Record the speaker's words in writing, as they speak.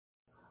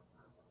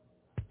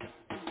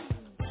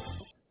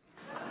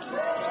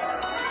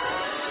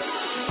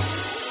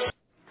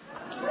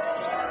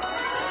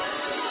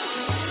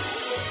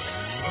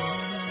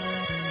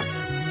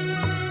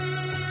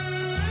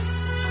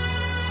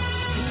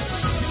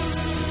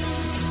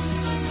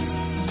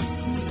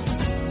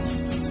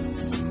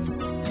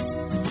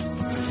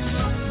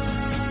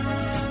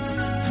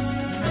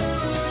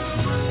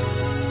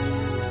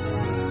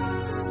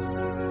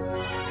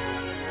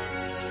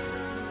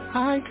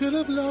could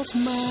have lost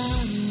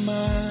my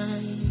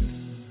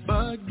mind,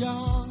 but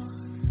God,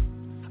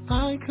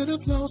 I could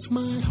have lost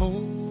my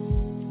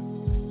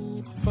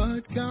hope,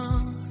 but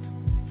God,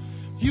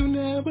 you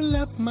never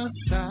left my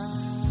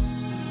side.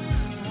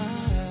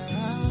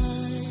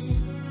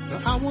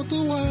 Now I want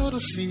the world to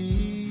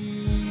see.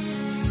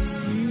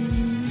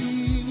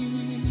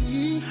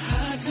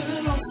 I could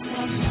have lost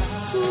my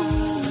mind,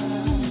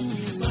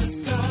 but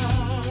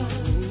God,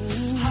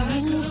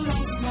 I could have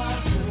lost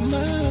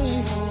my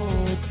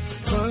hope,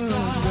 but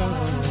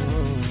God,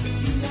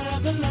 you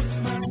never left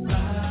my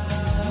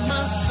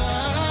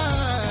side,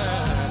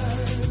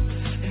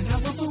 and I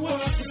want the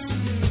world to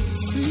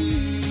see.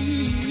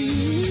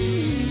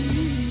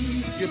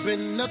 You've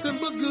been nothing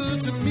but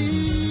good to me.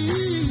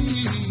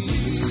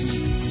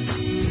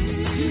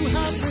 You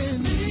have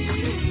been,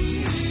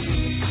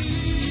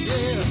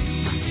 yeah,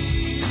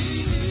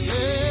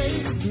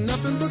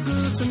 nothing but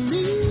good to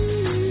me.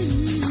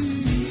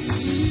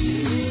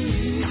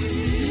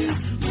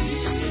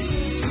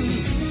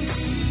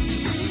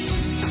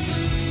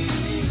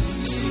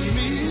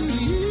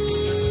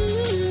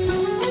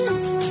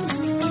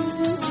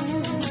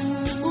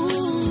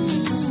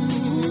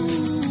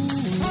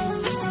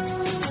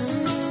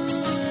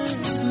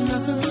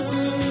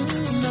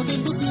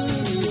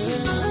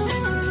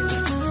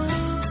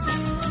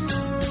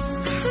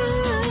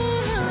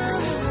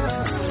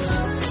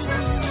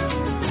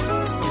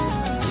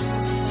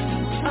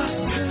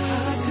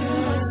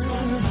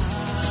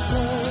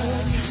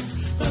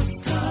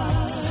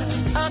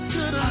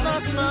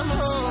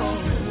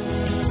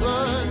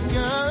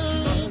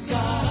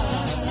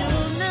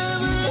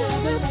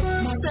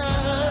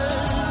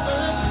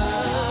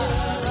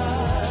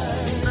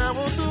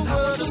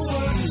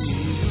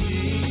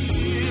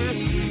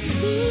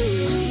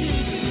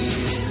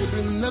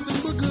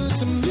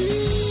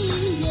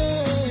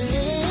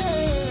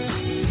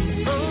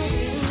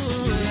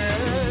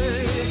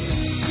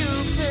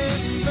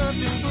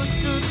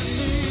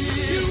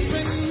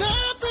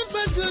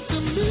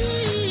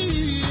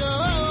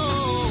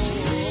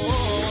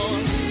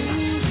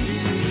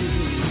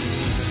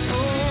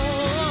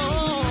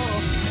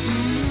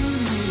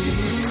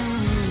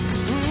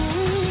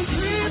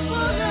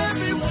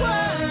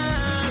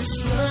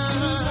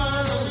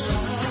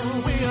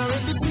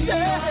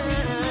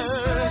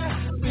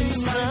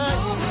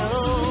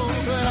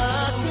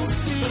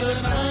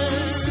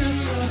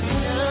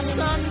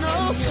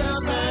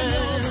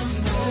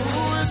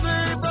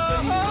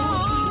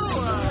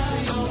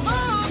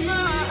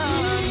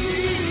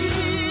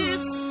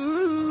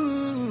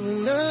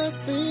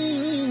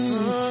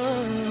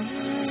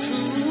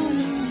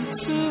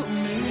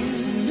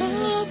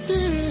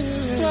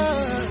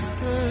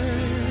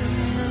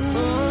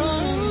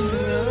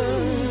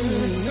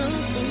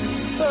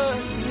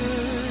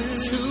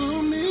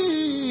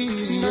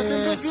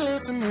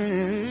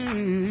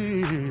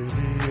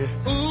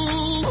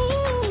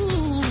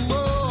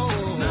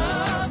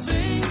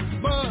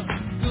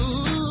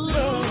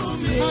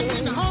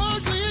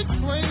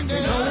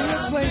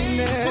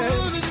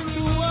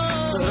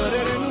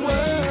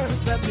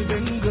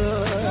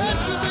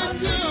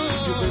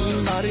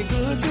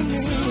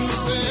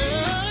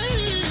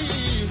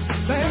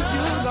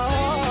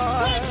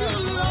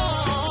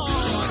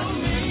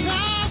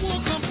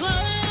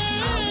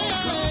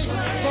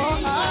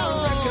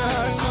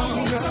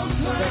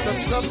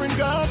 Suffering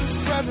God is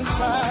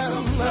satisfied.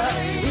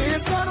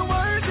 It's not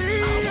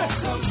worthy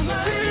to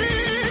be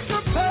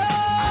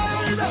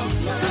compared to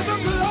the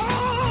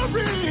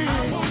glory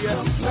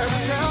that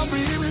shall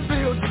be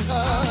revealed to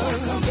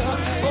us.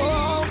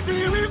 Oh, be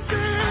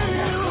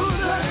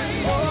revealed.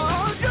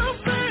 Oh, you've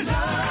been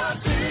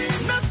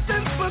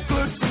nothing but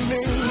good to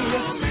me.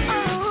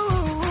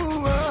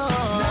 Oh,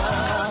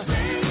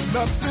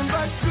 nothing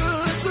but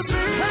good to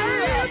me.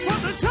 For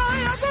the joy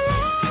of the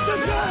Lord, the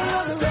joy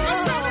of the Lord.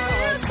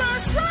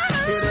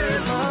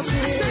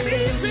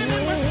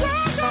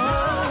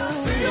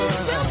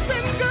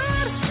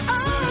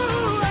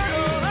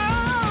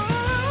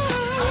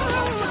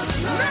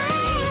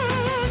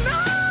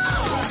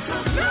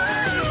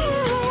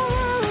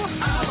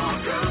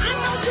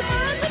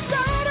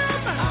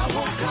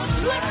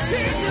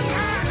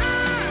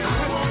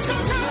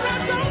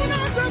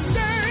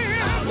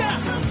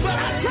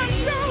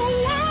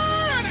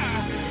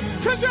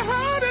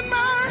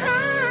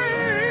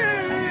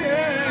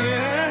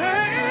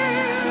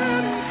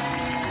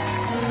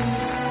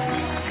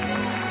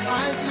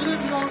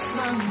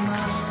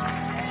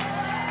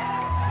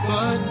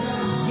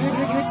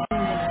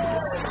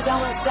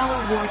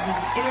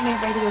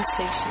 Internet radio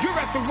station. You're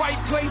at the right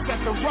place at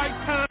the right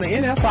time. The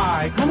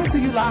NFI coming to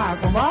you live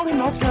from Raleigh,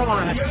 North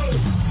Carolina.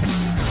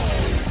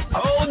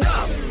 Hold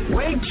up.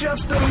 Wait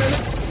just a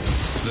minute.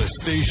 The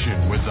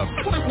station with the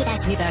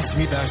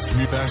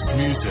best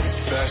music.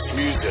 Best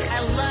music.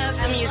 I love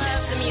the music.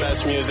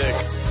 Best music.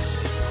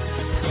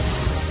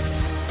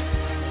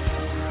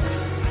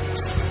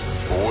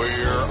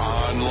 We're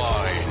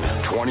online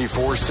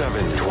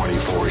 24/7.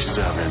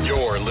 24/7.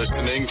 You're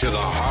listening to the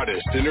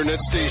hottest internet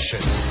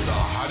station. The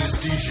hottest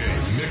DJ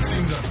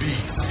mixing the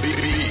beat.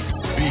 Beat.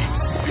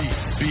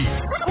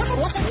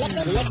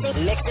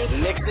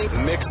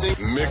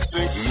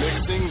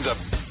 Mixing the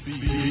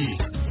beat.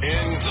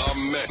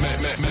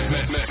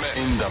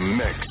 In the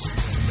mix.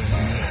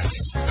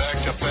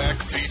 Back to back,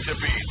 beat to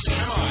beat.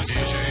 Come on,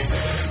 DJ.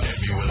 Hit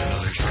me with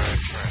another track.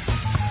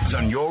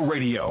 On your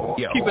radio.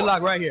 Keep it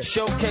locked right here.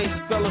 Showcase,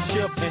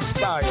 fellowship,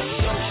 inspire.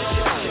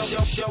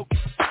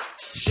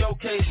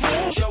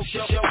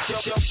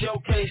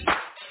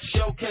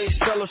 Showcase,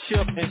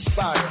 fellowship,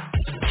 inspire.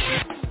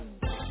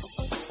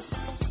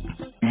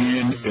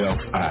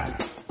 NFI,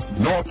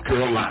 North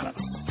Carolina,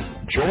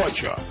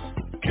 Georgia,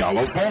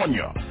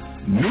 California,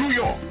 New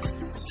York,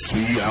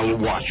 Seattle,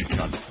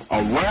 Washington,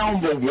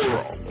 around the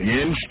world,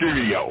 in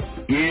studio,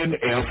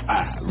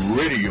 NFI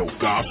Radio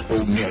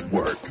Gospel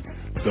Network,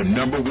 the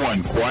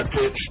 #1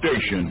 quartet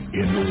station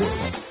in the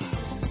world.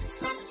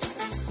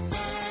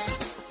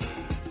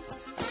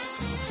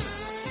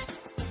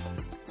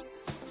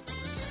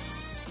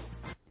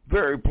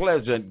 Very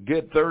pleasant,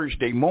 good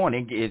Thursday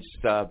morning. It's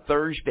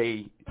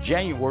Thursday,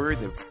 January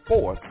the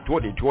 4th,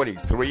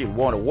 2023. I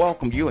want to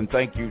welcome you and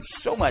thank you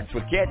so much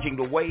for catching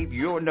the wave,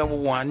 your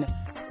 #1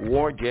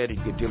 Warjet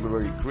and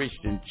Contemporary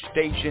Christian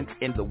station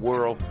in the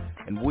world.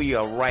 And we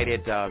are right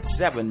at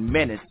 7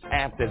 minutes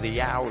after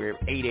the hour,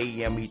 8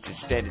 a.m. Eastern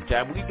Standard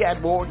Time. We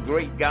got more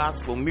great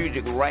gospel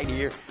music right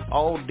here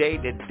all day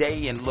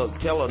today. And look,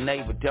 tell a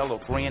neighbor, tell a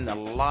friend to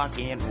lock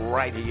in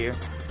right here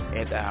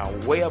at our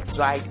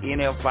website,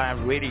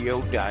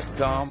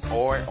 nfiradio.com,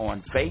 or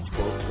on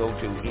Facebook, go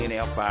to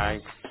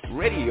NFI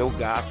Radio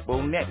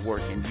Gospel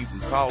Network. And you can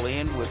call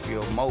in with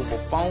your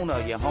mobile phone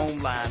or your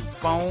home line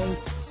phone.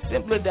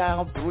 Simply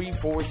dial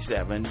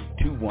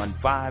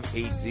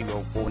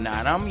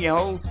 347-215-8049. I'm your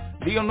host,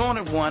 the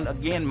Anointed One.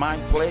 Again, my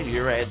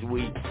pleasure as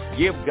we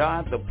give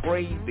God the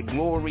praise, the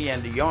glory,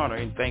 and the honor,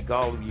 and thank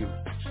all of you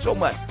so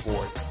much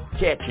for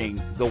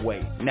catching the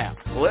wave. Now,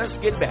 let's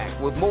get back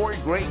with more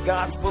great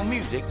gospel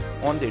music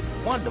on this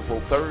wonderful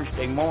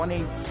Thursday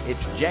morning.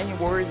 It's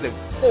January the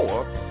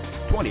 4th,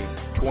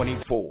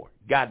 2024.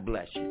 God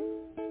bless you.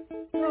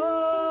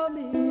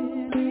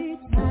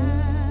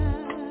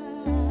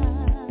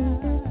 Lord made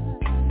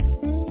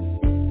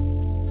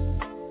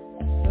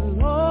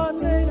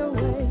a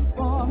way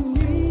for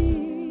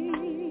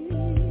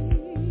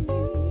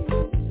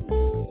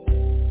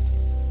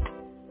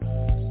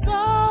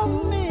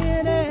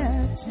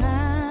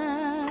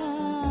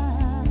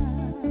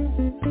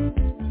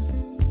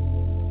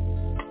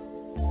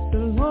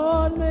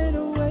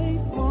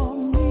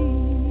me.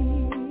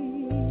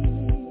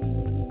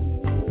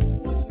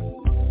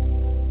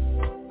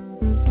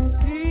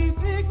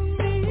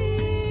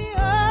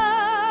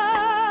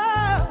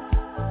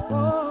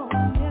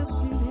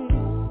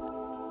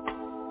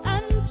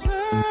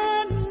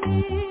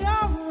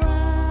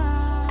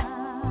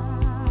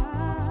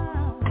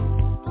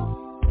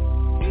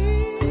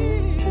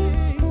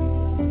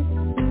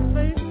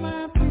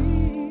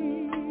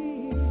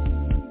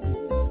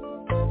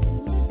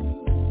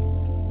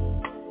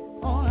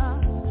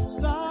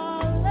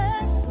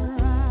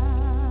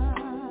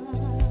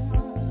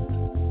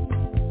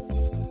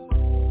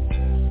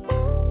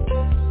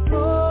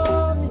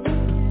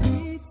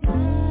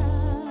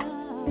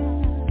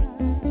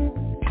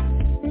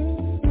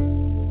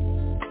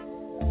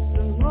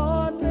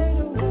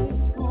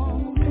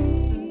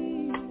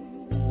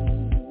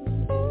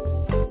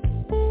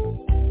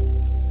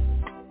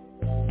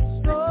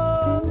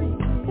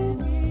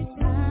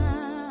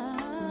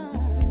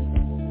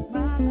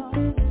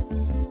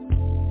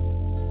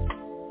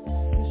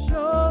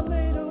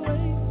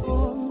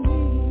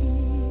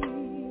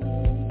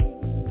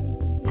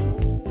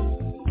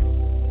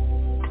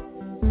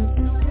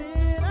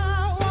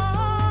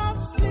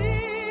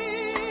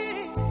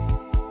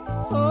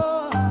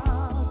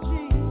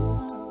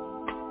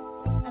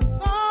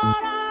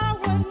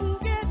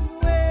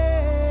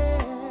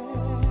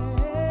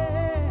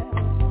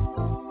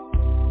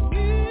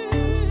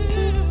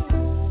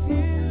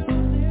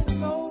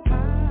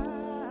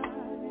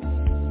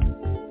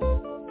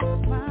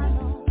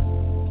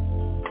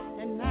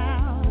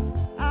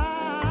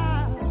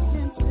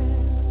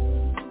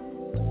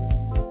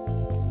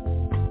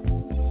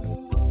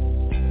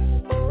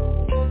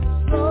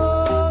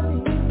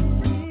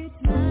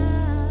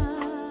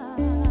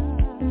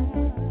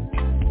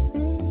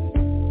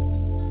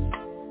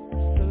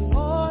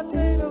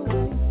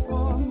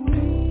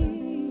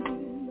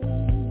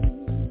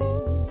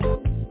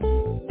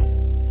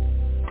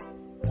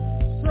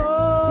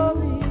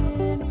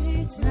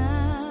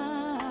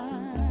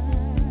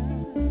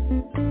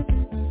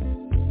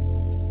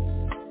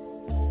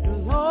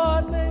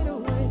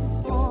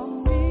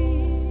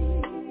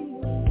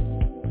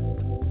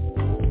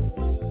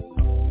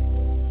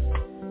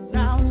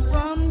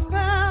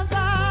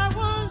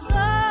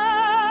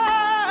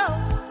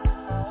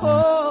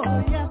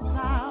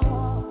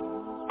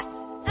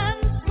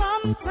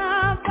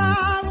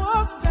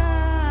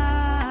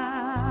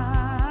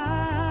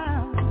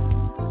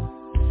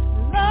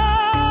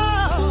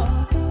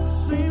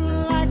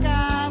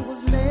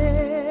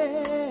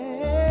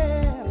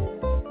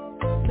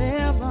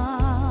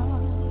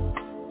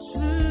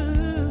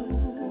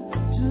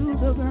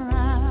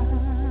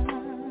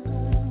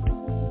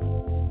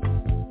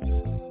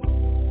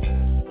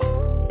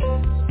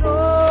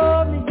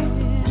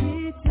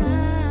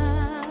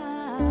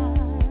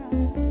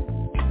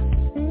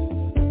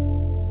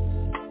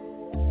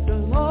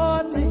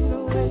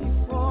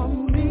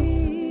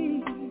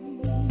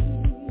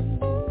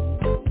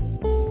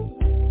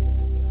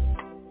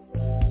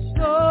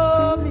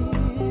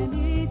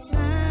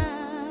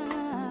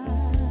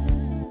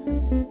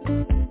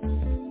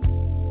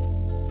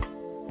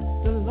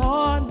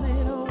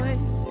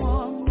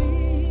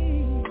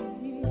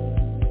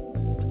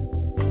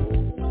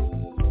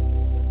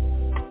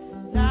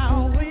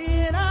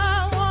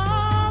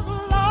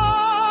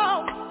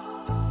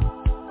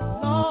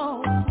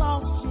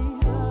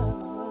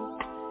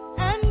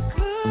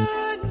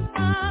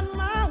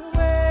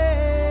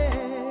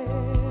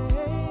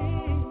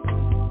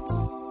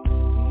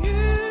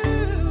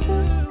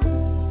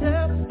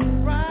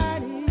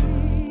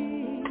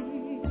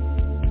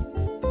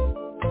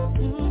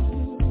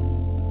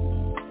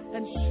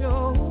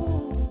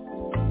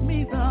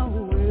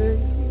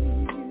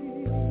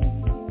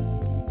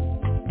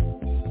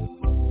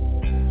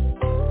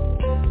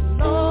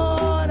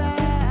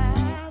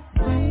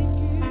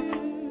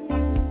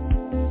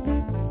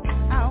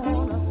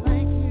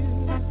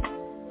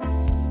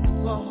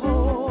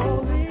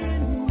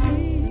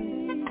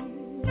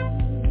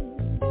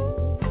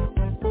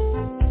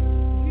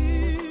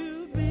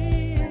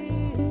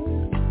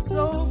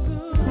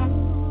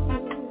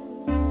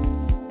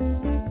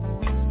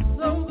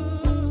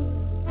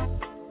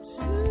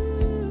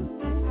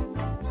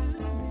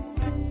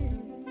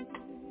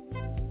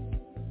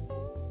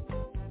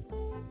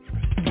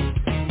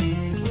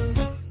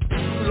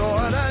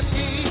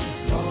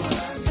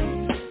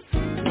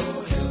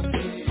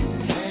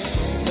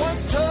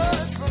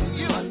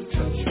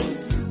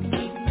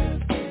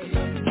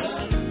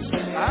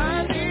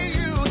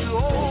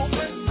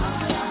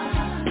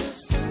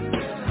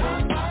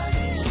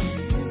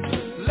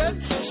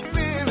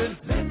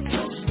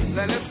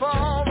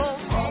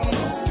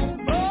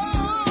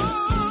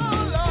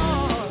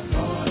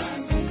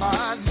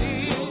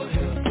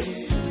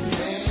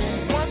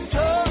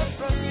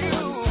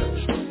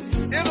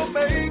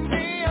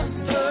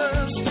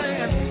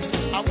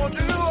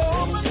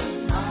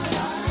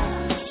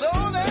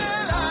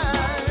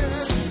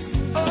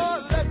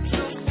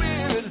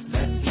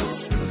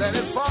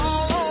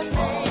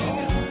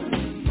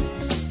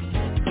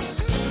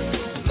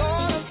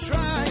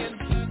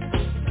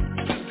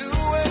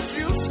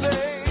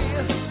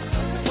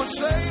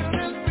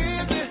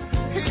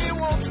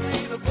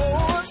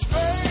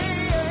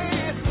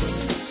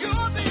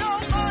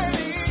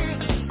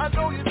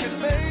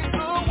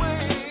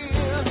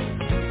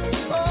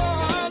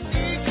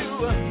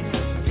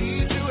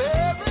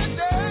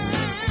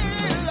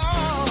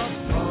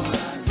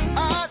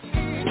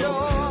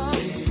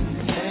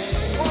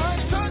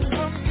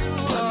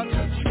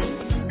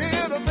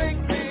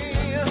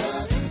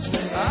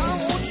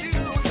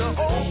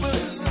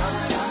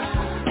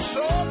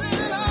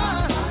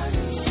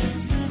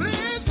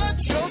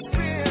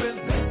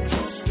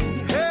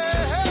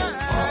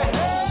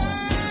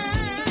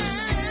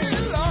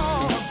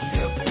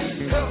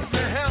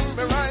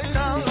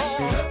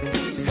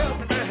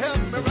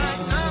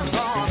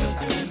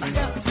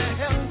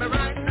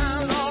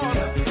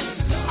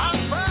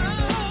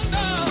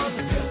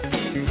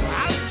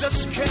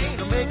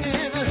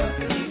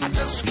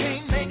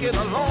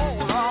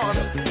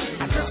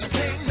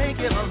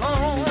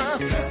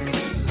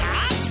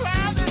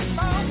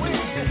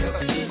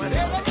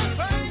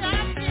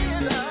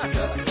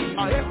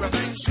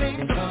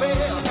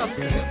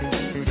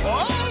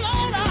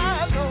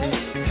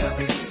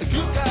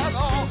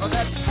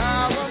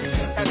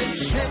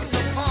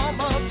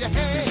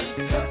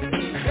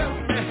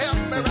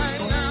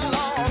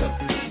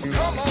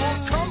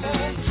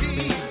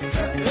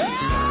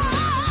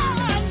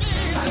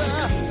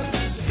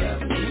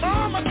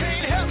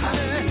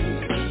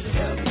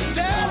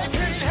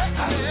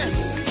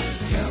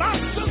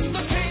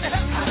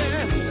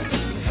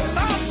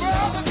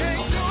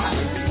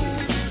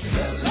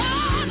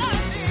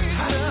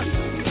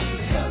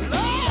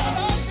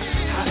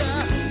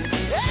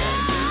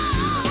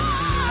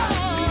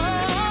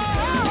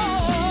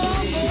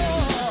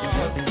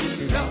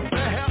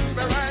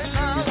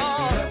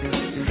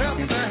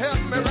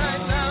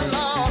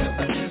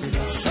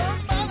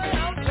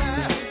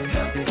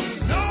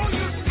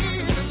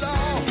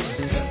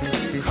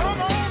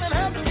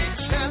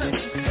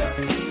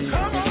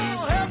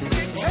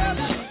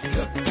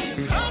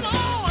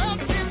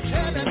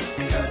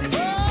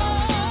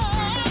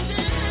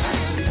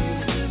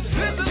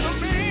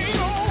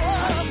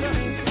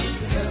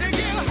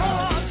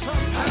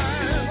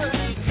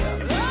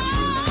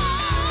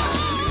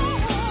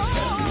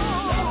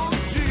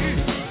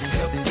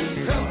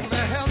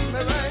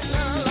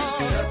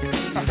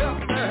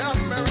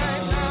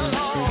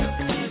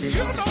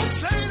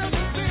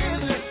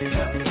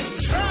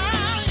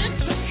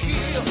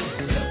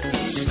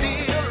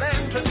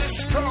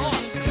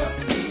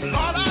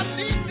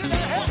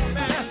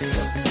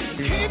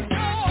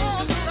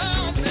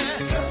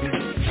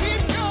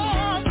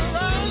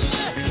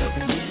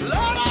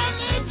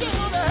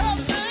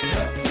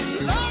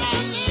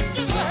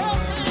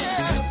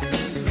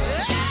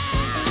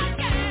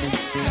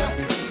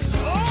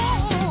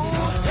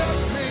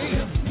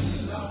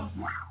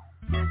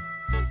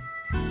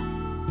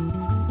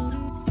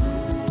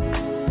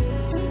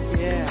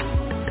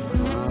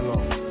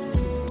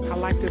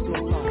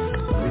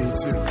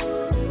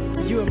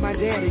 My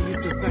daddy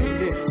used to sing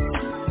this.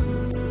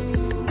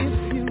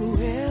 If you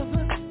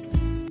ever,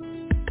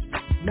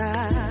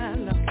 my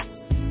love,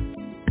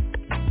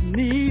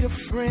 need a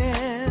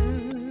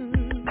friend,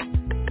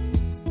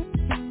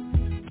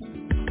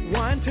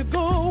 one to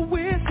go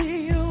with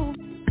you,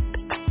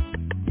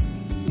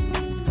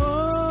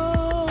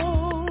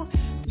 oh,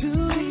 to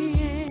the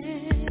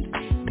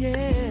end,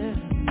 yeah.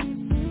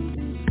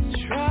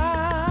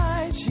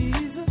 Try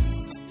Jesus.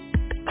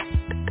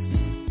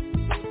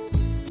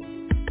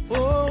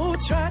 Oh,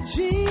 try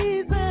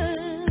Jesus.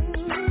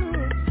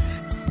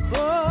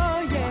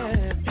 Oh,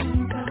 yeah.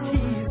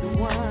 He's the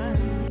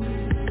one.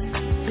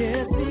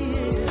 Yes, he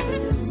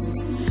is.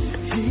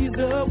 He's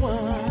the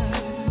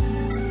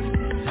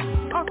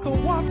one.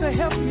 Uncle wants to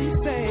help me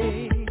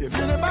say, if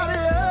anybody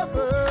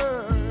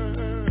ever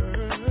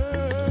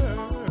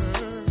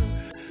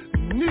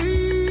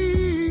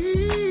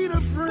need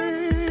a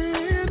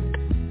friend,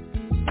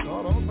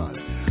 God Almighty,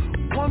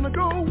 want to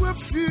go with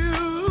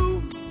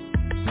you.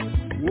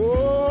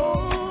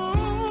 Whoa,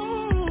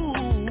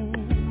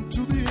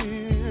 to the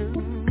end,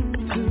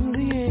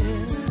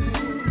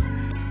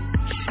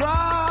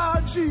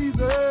 try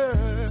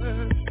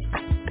Jesus.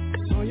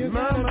 So you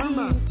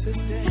gotta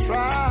today.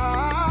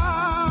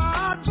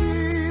 Try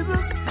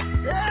Jesus.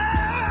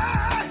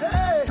 Yeah,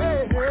 hey,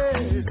 hey,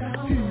 hey.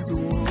 He's the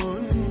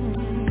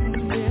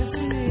one. Yes, he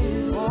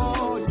is.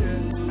 Oh,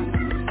 yes.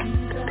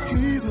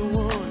 He's the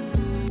one.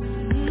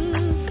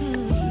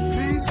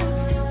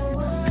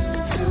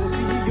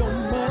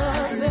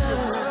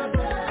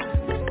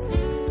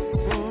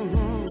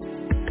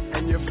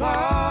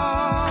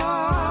 Father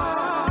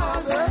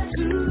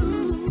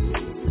too,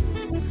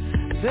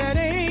 that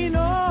ain't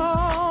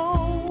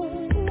all.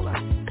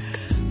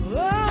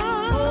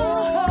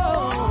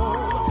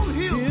 Oh,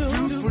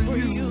 he'll do for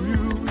you.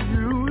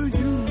 You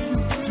do.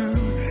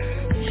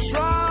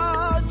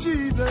 Try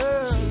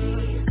Jesus.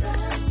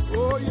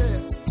 Oh yeah.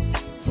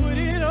 Put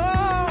it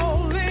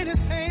all in his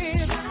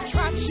hands.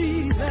 Try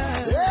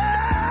Jesus.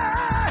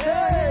 Yeah.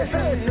 Hey.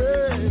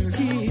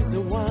 He's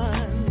the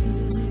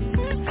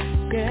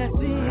one. Yes,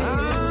 he is.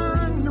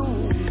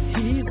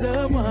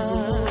 The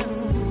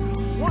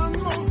one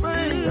more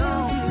thing,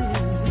 y'all.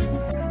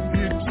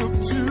 He took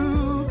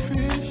 2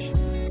 fish,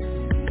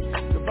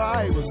 the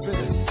Bible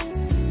says,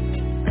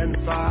 and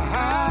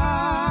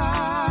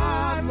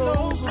 5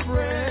 loaves of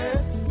bread,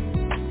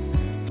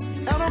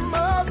 and a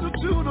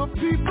multitude of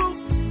people,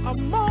 a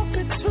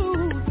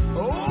multitude.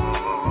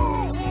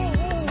 Oh,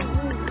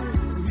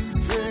 he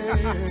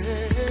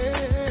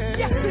said,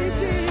 yes, he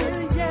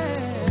did,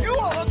 yeah. You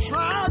ought to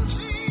try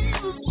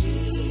Jesus.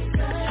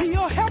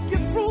 He'll help you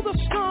through the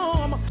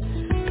storm.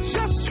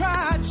 Just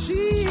try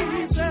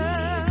Jesus.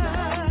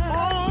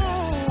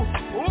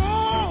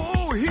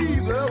 Oh,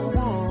 he's the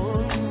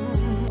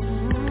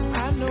one.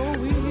 I know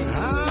he is.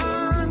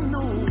 I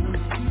know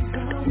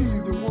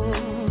he's the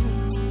one.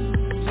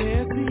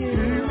 Yes, he is.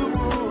 He's the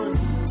one.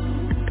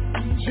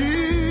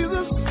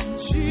 Jesus.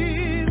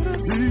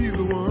 He's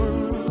the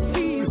one.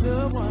 He's the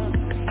one.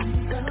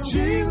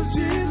 Jesus.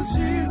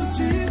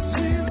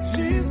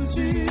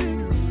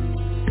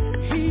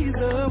 He's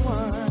the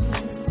one.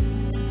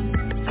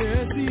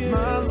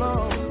 My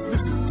Lord,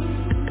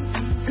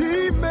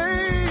 he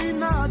may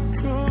not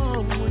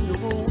come when you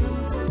want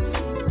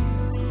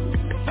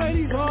him, but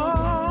he's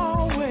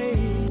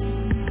always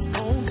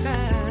on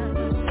time.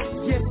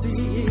 Yes, he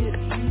is.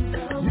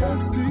 Yes,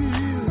 he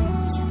is.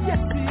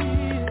 Yes, he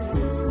is.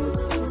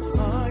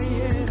 Oh,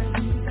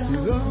 yeah.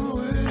 He's always.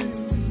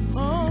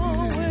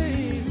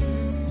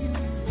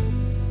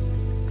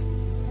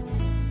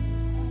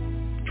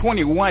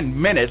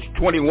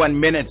 21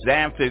 minutes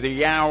after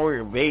the hour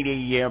of 8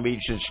 a.m.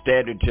 Eastern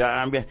Standard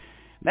Time.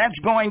 That's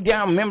going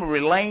down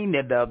memory lane.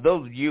 And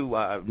those of you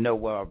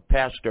know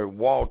Pastor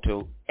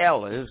Walter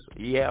Ellis.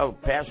 Yeah,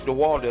 Pastor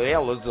Walter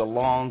Ellis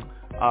along,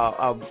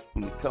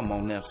 come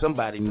on now,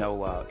 somebody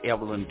know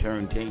Evelyn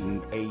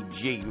Turntine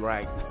AG,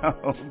 right?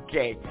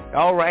 Okay.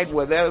 All right,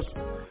 well, there's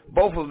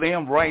both of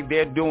them right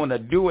there doing a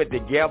duet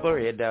together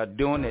and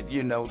doing it,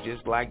 you know,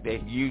 just like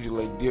they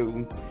usually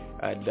do.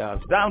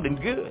 Sounding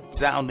good,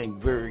 sounding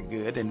very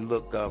good. And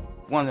look,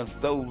 one of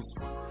those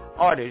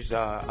artists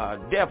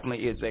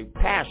definitely is a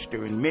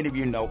pastor, and many of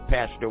you know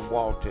Pastor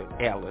Walter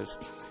Ellis.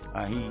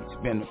 He's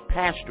been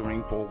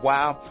pastoring for a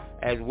while,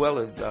 as well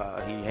as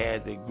he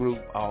has a group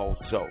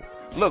also.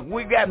 Look,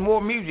 we got more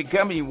music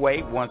coming your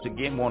way. Once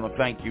again, want to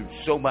thank you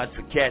so much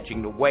for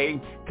catching the wave.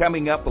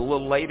 Coming up a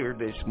little later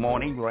this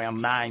morning,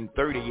 around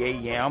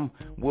 9:30 a.m.,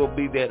 will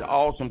be that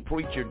awesome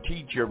preacher,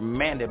 teacher,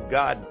 man of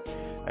God.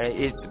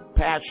 It's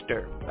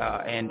Pastor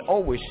and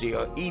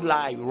Overseer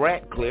Eli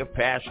Ratcliffe,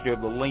 pastor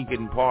of the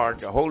Lincoln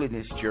Park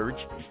Holiness Church.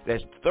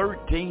 That's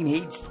 13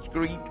 Heath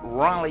Street,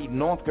 Raleigh,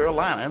 North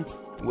Carolina,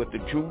 with the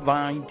True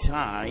Vine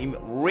Time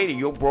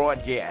radio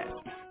broadcast.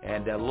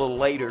 And a little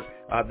later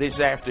this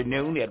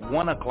afternoon at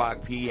 1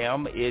 o'clock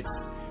p.m., it's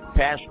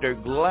Pastor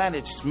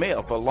Gladys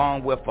Smith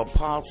along with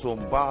Apostle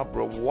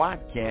Barbara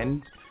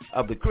Watkins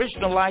of the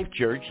Christian Life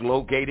Church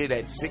located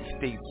at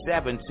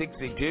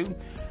 6762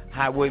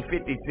 Highway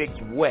 56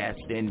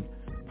 West in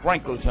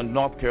Franklinton,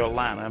 North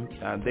Carolina.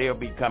 They'll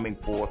be coming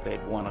forth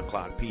at 1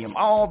 o'clock p.m.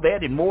 All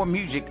that and more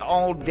music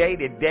all day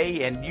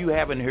today, and you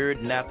haven't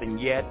heard nothing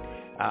yet.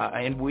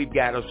 And we've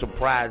got a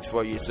surprise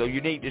for you. So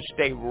you need to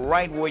stay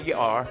right where you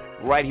are,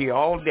 right here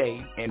all day,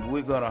 and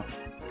we're going to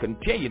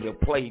continue to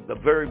play the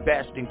very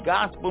best in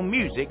gospel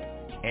music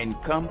and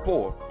come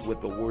forth with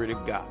the Word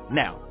of God.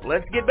 Now,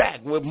 let's get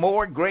back with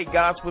more great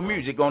gospel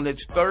music on this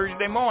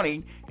Thursday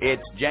morning.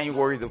 It's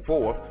January the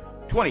 4th,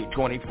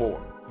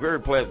 2024. Very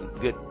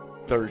pleasant, good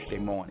Thursday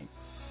morning.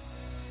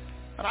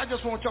 And I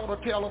just want y'all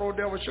to tell that old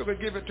devil, sugar,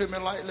 give it to me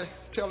lightly.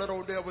 Tell that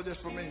old devil this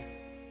for me.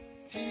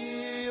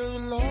 Dear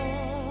Lord,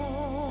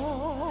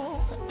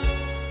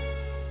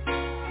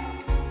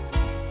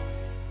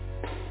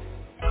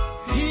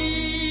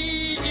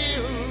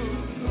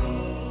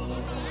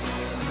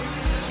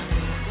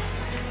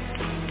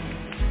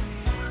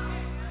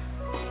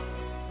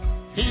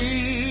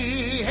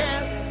 He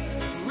has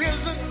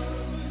risen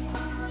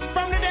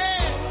from the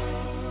dead.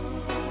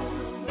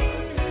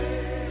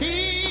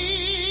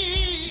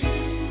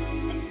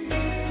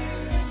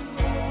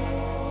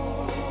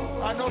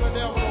 I know the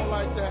devil don't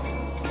like that,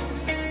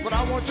 but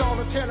I want y'all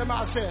to tell him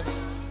I said,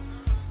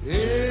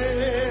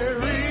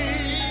 every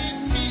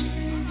knee,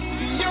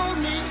 your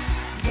knee,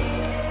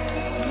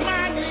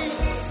 my knee,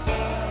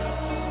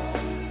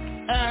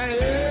 and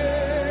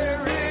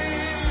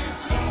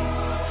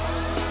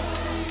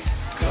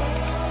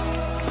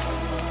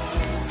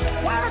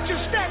why don't you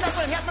stand up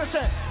and help me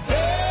say,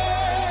 hey,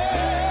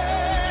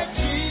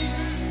 Jesus.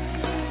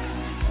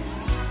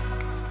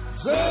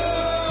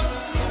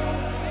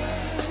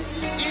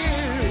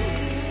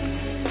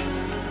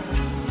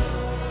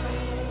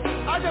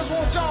 I just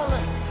want y'all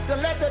to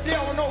let the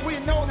devil know we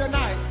know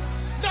tonight.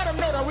 Let him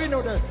know that we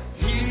know that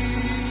he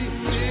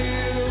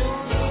still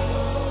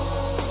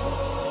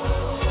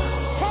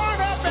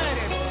point up at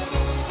him.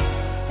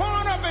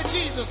 Point up at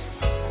Jesus.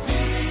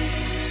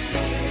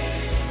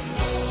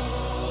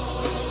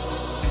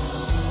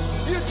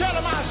 You tell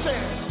him I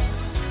said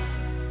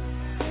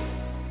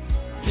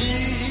he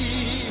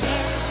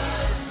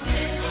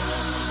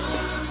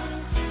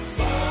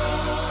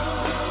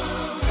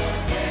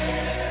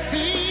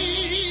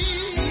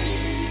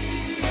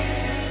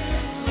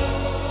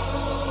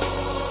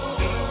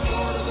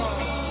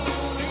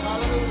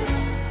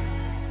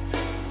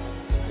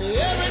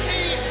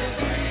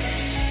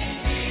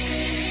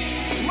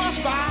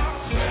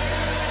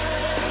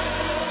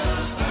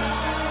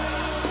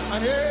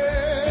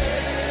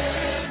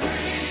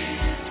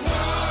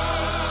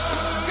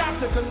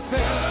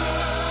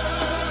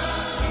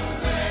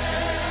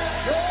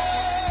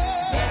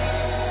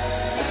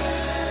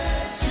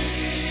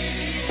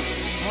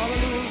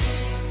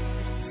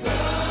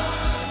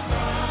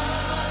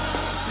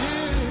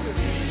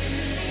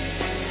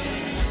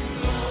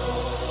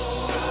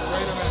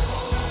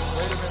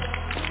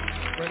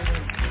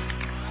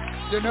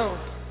you know,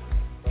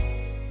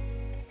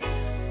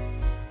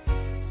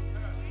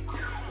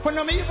 when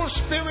them evil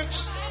spirits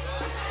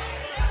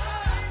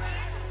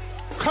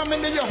come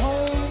into your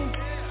home,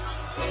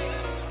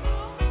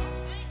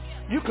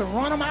 you can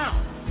run them out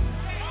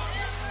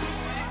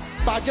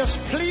by just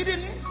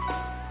pleading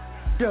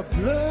the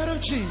blood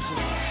of Jesus.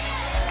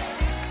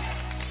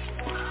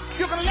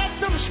 You can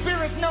let them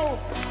spirits know,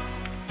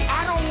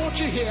 I don't want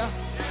you here.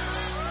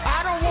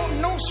 I don't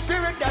want no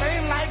spirit that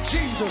ain't like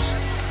Jesus.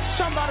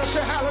 Somebody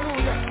say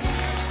hallelujah.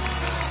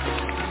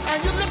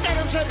 And you look at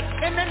him and say,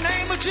 in the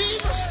name of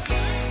Jesus,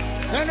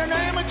 in the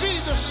name of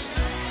Jesus,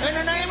 in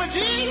the name of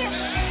Jesus,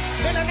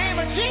 in the name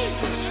of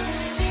Jesus,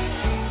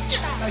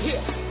 get out of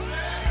here.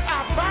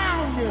 I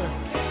bound you.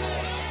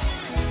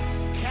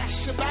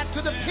 Cast you back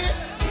to the pit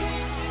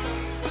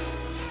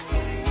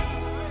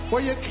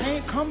where you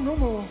can't come no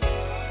more.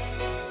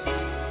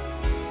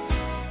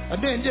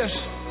 And then just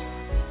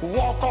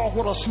walk off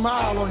with a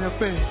smile on your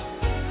face.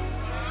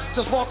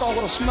 Just walk off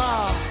with a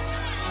smile.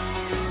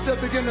 Just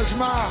begin to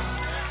smile.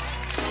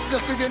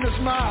 Just begin to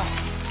smile.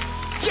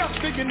 Just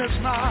begin to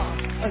smile.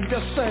 And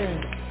just say,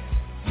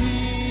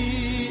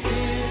 He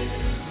is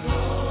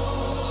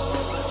Lord.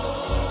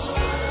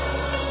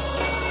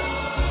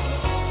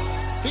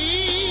 He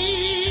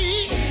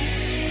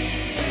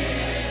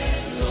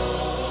is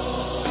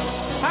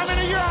Lord. How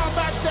many of you are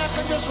back there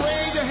can just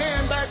raise your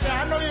hand back there?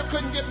 I know you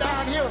couldn't get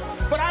down here,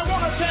 but I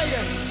want to tell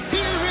you, He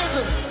is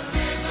risen.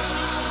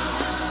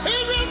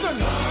 He's risen.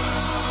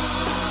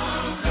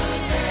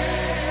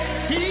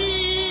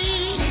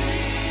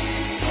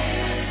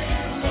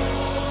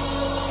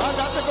 I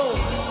got to go.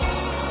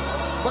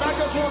 But I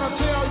just want to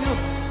tell you,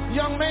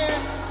 young man,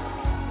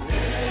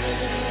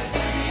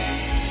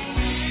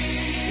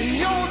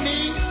 your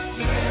knee,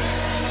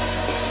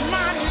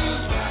 my knee,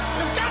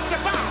 has got to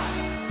bow.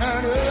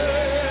 And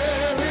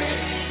every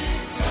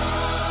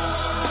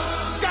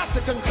got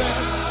to confess.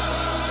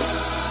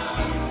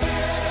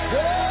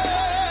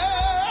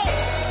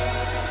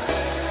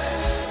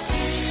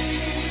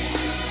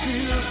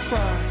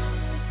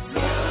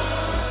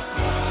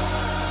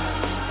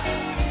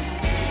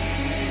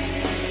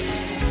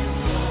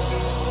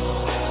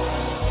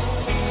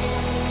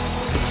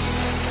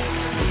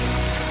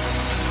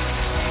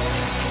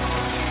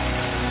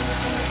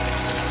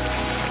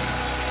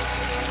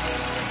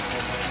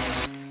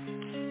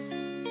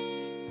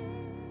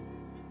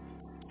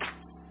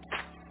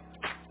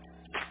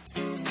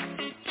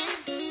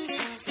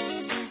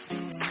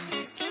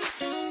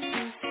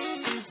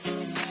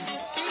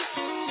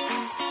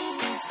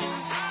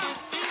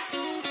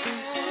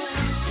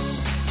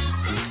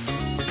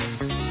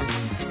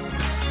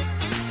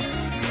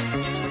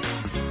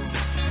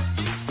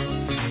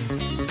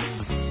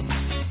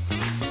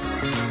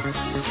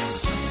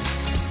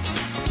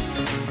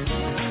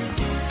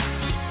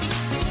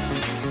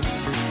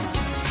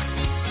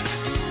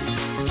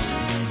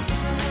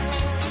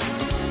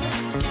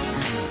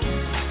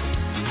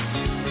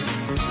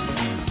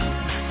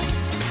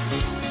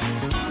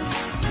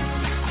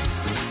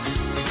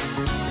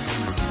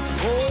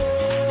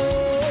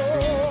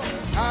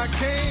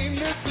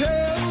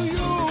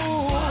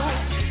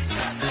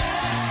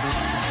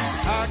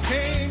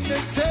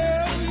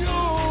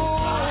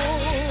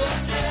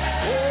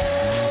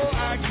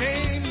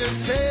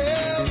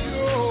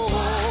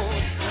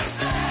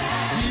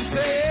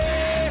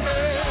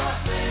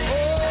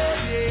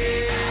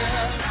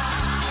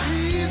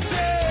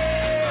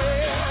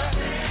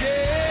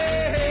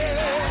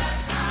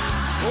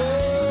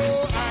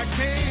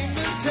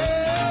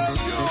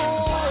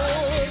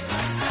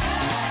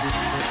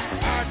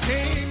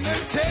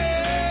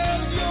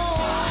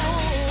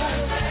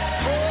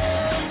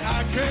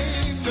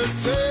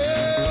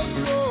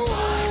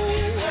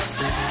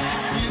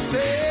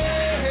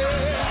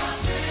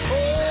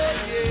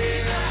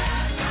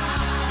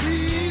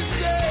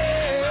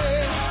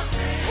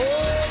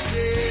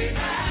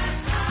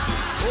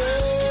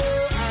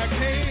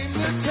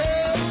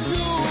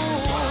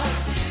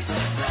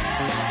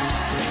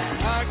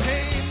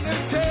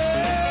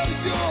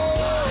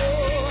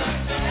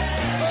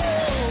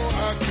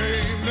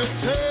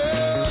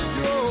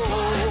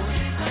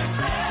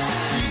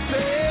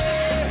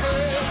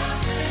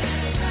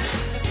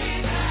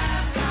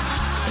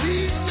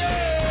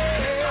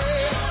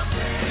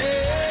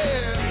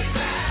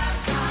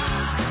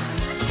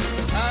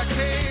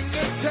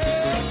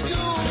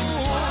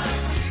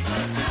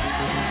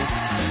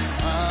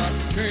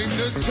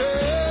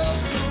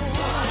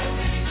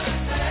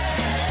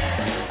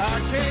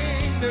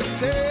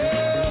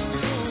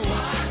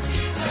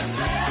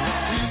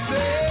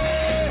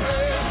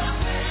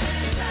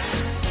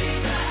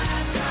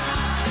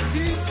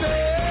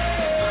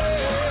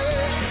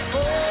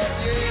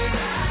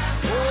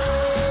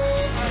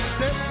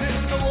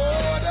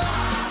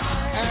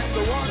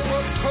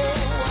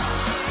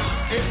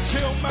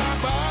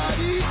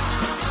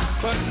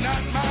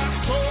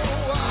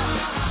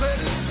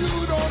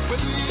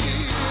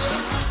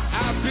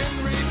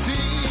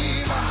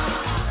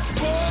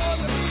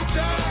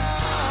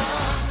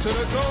 to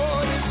the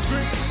Jordan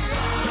stream,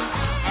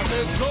 at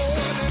the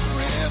Jordan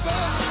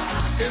River.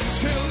 It's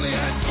chilly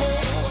and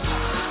cold,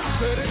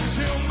 said it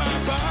chill my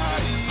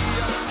body,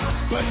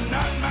 but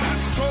not my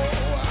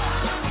soul.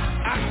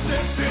 I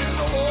stepped in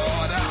the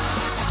water,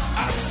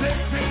 I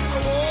stepped in the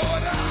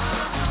water,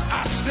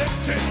 I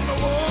stepped in the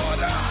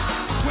water,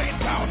 went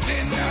down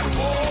in that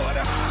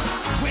water,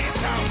 went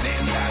down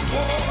in that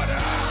water.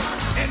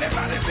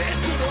 Anybody been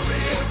to the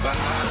river?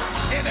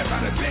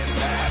 Anybody been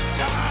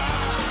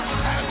baptized?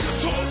 Have your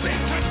soul been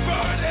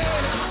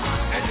converted?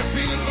 And you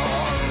feel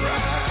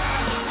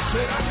alright?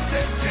 Said I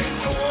stepped in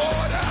the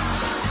water,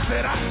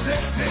 said I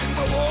stepped in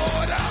the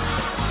water,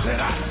 said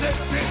I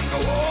stepped in the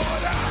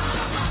water,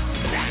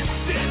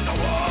 danced in the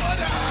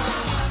water,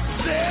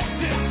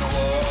 stepped in the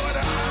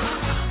water,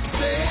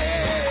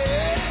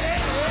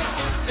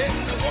 and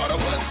the water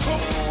was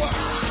cold,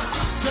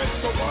 said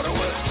the water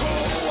was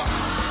cold,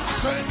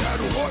 said that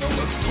water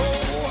was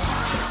cold,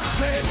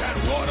 said that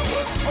water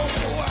was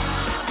cold,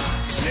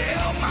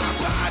 feel my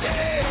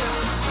body,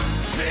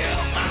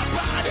 feel my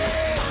body.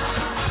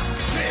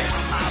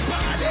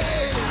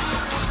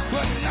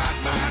 But not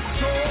my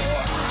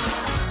soul.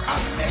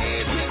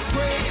 Amazing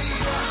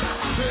grace,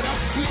 that I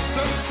sweet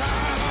the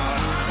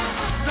sound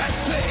that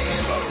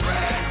save a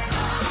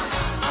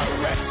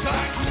wretch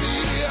like me.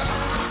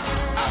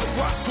 I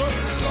walk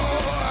with the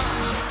Lord.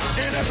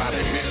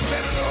 Anybody hear me,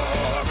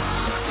 Lord?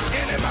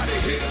 Anybody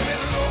hear me,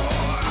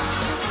 Lord?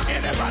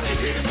 Anybody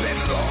hear me,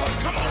 Lord?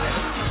 Come on,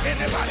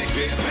 anybody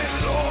hear me,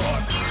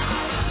 Lord?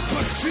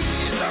 But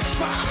Jesus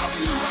found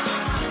you,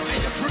 and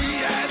you're free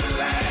at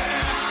last.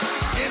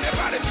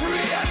 Anybody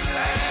free at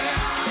last?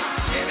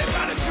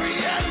 Anybody free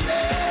at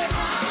last?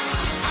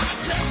 I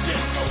stepped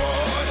in the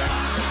water.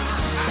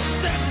 I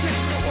stepped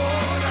in the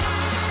water.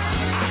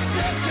 I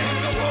stepped in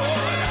the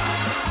water.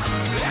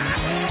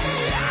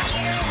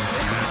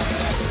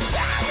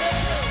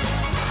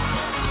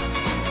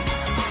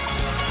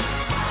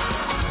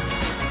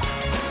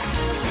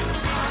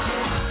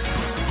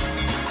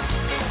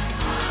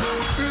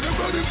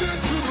 Anybody been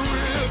to the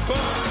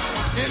river?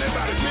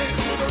 Anybody been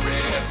to the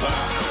river?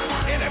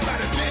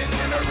 Anybody been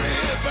in the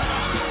river?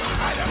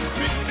 I done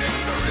been in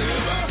the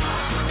river.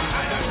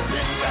 I done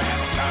been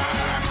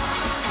baptized.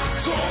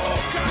 So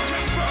got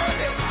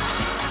converted,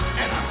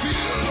 and I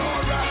feel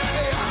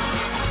alright.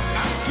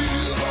 I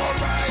feel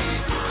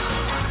alright.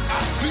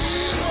 I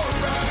feel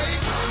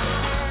alright.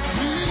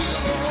 Feel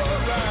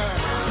alright.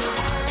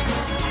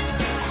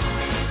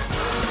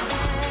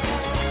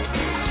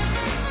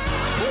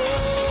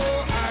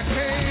 Oh, I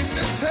came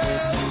to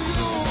tell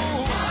you.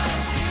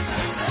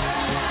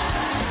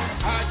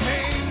 I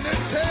came to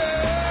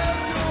tell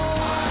you.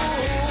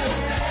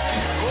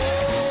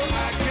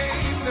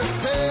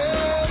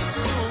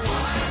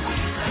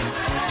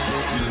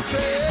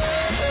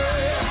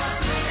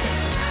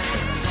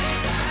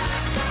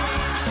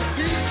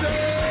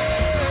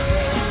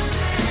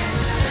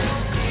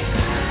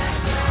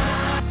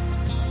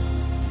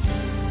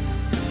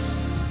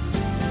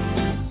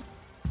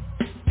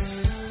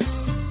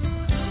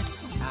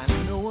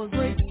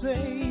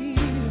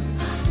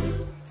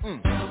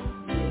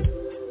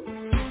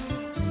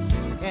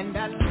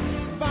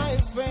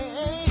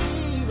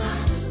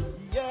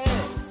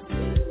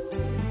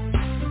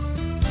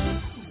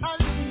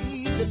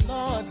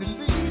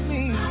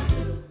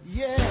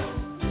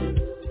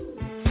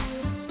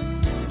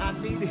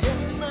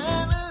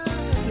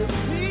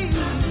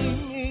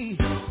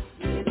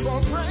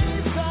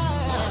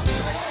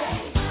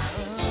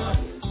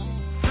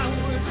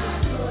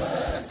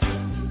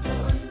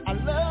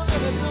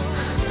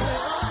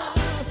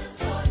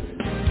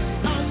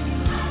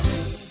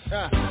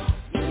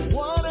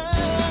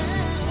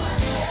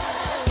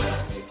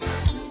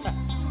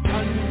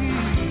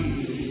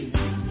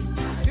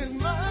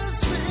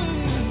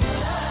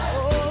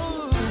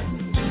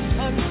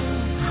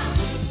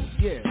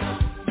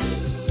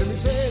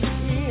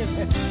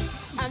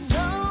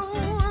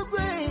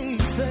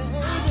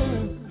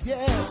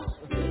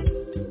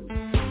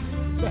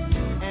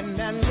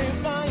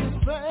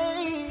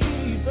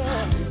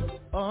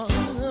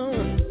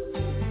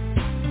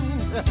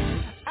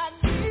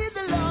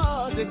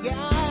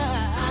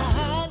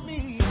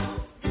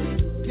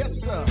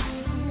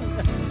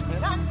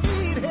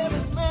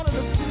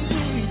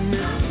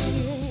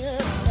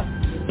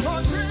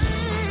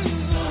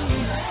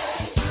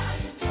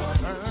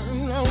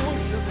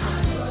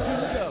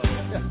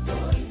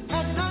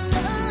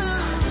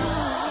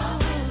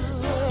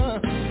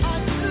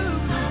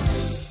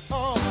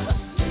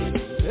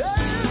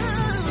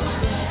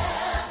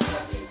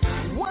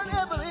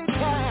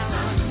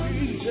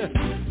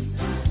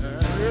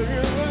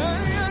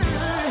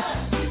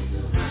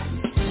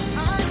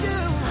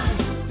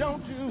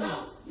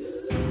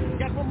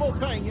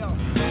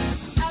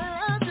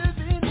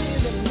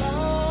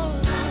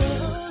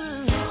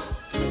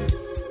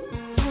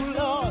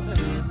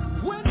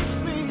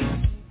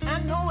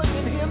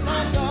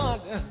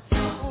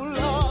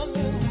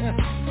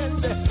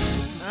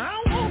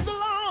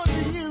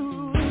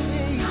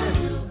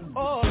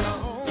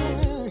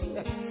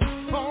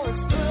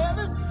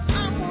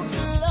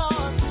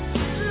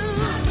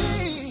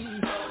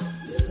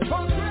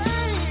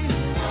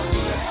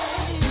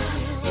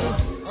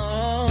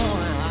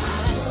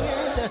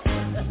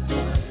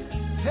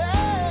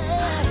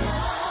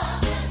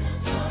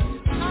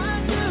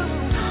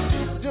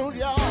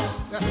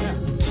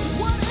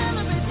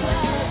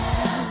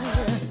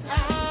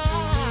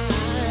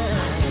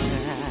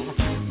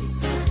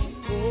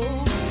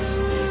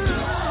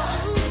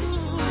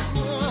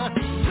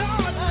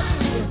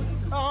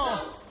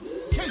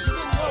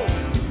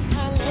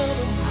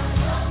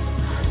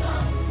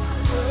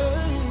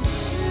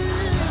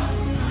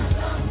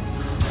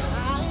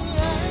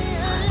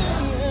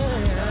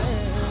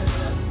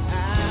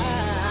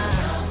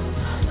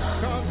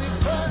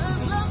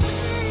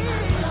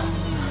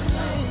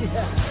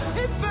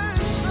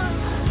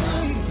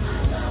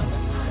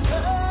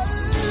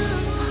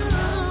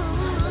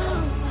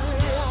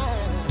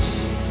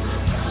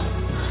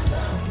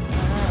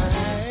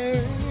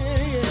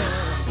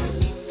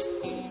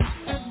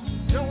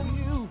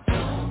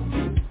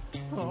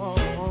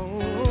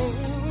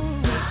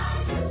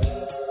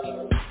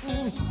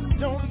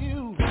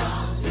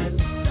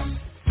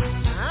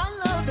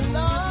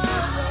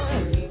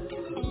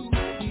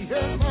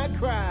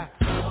 cry.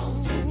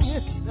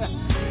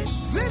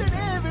 Split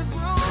every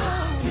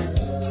throne.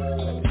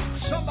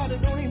 Somebody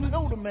don't even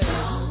know the man.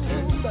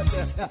 But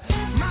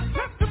my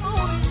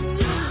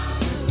testimony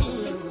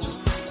is,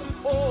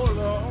 oh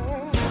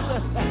Lord,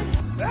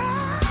 I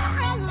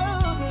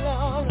love you,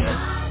 Lord.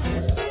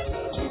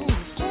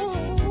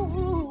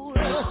 Ooh,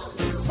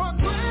 for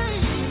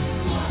grace.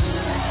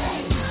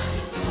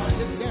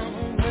 Get down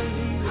on my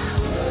knees.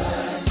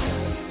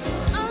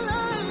 I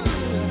love you.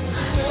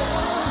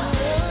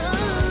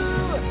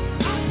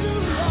 I do,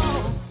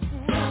 Lord.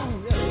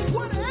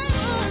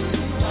 Whatever.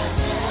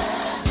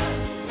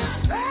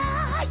 I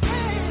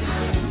can.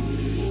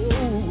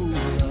 Ooh,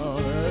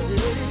 Lord.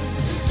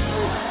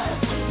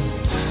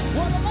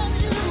 Whatever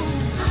you do.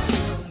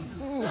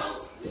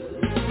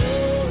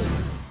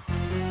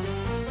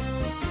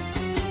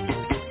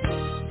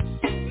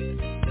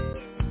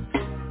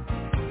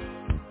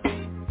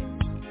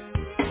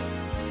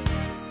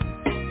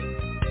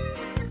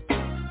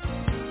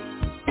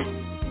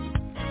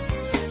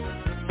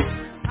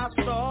 I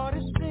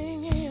started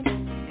singing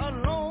a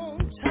long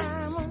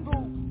time ago,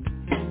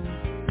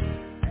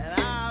 and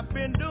I've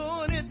been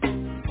doing it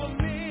for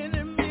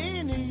many,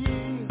 many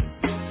years.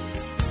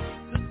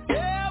 The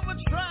devil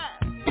tried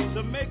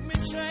to make me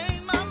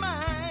change my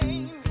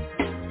mind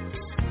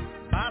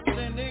by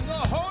sending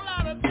a whole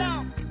lot of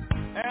doubt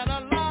and a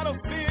lot of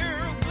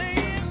fear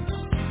within.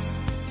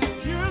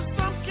 You're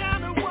some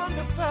kind of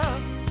wonderful,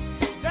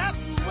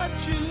 that's what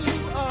you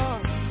are.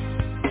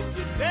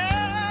 You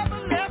never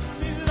left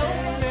me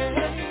lonely,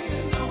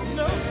 no,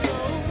 no.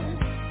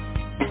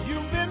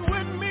 You've been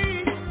with me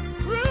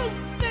through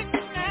thick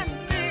and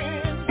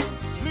thin.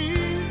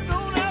 Please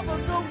don't ever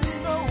go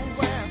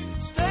nowhere.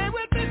 Stay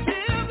with me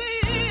till the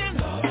end.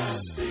 Lord, I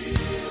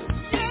still,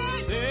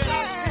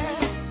 love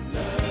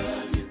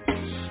you.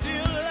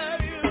 Still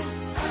love you.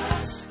 I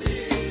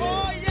still,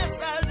 oh yes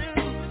I do.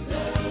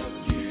 Love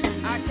you.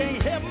 I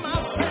can't help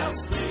myself.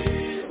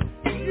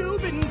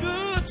 You've been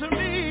good to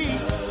me.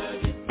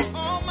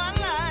 All my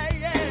life,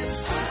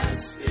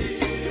 yes.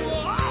 You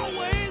were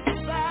always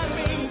beside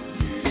me.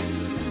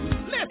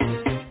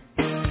 Listen,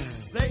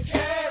 they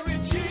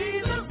carried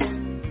Jesus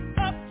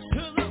up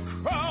to the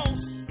cross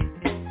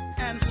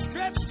and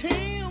stretched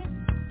him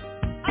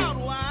out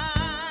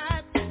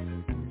wide.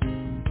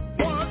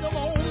 One of them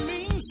old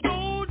mean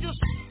soldiers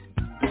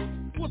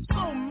was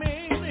so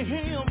mean to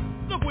him.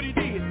 Look what he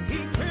did. He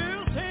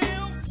pierced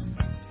him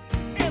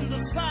in the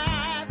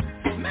side.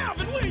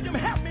 Melvin William,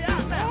 help me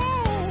out now.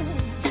 Oh,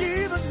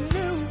 Jesus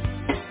knew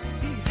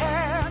he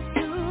had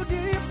to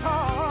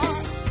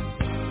depart,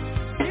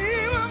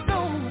 even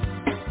though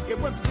it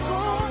was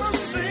gonna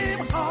seem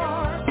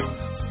hard.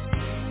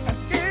 And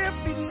if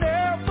he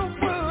never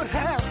would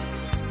have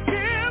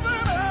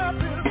given up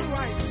his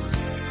right,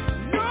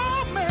 no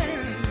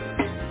man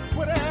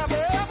would have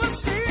ever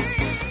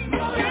seen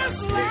his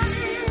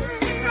life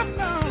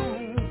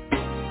alone.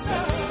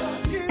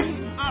 Love you.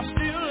 I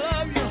still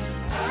love you.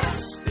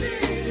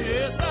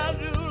 Yes, I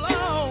do,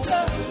 Lord.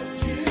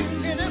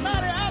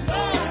 Anybody out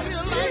there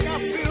feel like I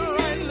feel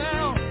right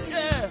now?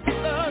 Yeah,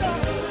 love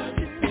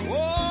you. Oh,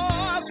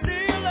 I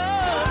still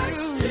love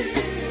you.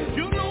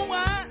 You know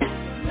why?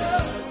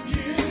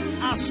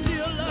 I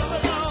still love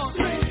the Lord.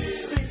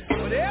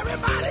 But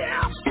everybody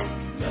else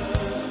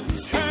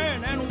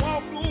turned and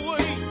walked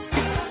away.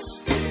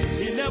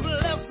 He never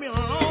left me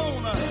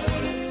alone.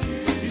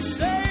 He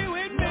stayed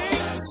with me.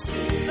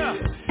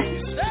 He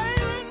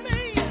stayed with me.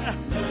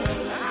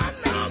 I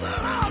know the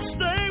Lord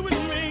stay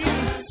with me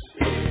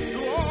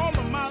through all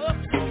of my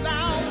ups and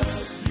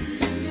downs,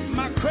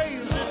 my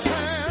crazy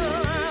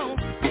turnaround,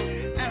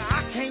 and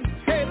I can't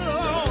pay the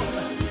Lord.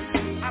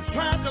 I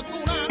tried to go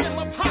down in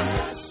my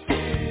pockets,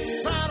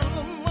 tried a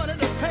little money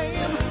to pay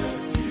him,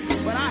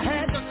 but I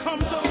had to come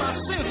to my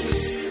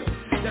senses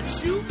that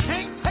you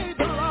can't pay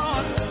the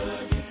Lord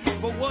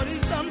for what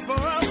he's done for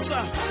us.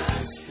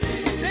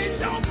 They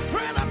don't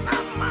print up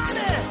my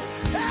money.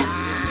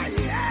 Ah,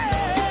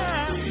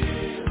 yeah.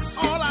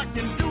 All I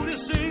can do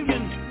this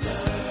evening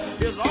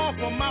is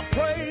offer my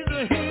praise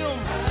to him.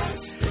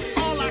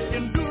 All I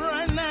can do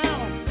right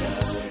now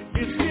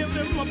is give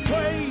him my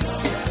praise.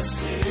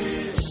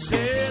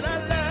 Said I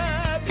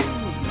love you.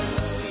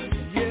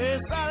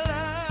 Yes, I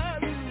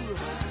love you.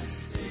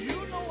 You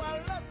know I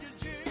love you,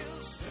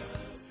 Jesus.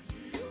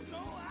 You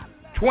know I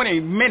love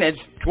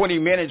you. 20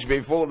 minutes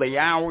before the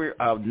hour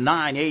of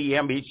 9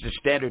 a.m. Eastern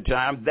Standard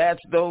Time. That's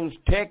those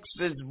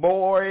Texas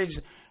boys.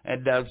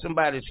 And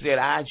somebody said,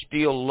 I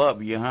still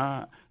love you,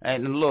 huh?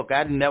 And look,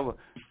 I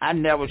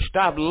never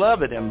stopped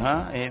loving them,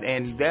 huh?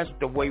 And that's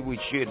the way we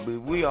should be.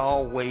 We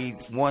always,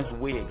 once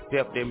we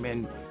accept him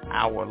in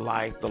our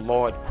life, the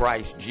Lord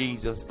Christ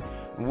Jesus,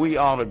 we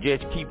ought to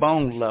just keep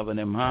on loving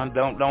him, huh?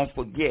 Don't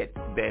forget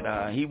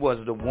that he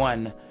was the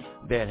one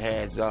that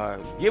has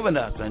given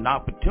us an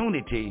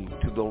opportunity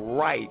to the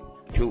right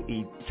to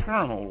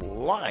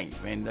eternal life.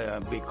 And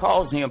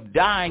because him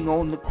dying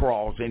on the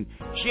cross and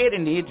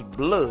shedding his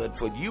blood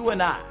for you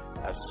and I,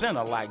 a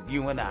sinner like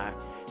you and I,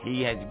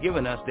 he has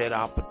given us that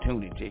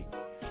opportunity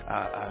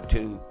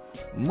to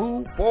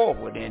move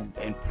forward and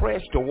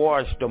press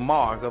towards the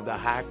mark of the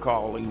high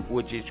calling,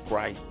 which is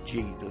Christ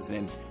Jesus.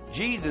 And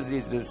Jesus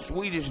is the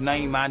sweetest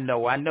name I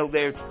know. I know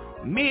there's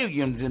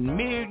millions and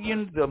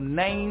millions of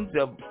names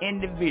of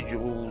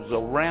individuals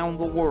around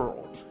the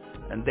world.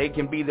 And they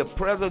can be the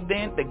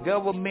president, the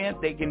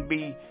government, they can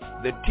be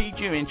the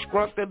teacher,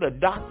 instructor, the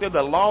doctor,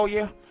 the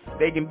lawyer.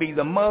 They can be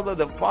the mother,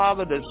 the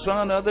father, the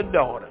son, or the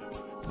daughter.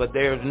 But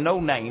there's no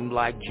name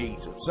like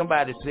Jesus.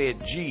 Somebody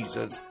said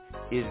Jesus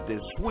is the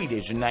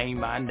sweetest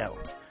name I know.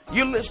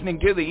 You're listening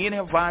to the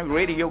NFI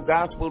Radio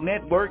Gospel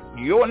Network,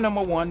 your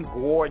number one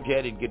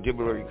gorgeous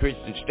contemporary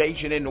Christian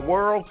station in the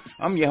world.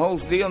 I'm your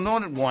host, the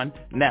Anointed One.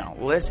 Now,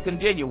 let's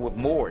continue with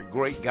more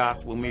great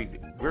gospel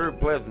music. Very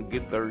pleasant,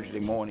 good Thursday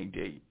morning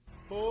to you.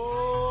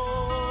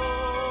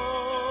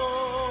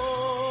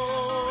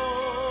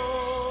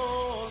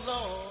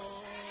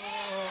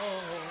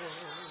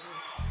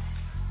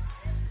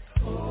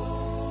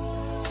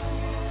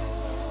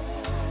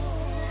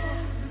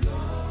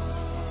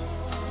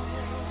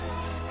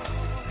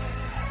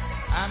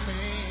 I'm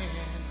in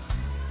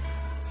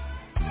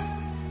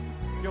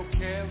your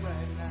care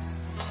right now.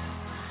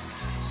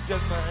 It's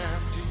just so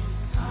empty.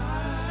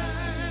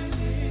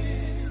 I'm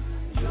in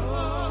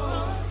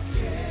your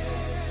care.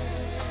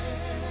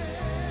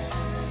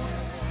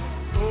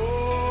 Oh,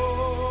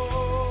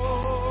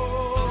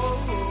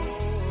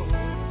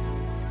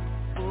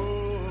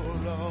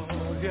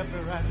 Lord, help me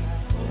right now.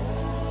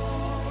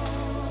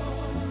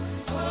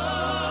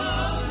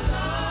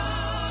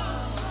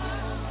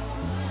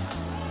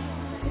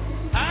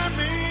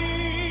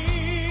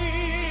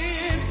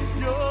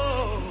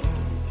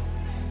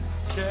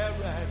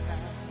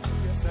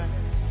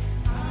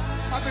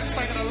 I've been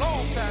singing a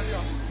long time,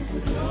 y'all.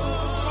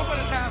 So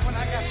many times when I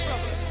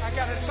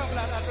got in trouble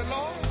out the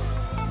Lord.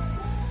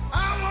 I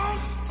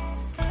want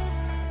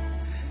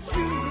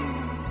you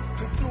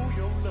to throw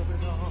your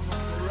loving arms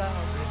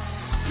around me.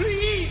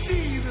 Please,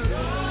 Jesus.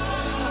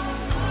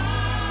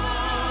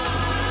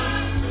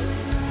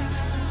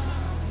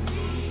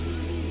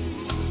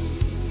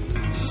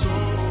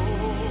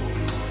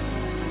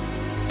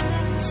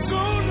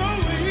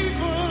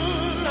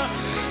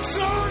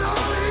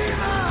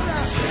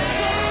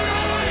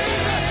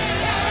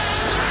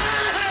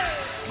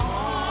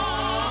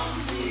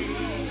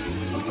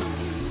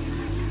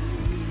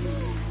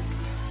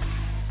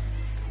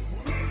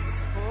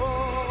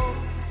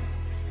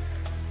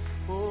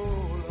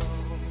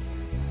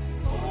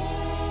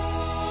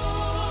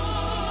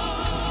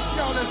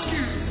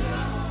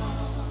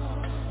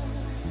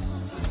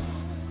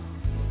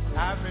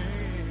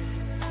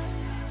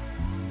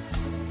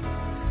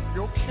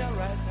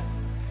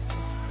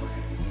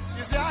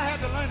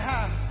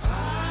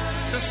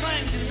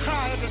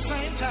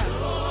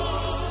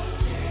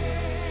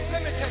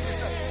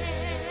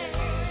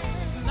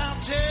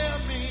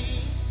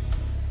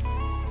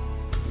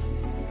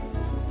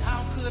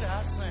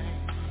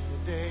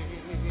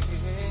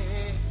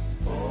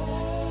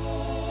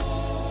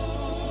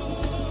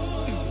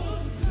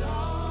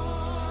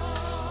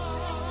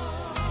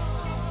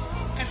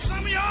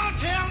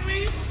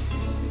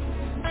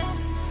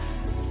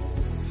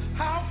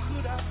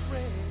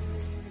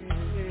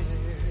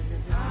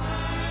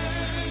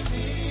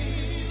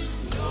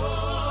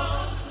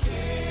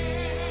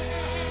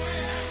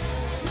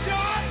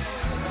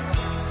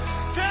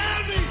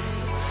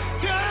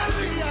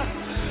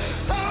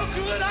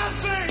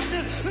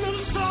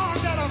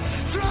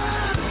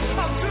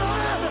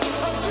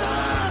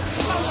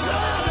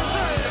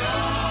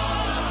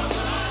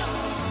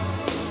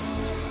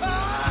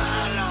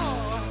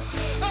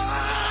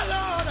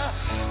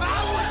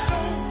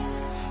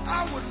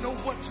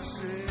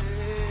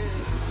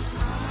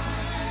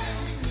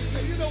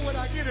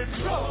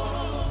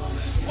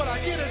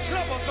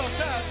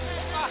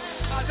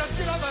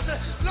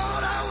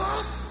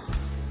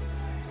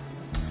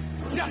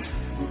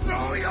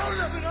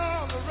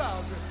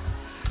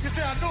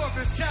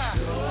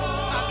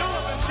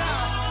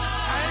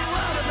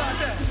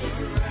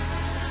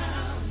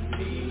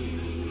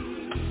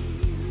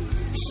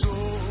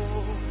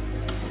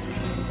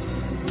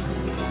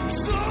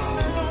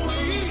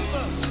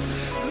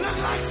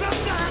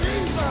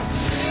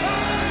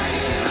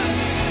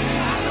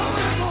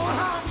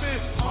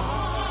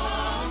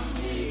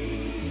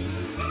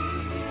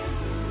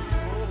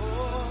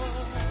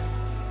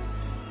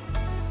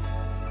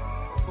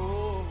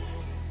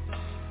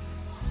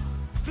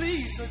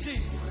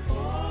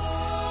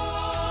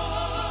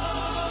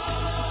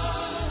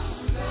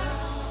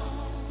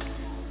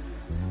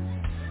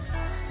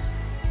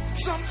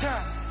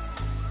 Sometimes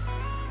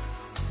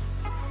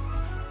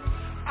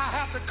I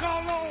have to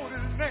call on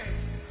his name.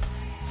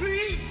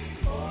 Please,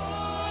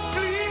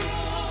 please,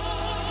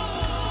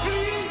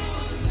 please.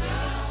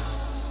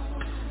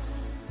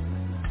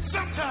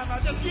 Sometimes I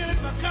just get in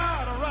my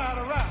car and ride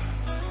around.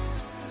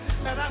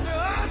 And I say,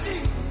 oh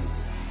Jesus,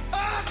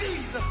 oh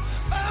Jesus,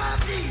 oh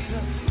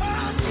Jesus, oh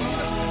Jesus,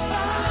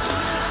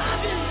 oh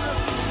Jesus,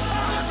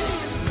 oh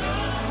Jesus.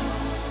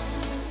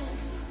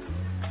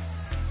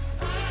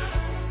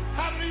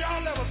 How many of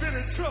y'all ever been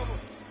in trouble?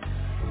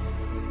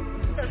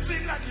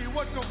 seemed like you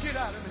wasn't going to get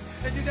out of it.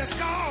 And you just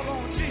call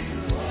on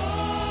Jesus.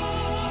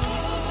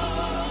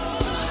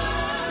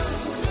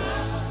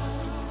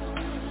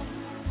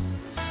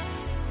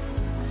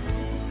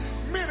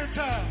 Many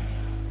times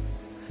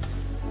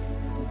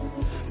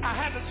I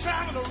had to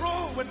travel the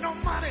road with no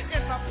money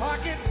in my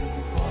pocket.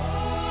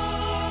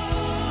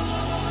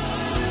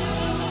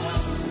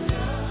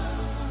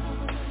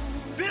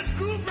 This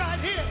group right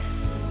here,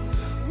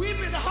 we've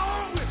been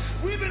hungry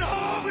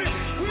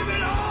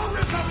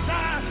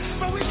sometimes,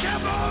 but we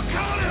kept on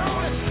calling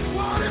on it,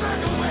 won't it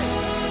make a way?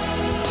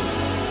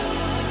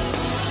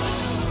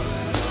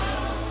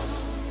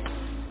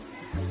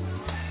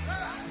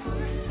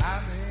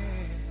 I'm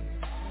in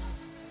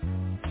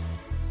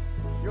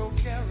your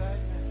care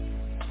right now.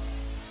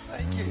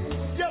 Thank you.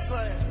 Yes, I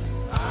am.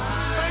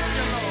 Thank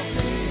you, Lord.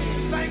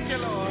 Thank you,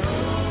 Lord.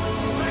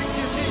 Thank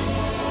you,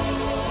 Jesus.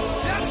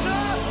 Yes,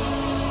 sir.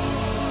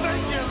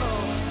 Thank you,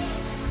 Lord.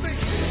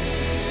 Thank you.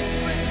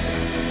 Thank you.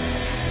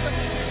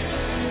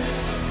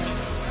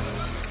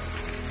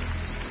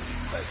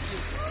 Thank you.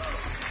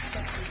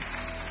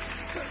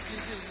 Thank you,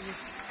 Jesus.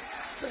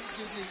 Thank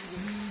you, Jesus.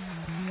 Thank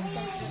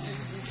you,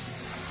 Jesus.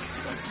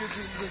 Thank you,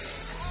 Jesus.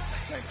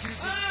 Thank you,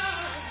 Jesus.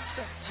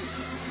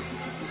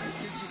 Thank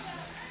you, Jesus.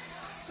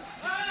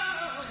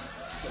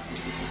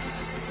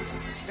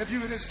 If you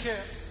in this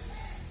camp,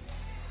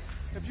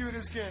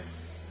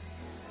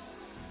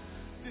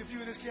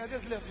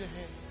 just lift your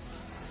hand.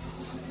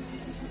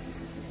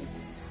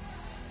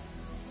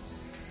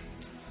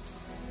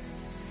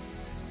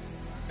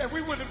 And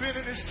we wouldn't have been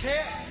in this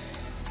camp.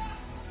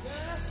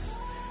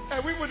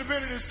 And we wouldn't have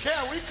been in this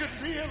camp. We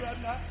couldn't be here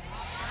right now.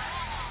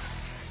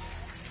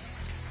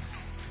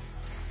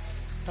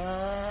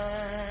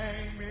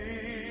 I'm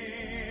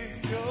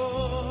in your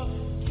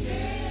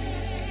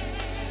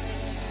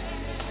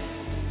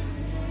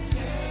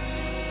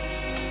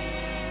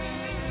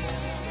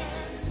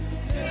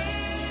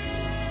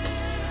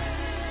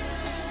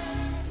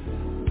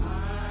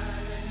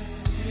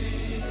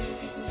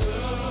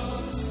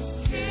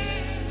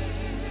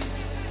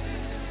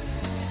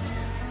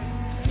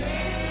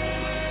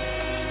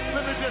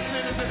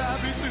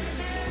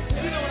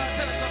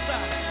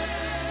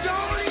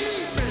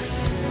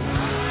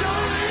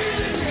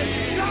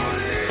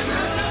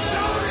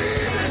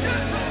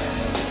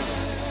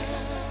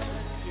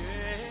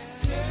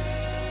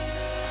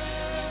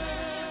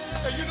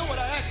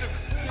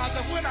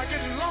when I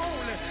get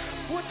lonely,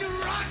 would you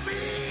rock me?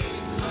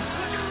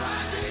 Would you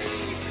rock me?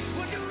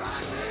 Would you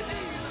rock me?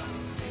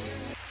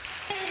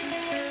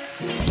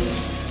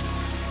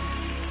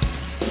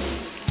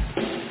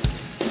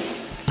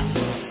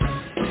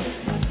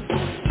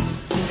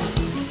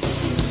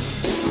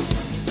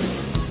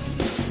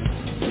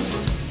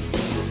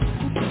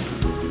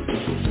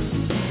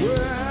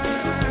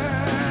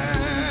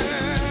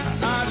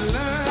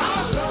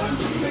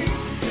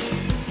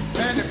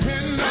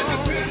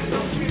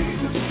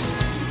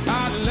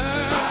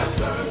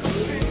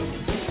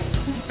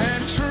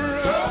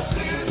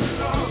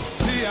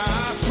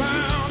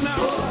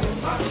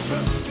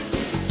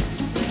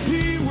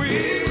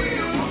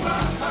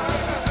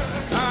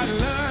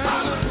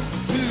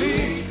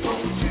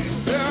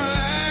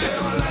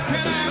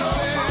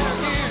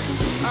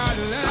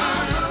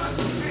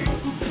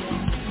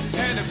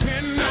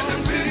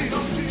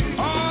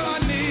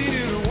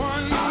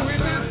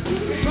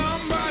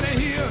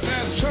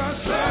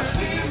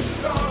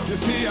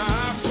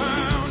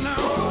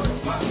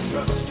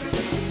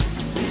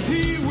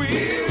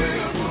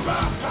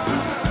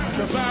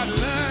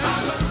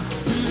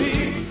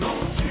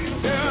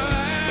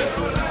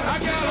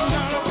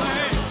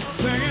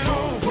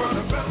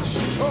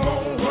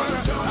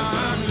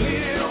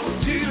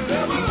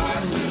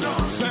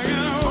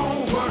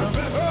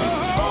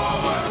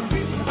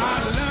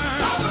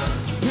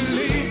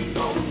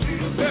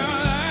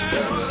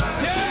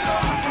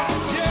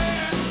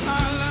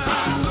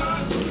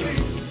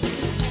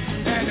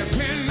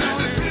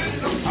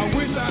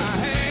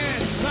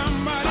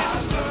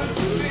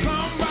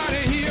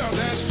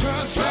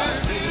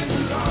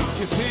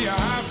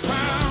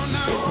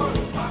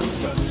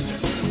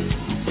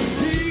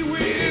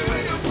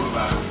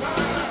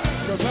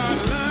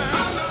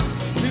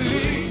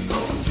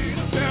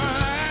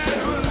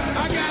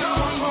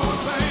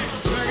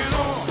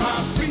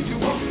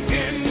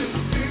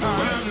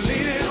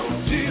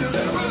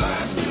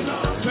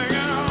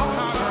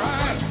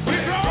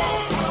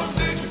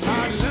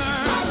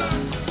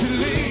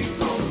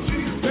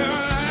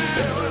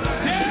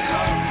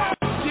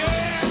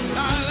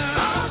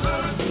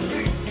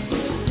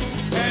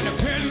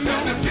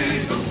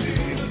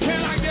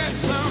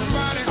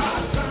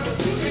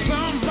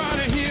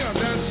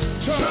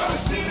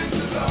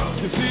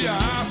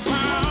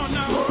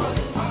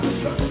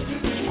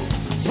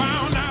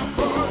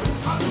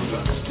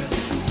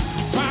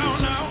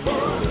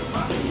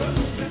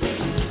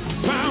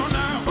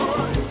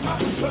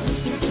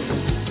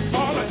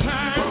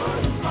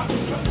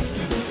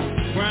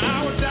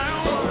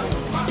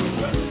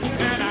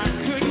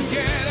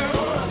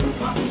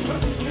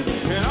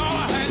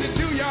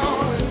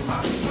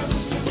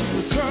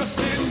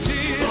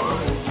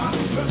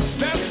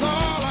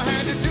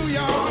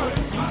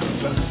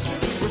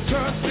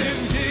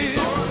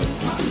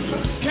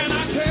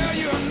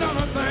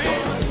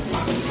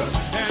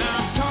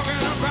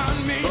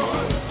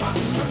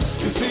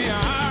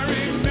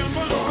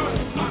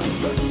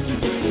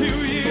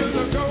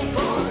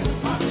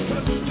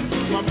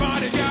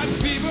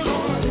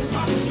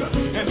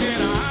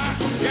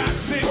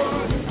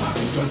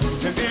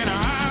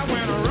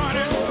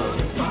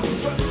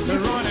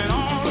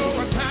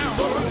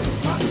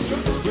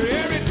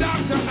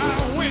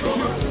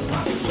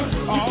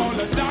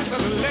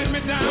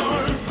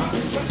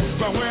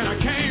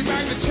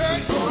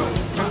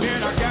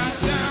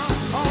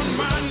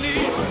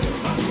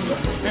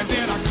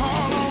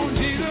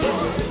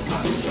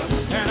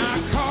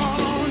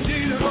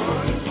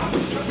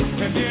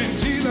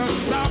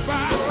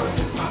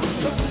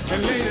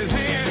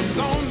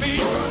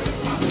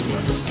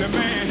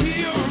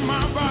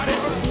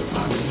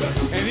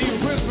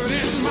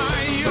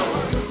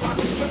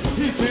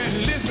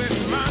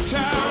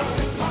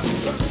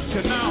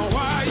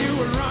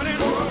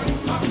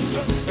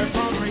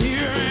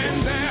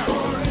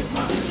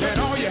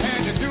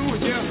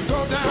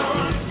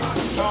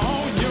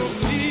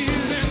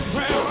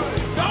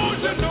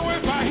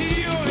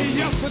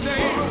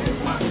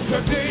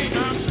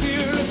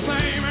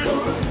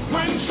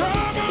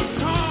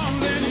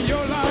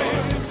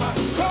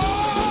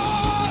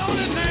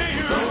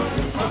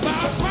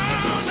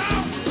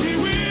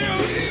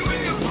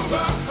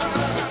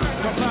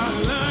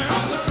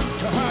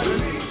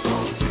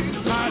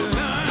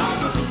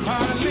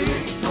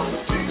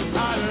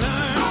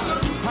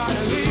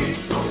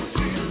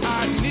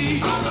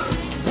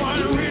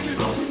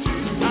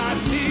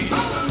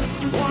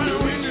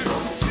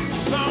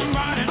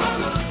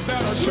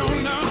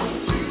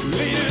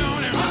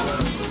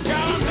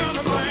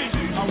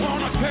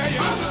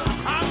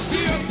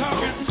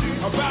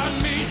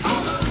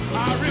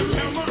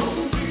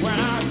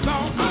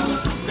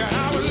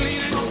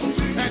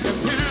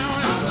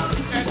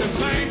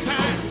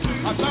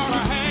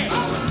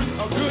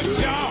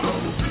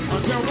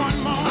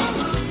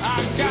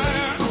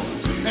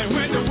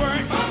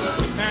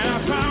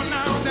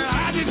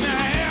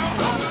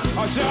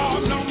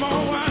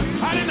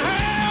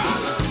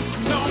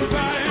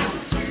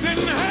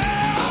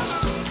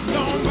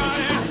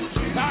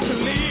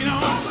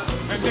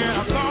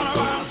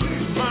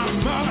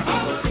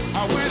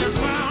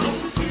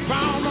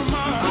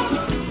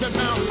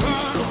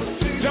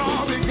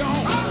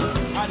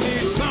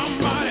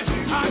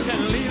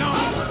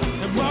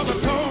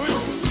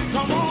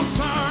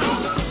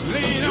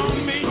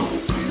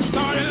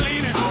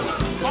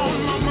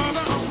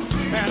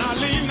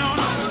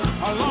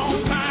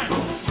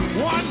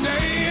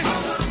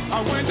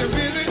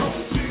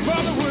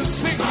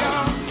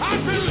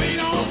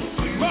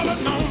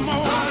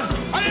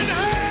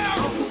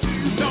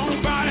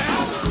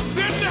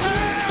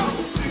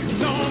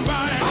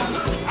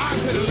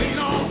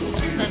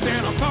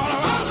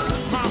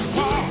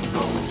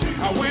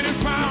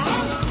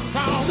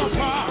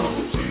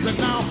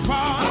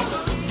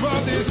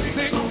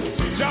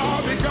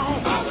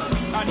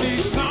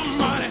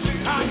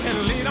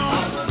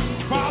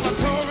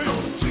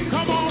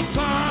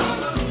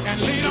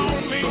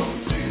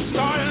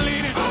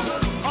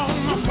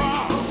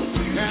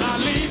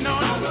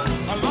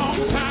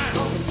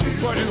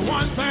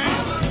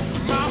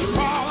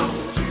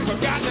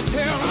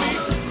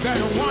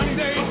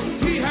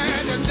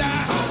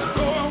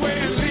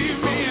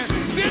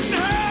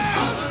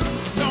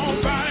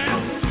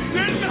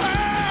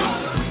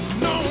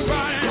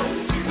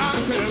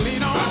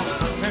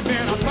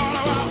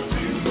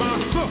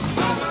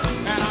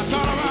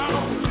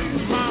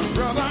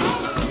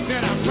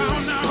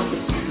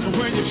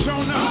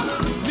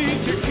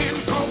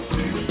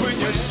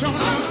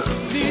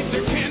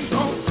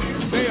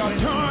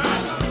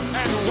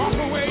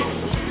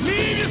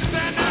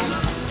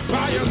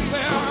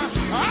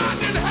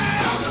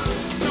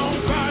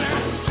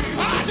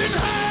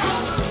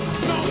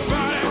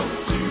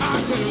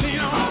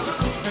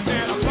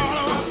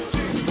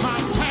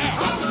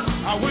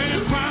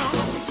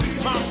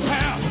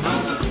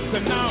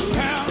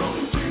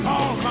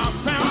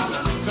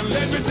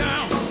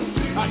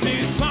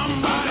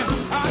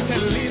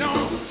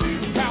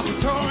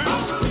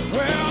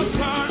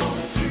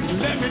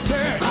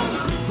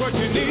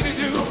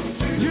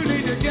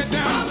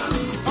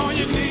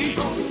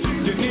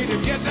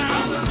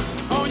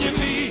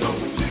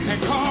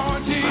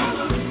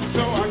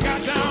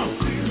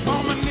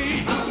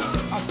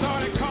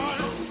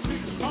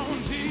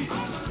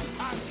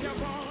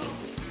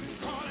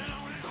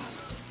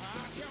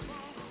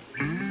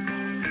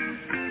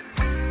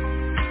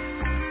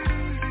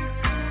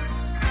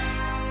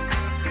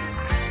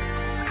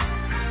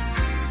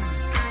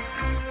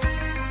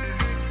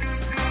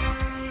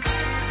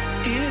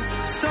 It's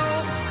so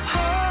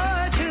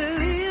hard to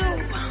live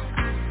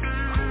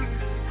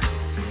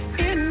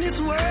in this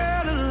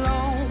world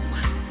alone.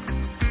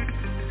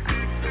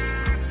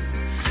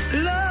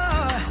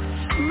 Lord,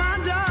 my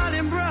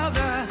darling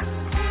brother,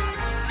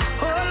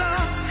 oh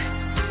Lord,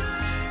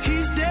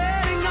 he's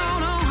dead and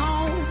gone on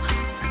home.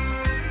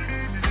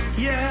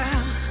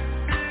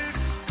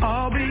 Yeah,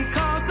 all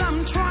because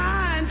I'm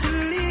trying to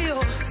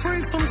live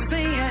free from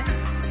sin.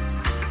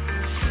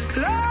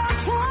 Lord,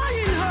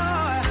 trying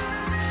hard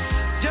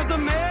just to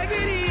make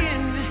it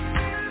in.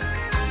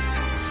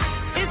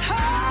 It's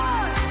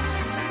hard,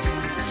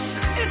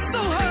 it's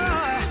so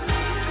hard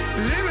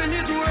living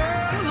this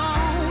world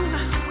alone.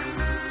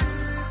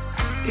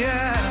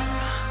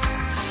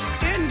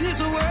 Yeah, in this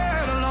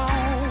world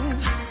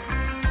alone.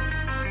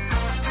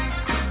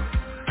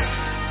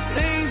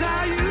 Things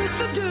I used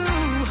to do,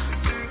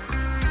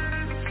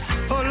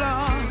 oh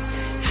Lord,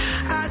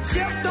 I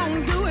just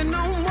don't do it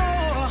no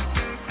more.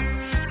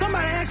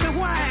 Somebody asked me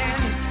why.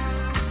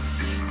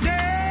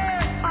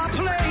 There are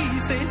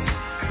places,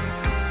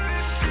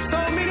 so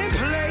many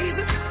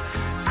places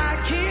I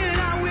can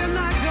and I will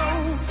not go,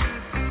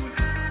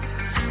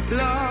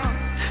 Lord,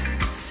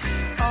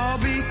 all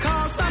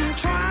because I'm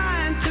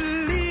trying to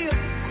live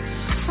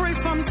free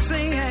from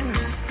sin.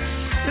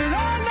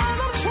 Lord knows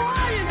I'm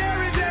trying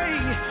every day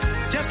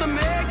just to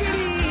make it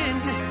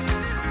in.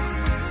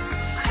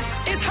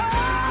 It's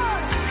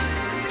hard,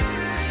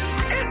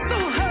 it's so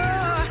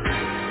hard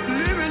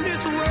living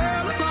this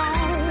world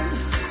alone.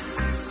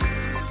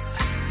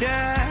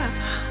 Yeah,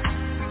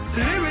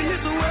 living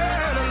this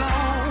world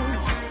alone.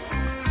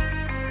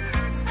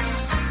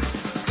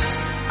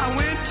 I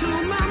went to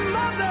my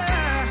mother.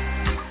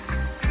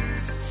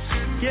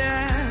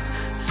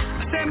 Yeah,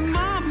 I said,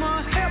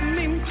 Mama, help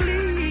me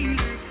please.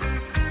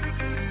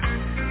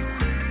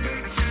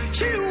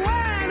 She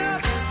wound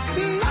up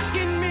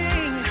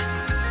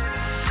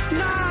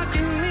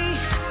knocking me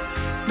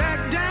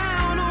back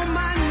down on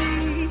my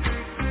knees.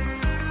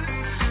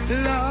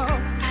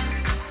 Lord,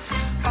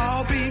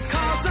 all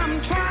because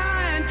I'm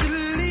trying to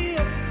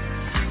live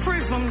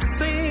free from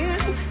sin.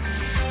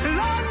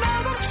 Lord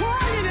knows I'm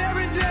trying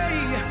every day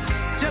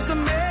just to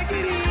make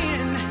it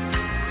in.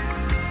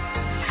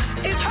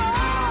 It's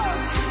hard,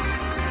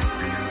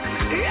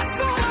 it's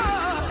so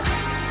hard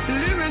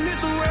living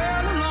this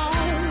world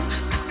alone.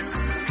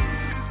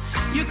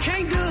 You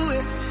can't do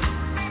it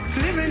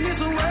living this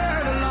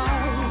world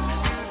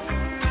alone.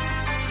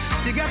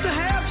 You got to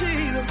have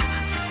Jesus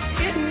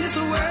in this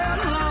world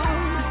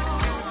alone.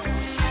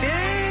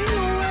 Ain't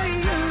no way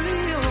to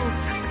live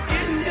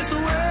in this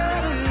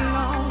world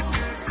alone.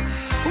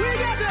 We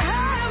got to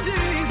have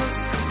Jesus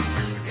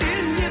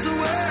in this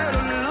world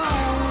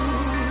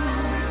alone.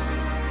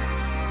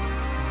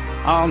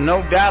 Oh,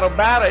 no doubt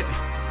about it.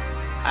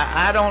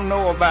 I don't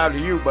know about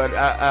you, but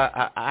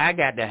I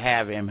got to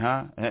have him,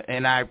 huh?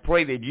 And I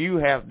pray that you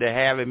have to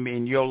have him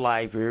in your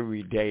life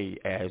every day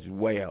as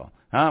well.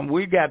 Huh?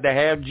 We got to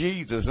have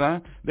Jesus, huh?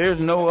 There's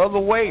no other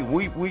way.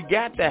 We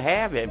got to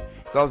have him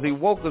because he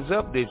woke us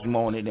up this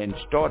morning and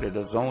started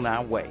us on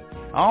our way.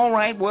 All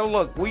right, well,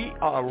 look, we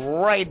are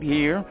right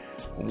here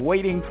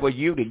waiting for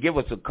you to give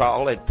us a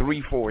call at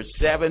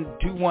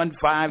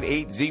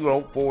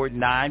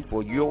 347-215-8049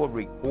 for your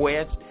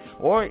request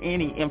or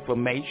any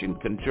information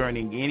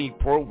concerning any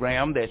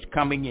program that's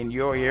coming in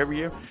your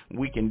area.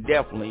 We can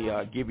definitely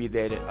give you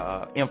that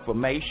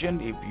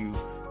information if you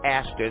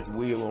asked us.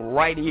 We are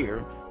right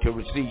here to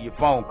receive your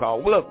phone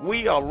call. Look,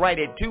 we are right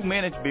at 2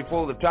 minutes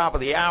before the top of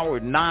the hour,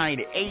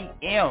 9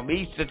 a.m.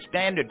 Eastern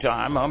Standard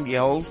Time. I'm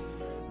your host,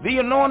 the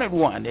Anointed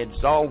One.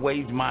 It's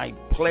always my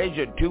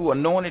pleasure, too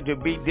anointed to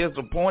be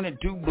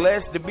disappointed, too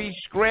blessed to be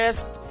stressed,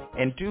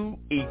 and too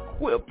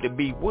equipped to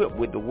be whipped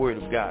with the Word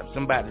of God.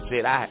 Somebody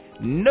said, I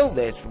know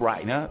that's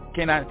right, huh?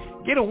 Can I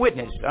get a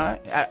witness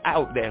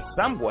out there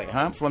somewhere,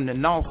 huh? From the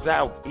north,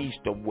 south, east,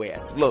 or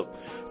west. Look,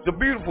 it's a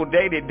beautiful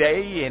day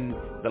today in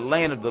the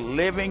land of the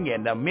living,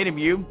 and many of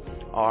you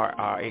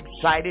are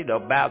excited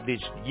about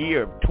this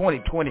year of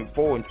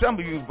 2024. And some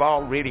of you have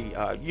already,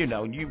 you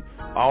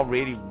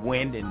already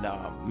went and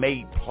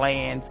made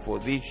plans for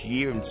this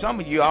year. And some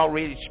of you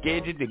already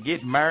scheduled to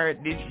get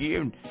married this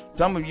year. And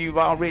some of you have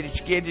already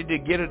scheduled to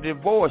get a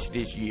divorce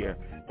this year.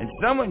 And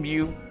some of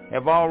you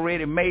have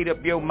already made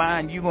up your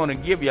mind you're going to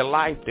give your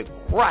life to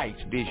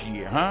Christ this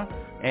year, huh?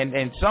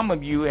 And some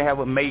of you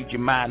haven't made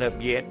your mind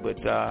up yet,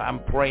 but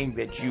I'm praying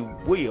that you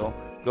will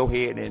go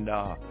ahead and,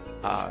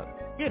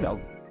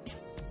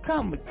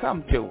 come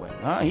to him,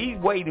 huh? He's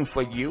waiting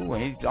for you,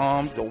 and his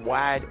arms are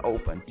wide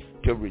open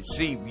to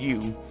receive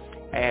you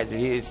as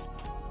his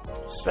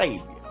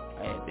Savior.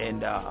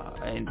 And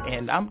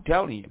I'm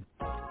telling you,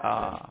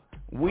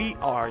 we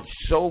are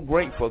so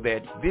grateful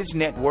that this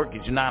network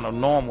is not a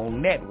normal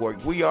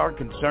network. We are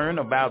concerned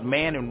about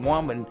man and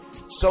woman,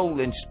 soul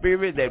and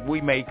spirit, that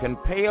we may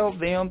compel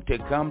them to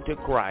come to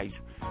Christ.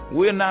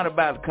 We're not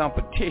about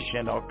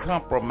competition or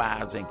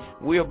compromising.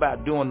 We're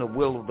about doing the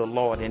will of the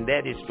Lord, and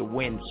that is to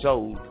win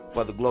souls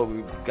for the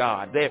glory of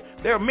God.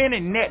 There are many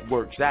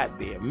networks out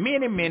there,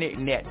 many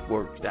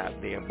networks out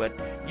there, but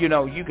you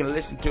know, you can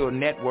listen to a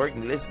network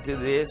and listen to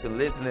this and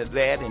listen to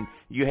that, and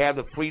you have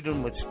the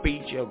freedom of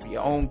speech of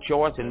your own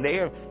choice, and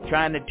they're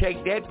trying to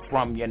take that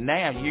from you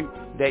now.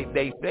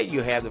 They say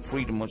you have the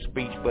freedom of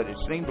speech, but it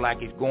seems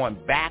like it's going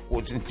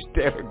backwards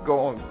instead of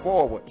going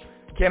forward.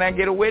 Can I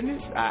get a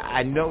witness?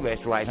 I know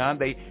that's right, huh?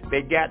 They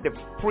got the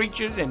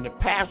preachers and the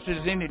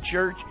pastors in the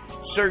church,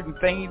 certain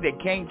things they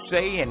can't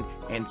say and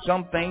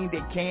some things they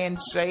can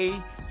say.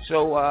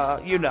 So,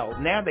 you know,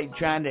 now they're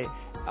trying to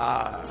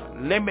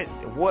limit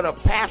what a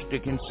pastor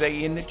can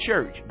say in the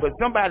church. But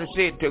somebody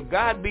said, to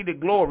God be the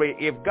glory.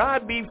 If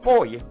God be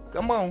for you,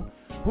 come on,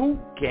 who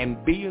can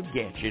be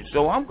against you?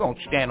 So I'm going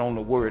to stand on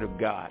the word of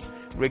God.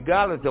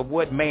 Regardless of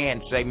what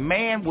man say,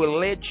 man will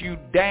let you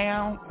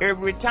down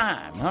every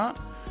time, huh?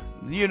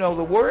 You know,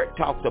 the word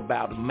talks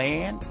about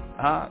man.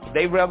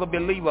 They rather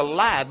believe a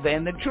lie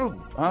than the truth,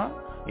 huh?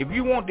 If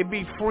you want to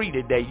be free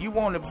today, you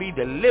want to be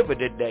delivered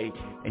today,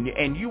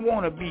 and you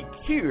want to be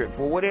cured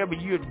for whatever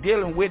you're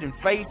dealing with and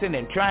facing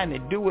and trying to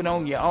do it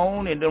on your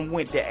own, and then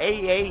went to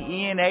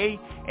AANA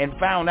and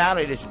found out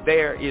that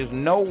there is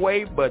no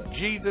way but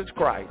Jesus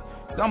Christ.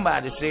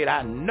 Somebody said,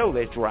 I know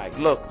that's right.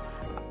 Look,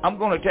 I'm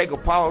going to take a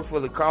pause for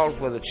the call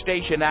for the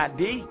station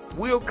ID.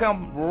 We'll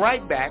come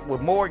right back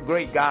with more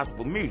great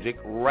gospel music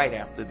right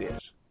after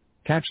this.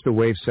 Catch the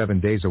wave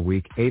 7 days a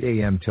week, 8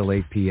 a.m. till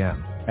 8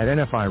 p.m. at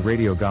NFI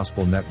Radio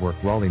Gospel Network,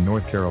 Raleigh,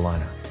 North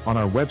Carolina, on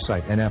our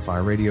website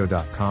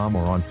nfiradio.com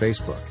or on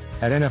Facebook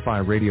at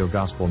NFI Radio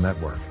Gospel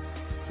Network.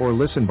 Or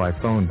listen by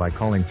phone by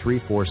calling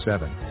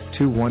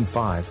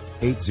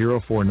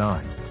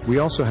 347-215-8049. We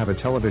also have a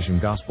television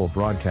gospel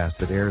broadcast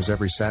that airs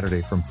every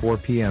Saturday from 4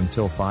 p.m.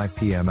 till 5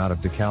 p.m. out of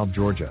DeKalb,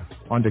 Georgia,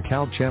 on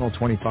DeKalb Channel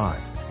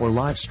 25, or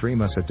live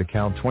stream us at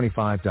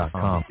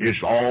DeKalb25.com.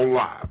 It's all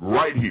live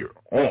right here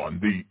on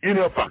the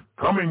NFI,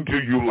 coming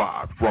to you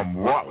live from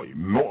Raleigh,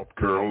 North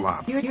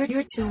Carolina.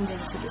 You're tuned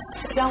into the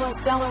stellar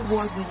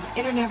award-winning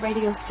internet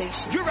radio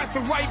station. You're at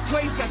the right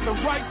place at the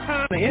right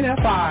time. The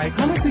NFI,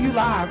 coming to you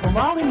live from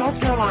Raleigh,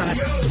 North Carolina.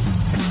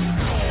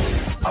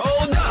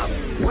 Hold up.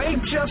 Wait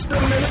just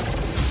a minute.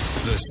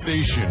 The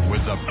station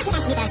with the best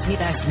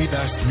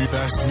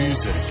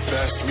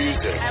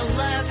music. I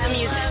love the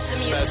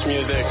music. Best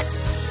music.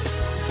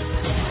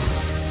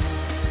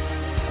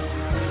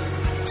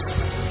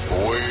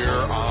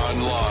 We're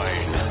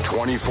online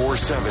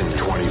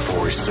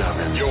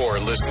 24/7. You're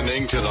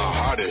listening to the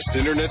hottest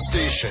internet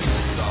station.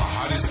 The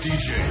hottest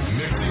DJ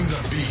mixing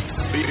the beat.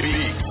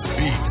 Beat.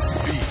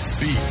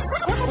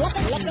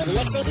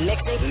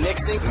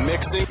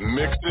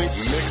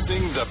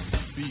 Mixing the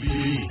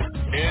beat.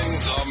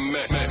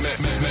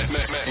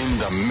 In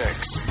the mix.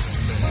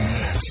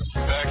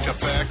 Back to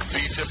back,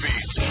 beat to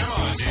beat. Come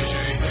on,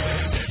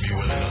 DJ. Hit me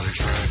with another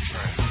track.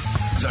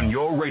 On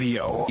your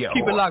radio.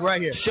 Keep it locked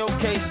right here.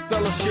 Showcase,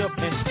 fellowship,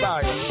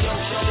 inspire.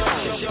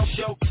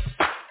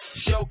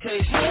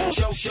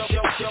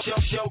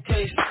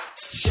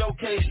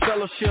 Showcase,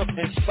 fellowship,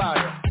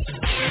 inspire.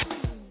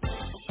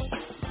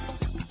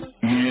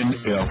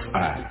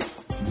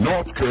 NFI,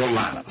 North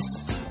Carolina,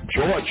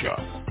 Georgia,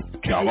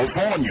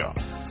 California,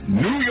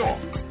 New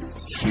York,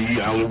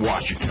 Seattle,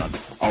 Washington,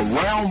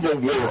 around the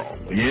world,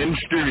 in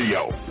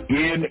studio,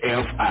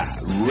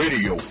 NFI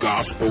Radio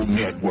Gospel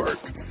Network,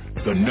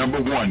 the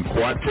 #1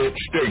 quartet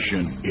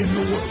station in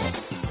the world.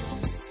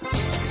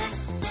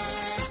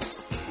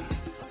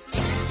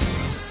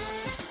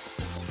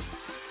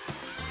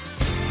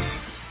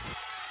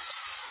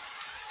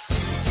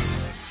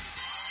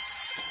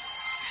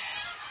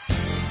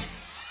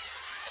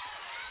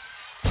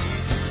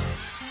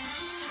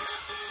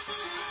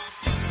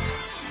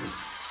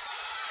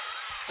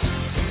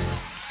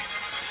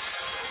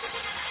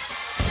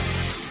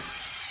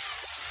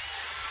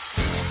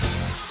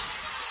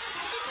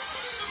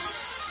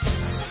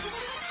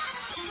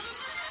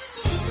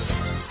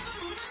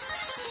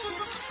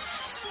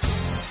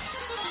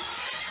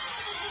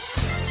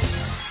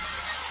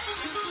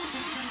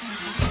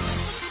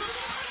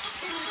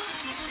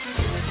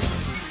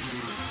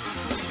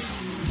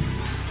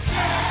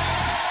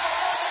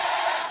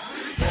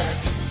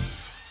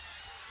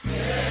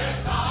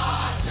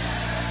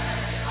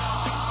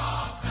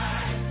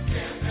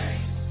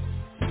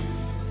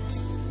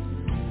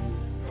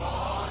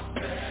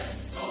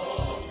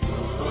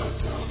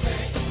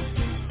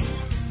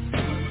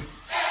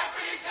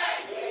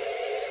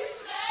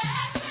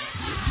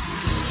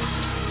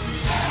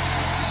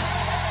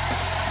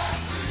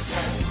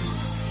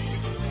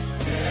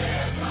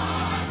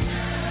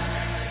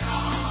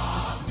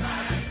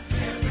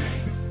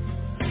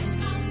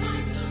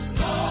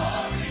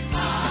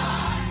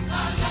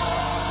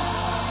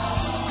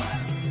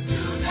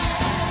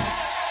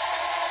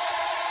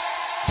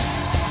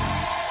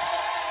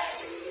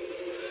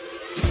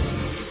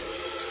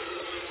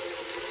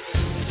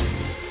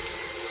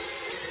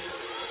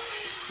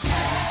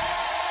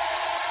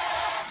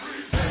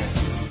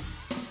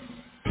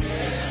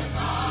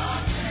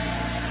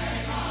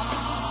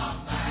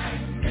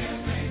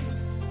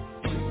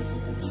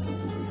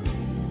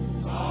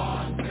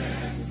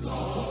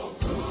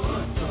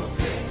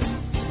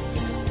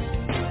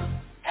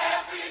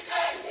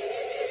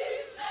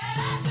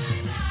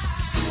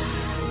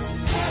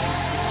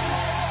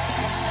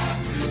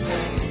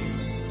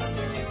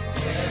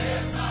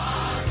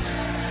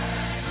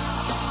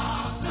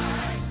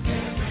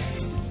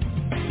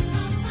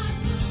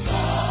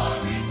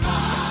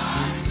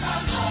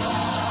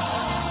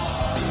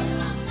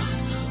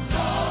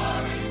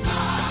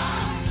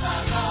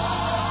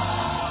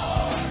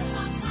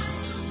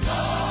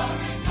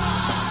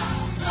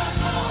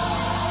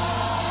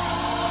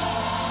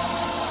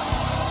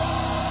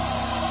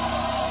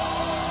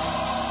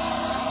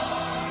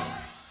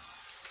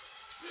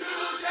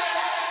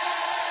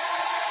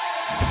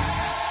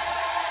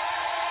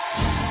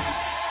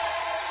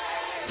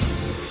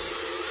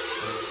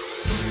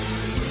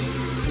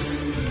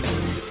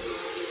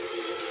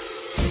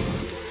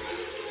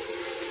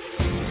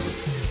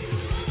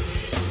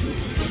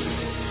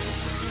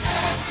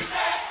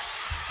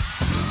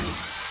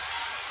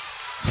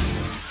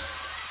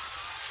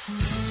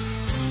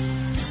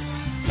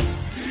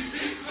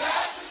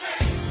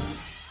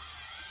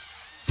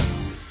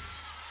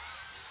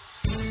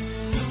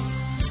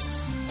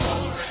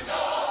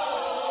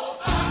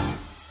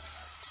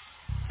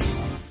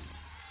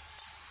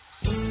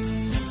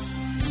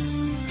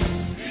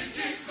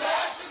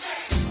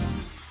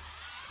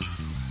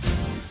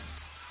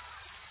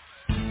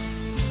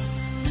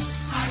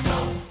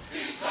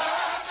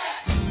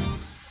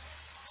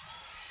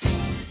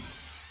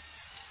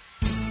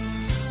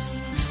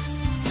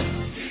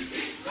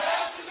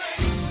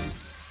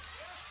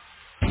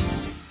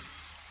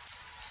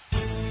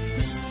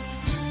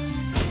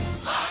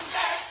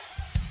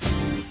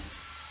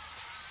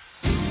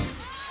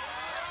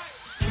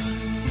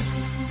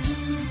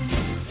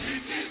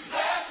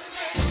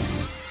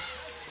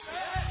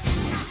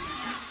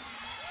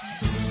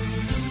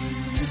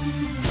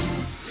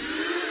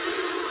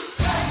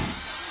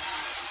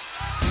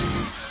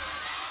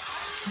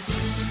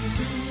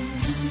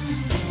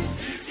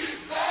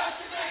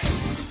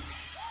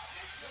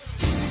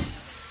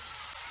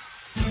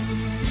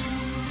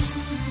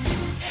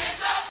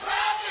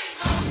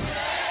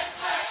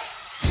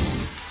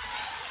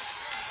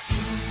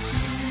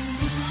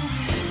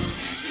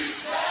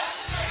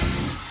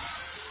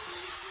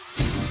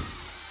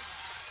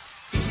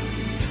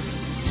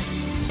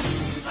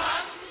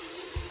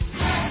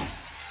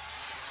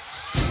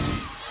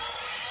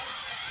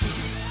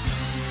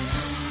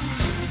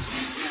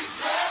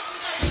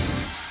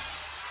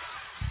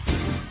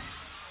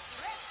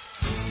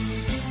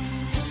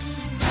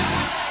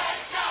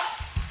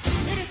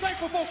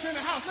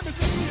 house, let me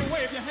just see you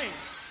wave your hand.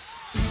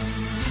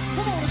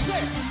 Come on and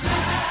say it.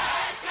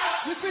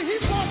 You see, he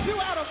brought you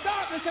out of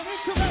darkness and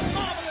into that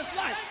marvelous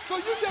light. So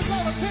you just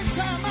ought to take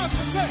time out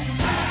to say,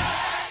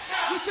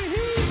 you see,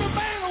 he even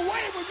made a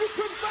way when you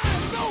couldn't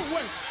find no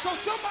way. So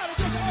somebody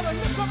just ought to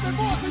lift up their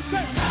voice and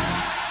say,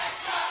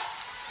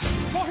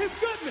 for his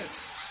goodness,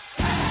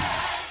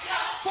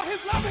 for his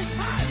loving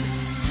kindness,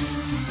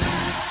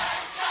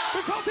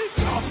 because he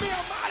brought me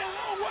a mighty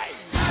long way.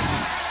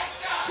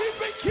 He's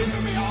been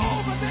keeping me all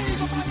the days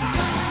of my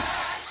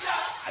life.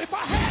 If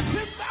I had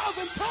 10,000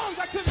 tongues,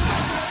 I couldn't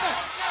thank him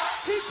enough.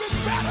 He's been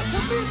better to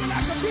me than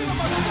I could be to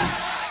myself.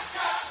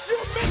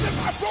 You mended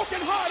my broken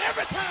heart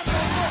every time I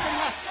was broken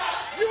heart.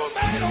 You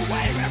made a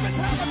way every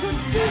time I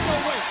couldn't see no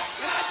way.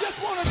 And I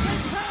just want to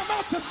take time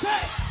out to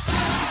say,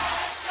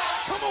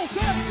 come on,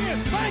 say it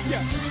again, thank you.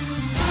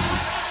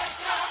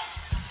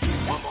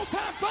 One more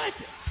time, thank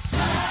you.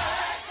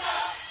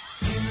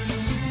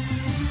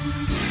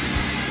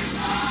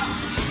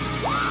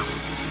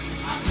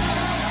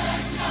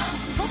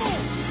 Come on,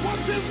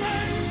 what's his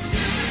name?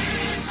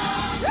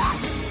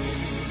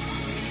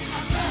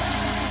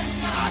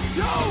 I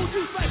told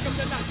you thank him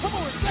tonight. Come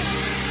on and say it.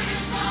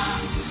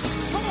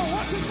 Come on,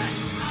 what's his name?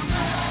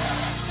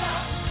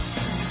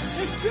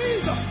 It's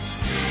Jesus.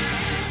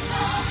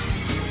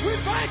 We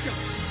thank him.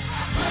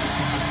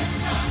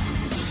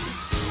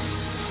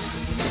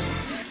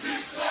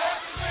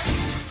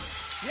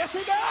 Yes, he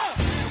does.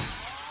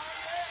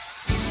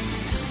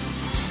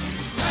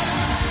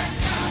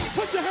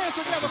 Put your hands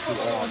together for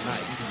the Lord.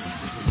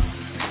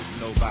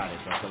 Nobody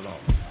but the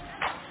Lord.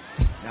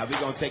 Now we're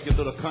going to take you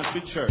to the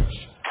country church.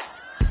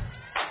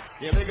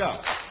 Here we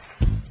go.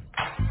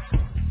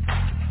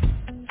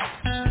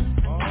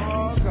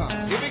 Oh,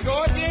 God. Here we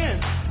go again.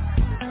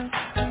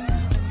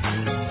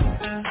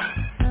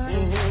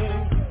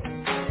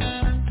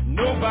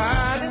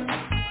 Nobody.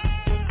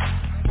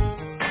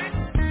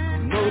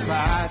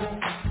 Nobody.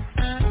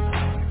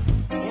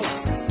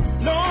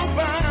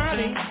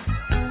 Nobody.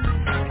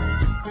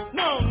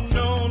 No,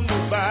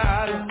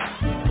 nobody.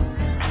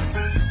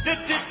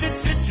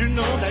 Did you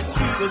know that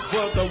Jesus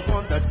was the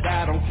one that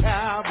died on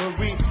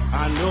Calvary?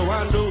 I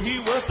know he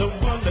was the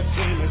one that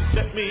came and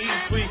set me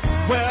free.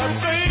 Well,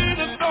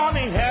 Satan thought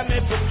he had me,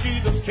 but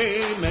Jesus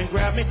came and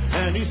grabbed me,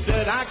 and he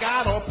said, I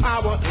got all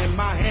power in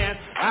my hand.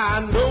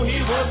 I know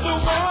he was the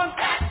one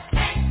that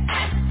came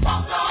and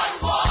walked on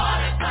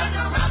water, turned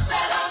around,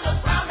 sat on the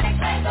ground, and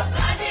made the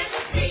blinded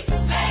to see.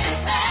 Laid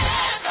his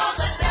hands on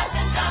the deaf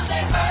and dumb,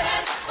 they heard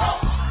and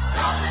spoke.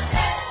 On the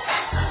dead,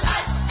 back to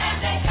life, and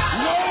they got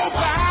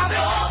nobody.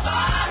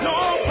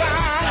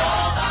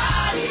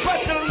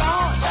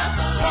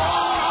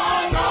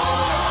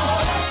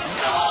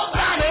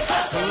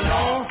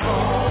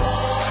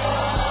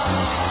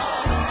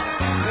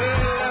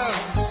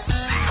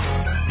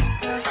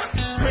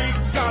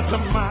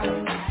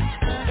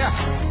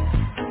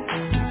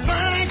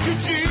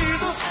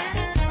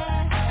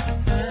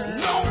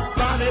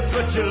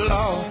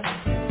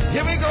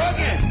 Here we go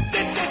again.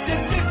 Did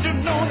you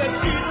know that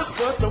Jesus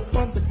was the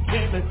one that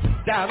came and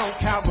died on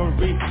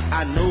Calvary?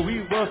 I know he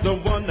was the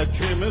one that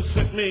came and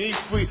set me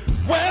free.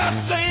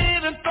 Well,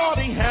 Satan thought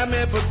he had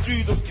me, but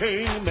Jesus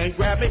came and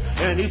grabbed me,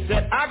 and he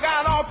said, I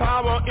got all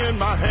power in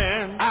my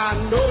hand. I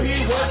know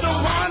he was the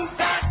one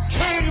that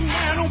came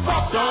and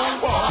walked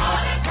on water.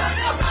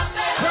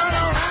 Turn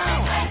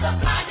around.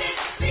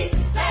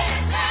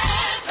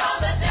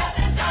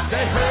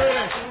 They heard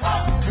it.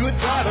 Good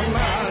God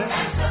Almighty.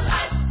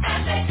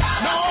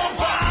 Nobody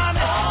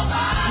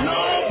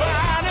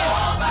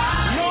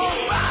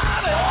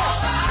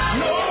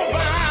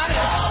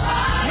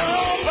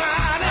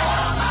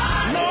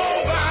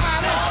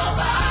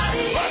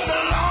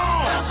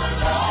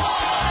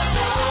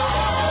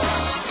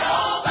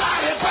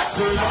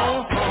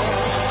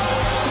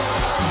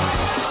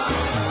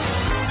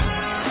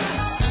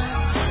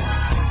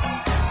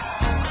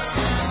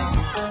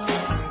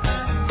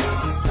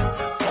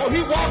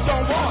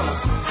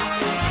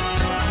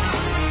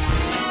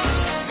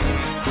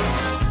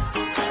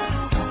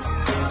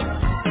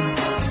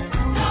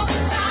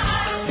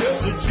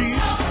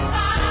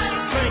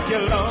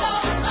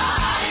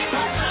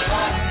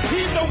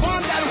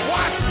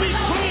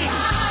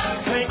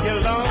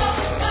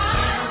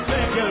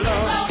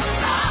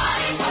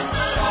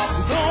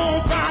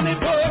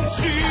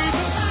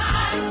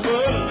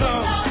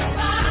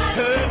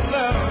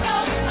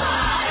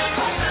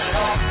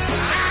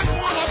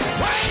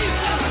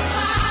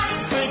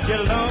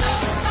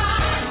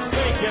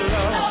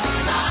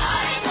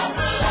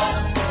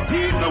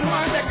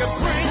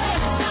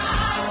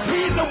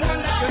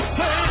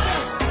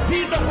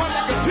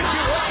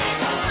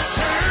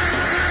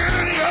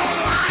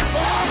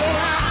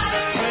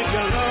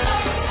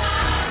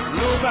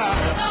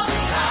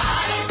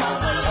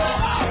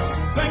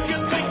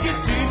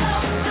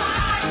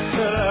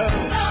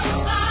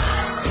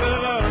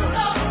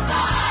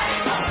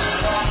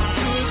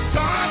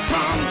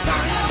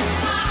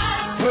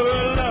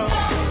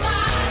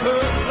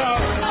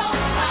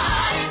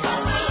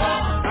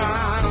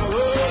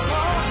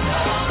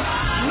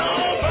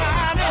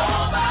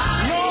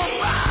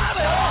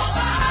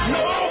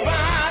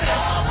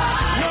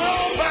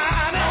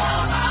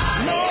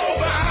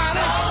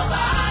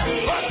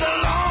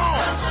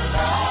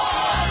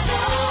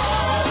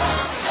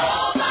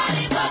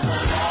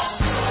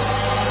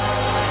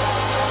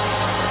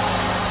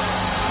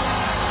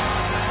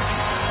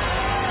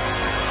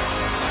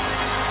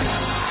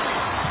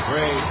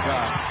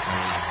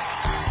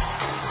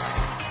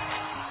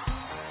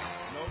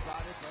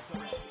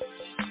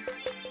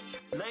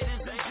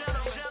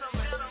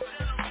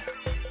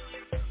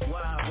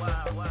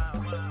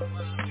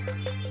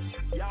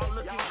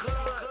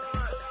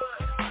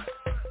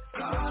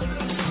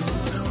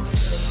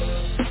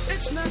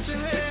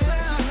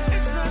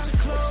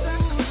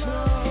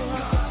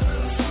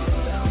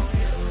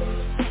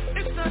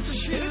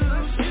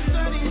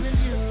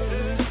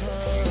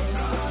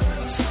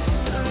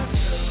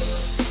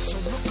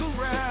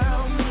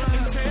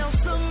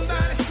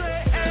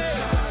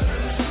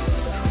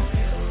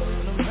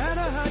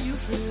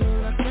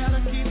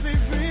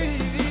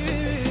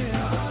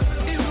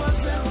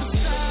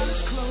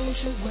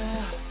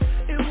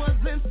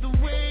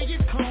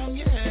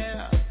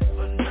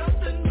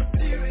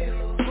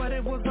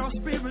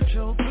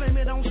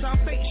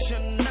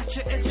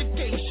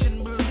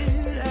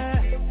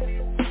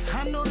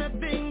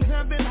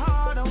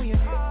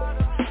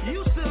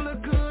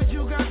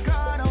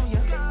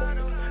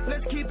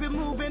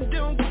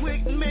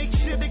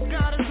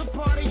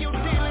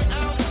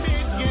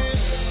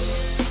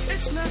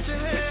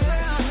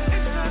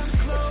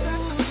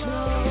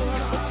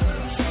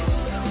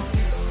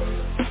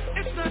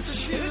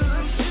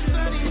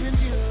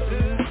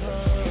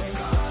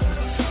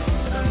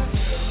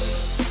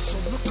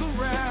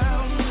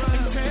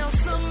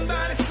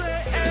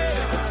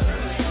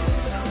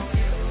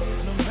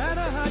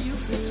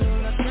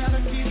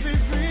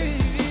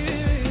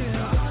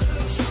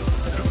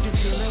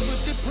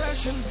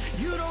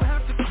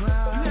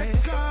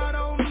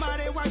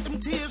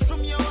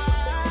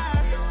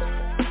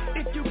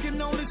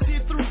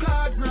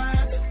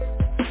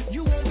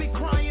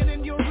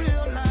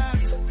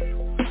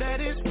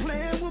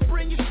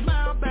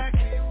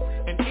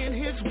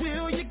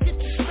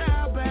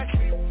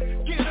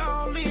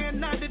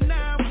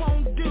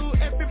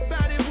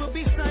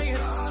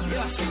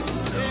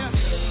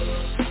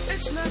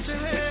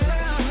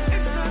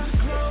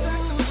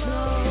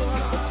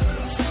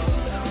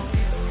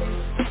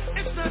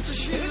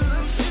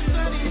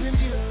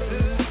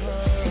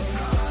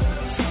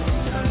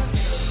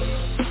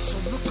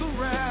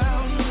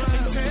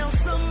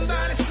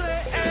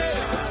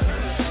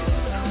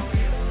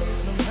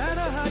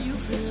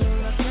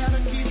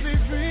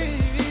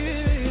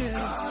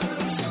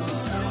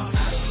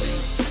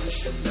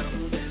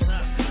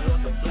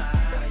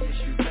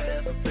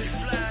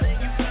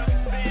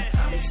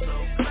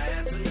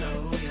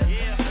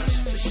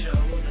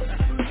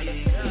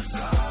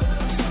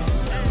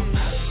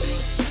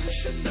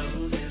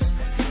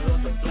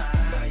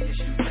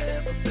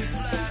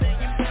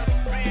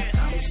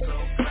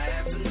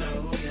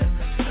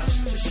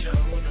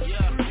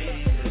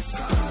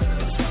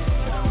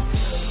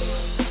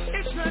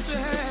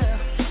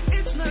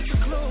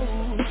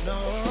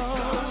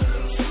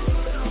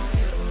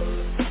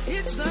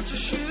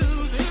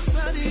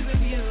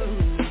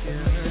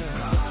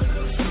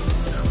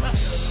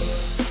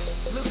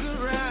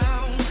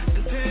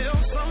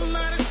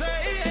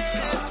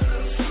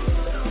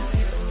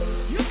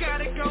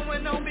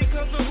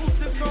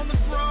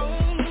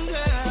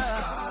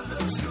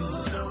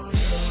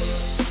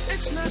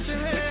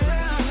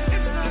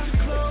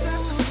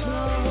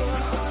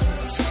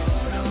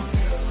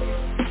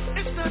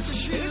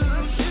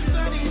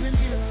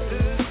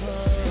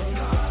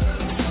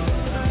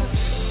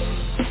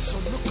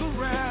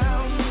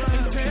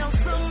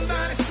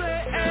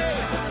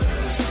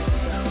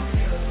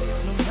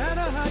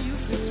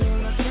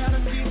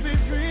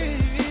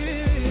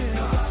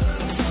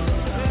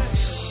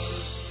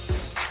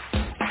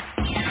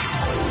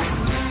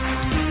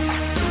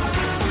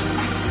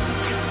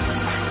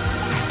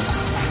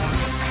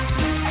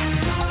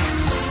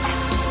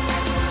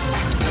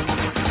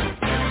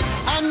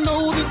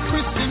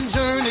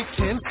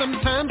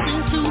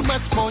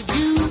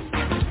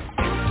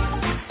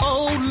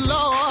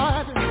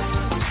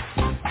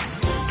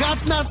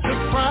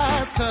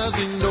life, 'cause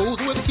he knows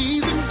what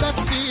he's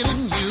invested in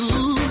you.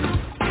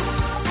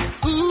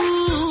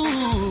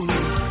 Ooh,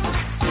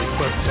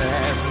 but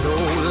there's no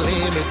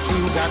limit to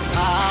that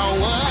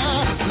power.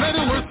 Let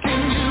it work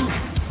in you.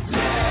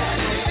 Let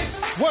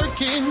it work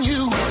in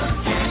you.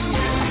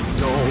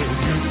 Don't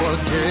you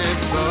forget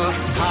the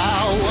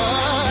power.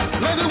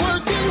 Let it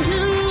work in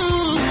you.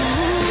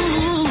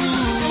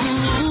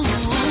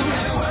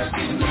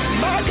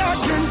 My God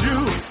can do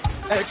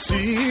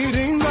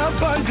exceeding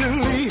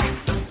abundantly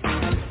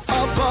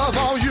above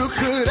all you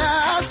could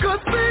ask or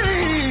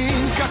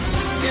think.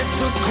 It's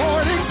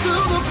according to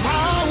the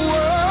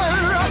power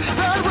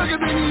that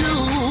worketh in you.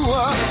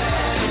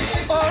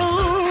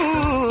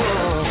 Oh,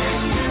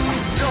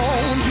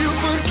 don't you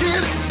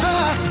forget the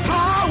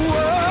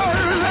power.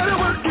 Let it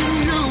work in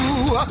you.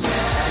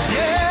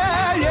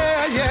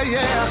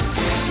 Yeah.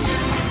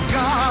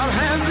 God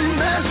has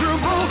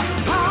immeasurable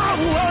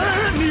power.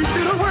 Needs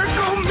you to work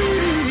on me.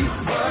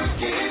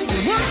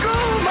 Work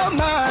on my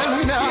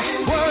mind.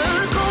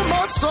 Work on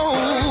my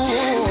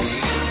soul.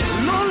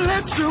 Lord,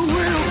 let your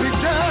will be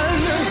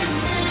done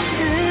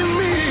in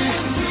me.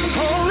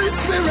 Holy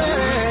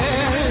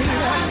Spirit,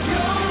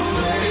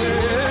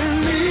 in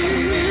me.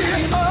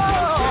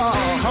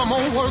 Oh, come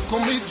on, work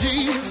on me,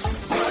 Jesus.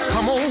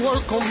 Come on,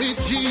 work on me,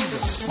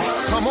 Jesus.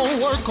 Come on,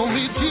 work on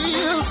me,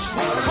 Jesus.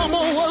 Come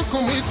on, work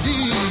on me,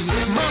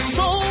 Jesus. My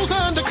soul's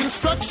under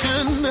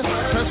construction.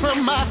 Transfer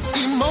my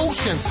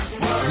emotions.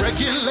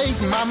 Regulate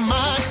my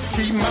mind.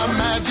 Keep my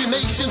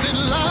imaginations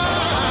in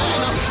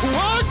line.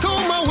 Work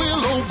on my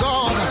will, oh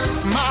God.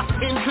 My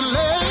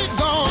intellect,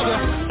 God.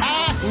 I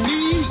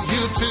need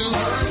you to.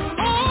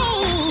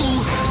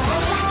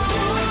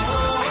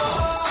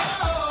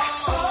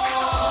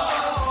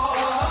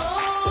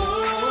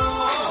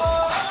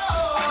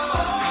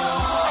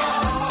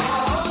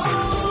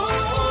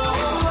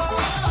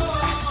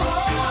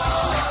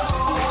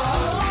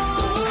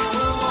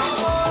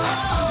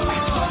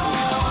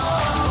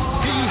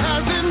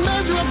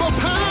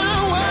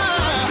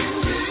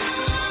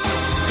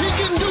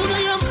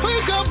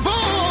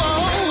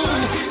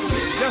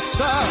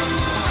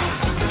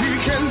 He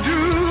can do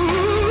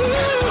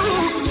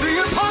the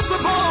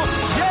impossible.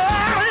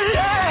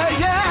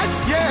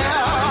 Yeah.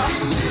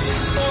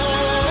 Oh,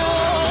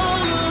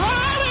 Lord,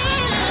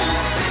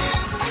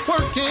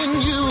 work in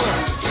you.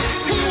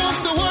 He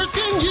wants to work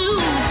in you.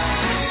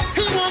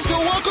 He wants to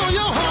work on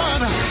your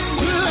heart.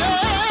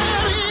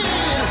 Let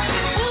it.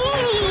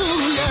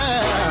 Ooh,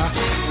 yeah.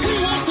 He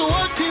wants to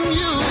work in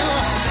you.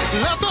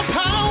 Let the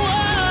power.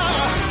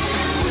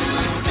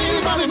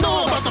 Anybody know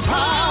about the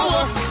power?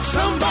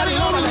 Somebody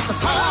ought to let the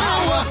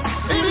power.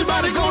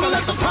 Anybody gonna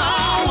let the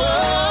power?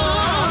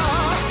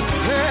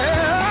 Yeah.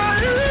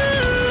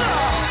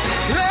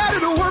 Let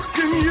it work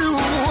in you.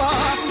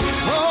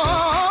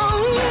 Oh,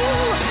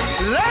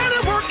 let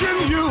it work in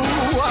you.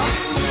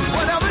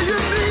 Whatever you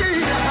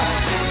need,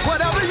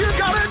 whatever you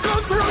gotta go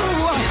through,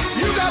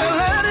 you gotta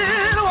let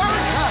it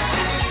work.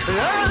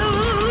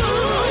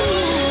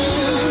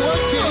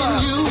 Work in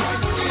you.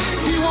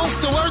 He wants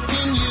to work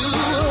in you.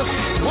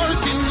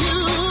 Work in you.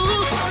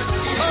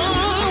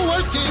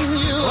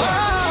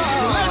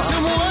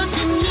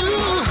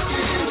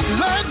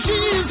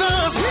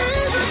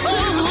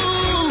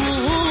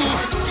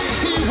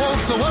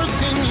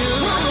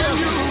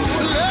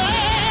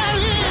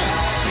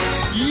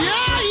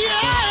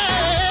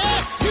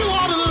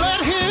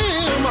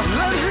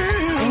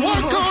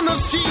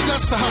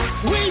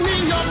 We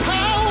need your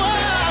power.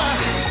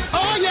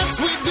 Oh, yes,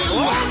 we do.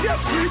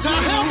 To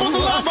help us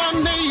love our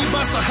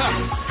neighbors.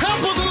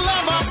 Help us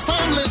love our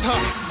families.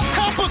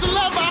 Help us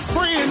love our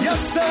friends. Yes,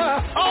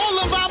 sir. All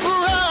of our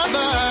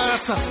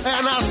brothers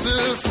and our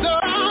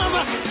sisters.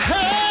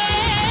 Hey,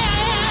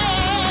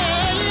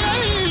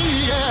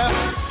 yeah.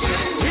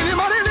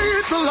 Anybody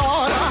needs the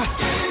Lord?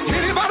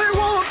 Anybody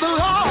wants the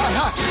Lord?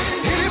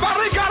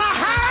 Anybody got a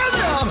hand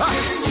up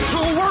to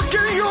work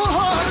in your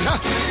heart?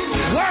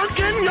 Work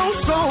in your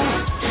soul.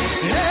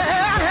 Yeah.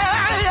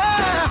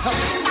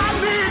 I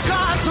need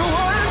God to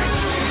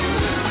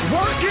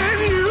work in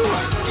you.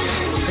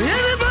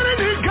 Anybody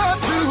need God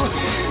to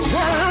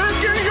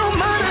work in your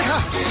money,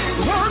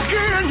 work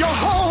in your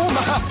home.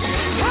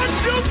 Touch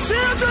your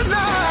children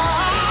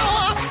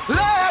now.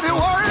 Let it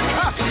work.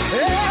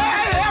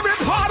 Yeah, every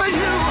part of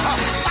you.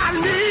 I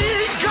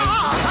need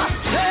God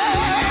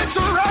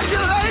to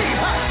regulate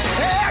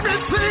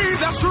everything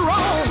that's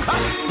wrong.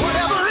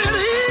 Whatever it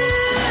is.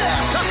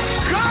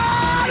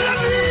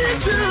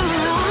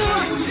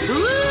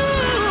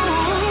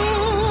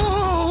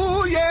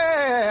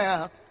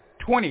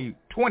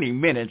 20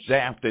 minutes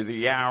after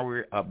the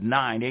hour of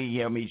 9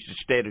 a.m. Eastern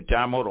Standard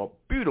Time on a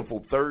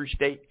beautiful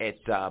Thursday.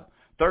 It's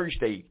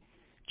Thursday,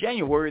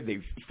 January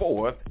the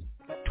 4th,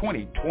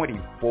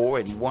 2024.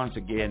 And once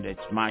again,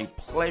 it's my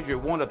pleasure.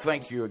 I want to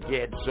thank you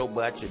again so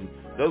much. And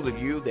those of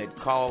you that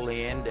call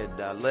in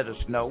and let us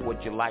know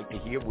what you like to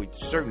hear, we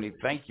certainly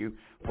thank you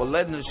for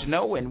letting us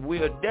know. And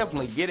we'll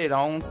definitely get it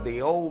on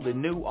the old and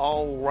new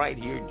all right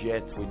here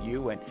just for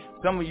you. And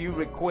some of you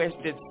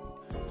requested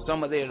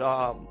some of that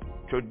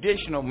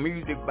traditional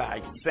music by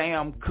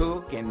Sam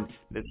Cooke and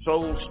the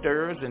Soul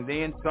Stirrers, and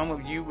then some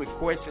of you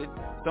requested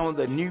some of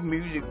the new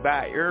music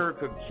by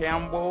Erica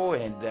Campbell,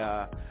 and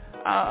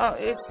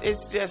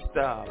it's just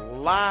a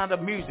lot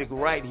of music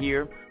right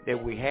here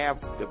that we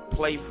have to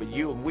play for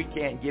you, and we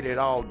can't get it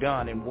all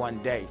done in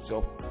one day.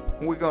 So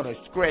we're going to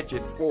stretch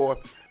it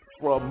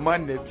from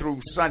Monday through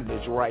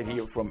Sundays right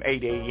here from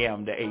 8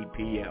 a.m. to 8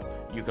 p.m.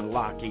 You can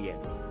lock in.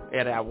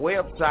 At our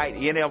website,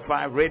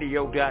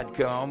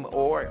 NFIRadio.com,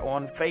 or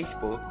on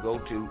Facebook, go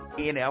to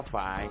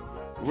NFI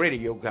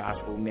Radio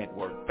Gospel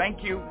Network.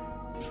 Thank you.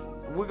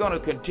 We're going to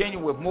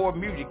continue with more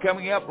music.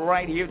 Coming up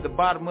right here at the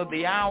bottom of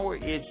the hour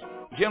is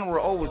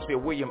General Overseer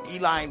William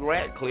Eli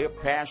Radcliffe,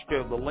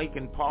 pastor of the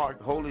Lincoln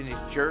Park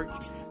Holiness Church,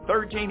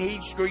 13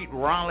 East Street,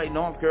 Raleigh,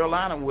 North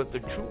Carolina, with the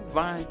True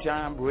Vine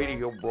Time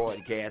radio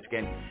broadcast.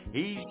 And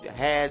he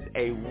has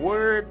a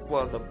word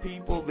for the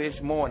people this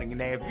morning.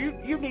 Now,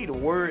 if you need a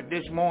word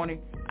this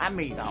morning, I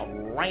mean a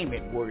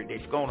rhema word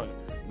that's going to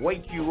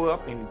wake you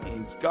up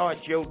and start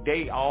your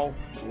day off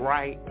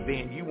right,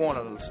 then you want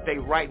to stay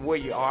right where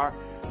you are.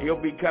 He'll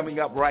be coming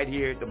up right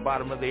here at the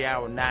bottom of the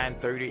hour,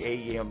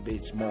 9:30 a.m.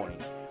 this morning.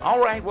 All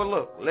right, well,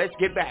 look, let's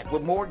get back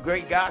with more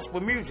great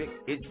gospel music.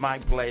 It's my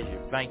pleasure.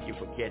 Thank you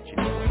for catching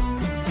me.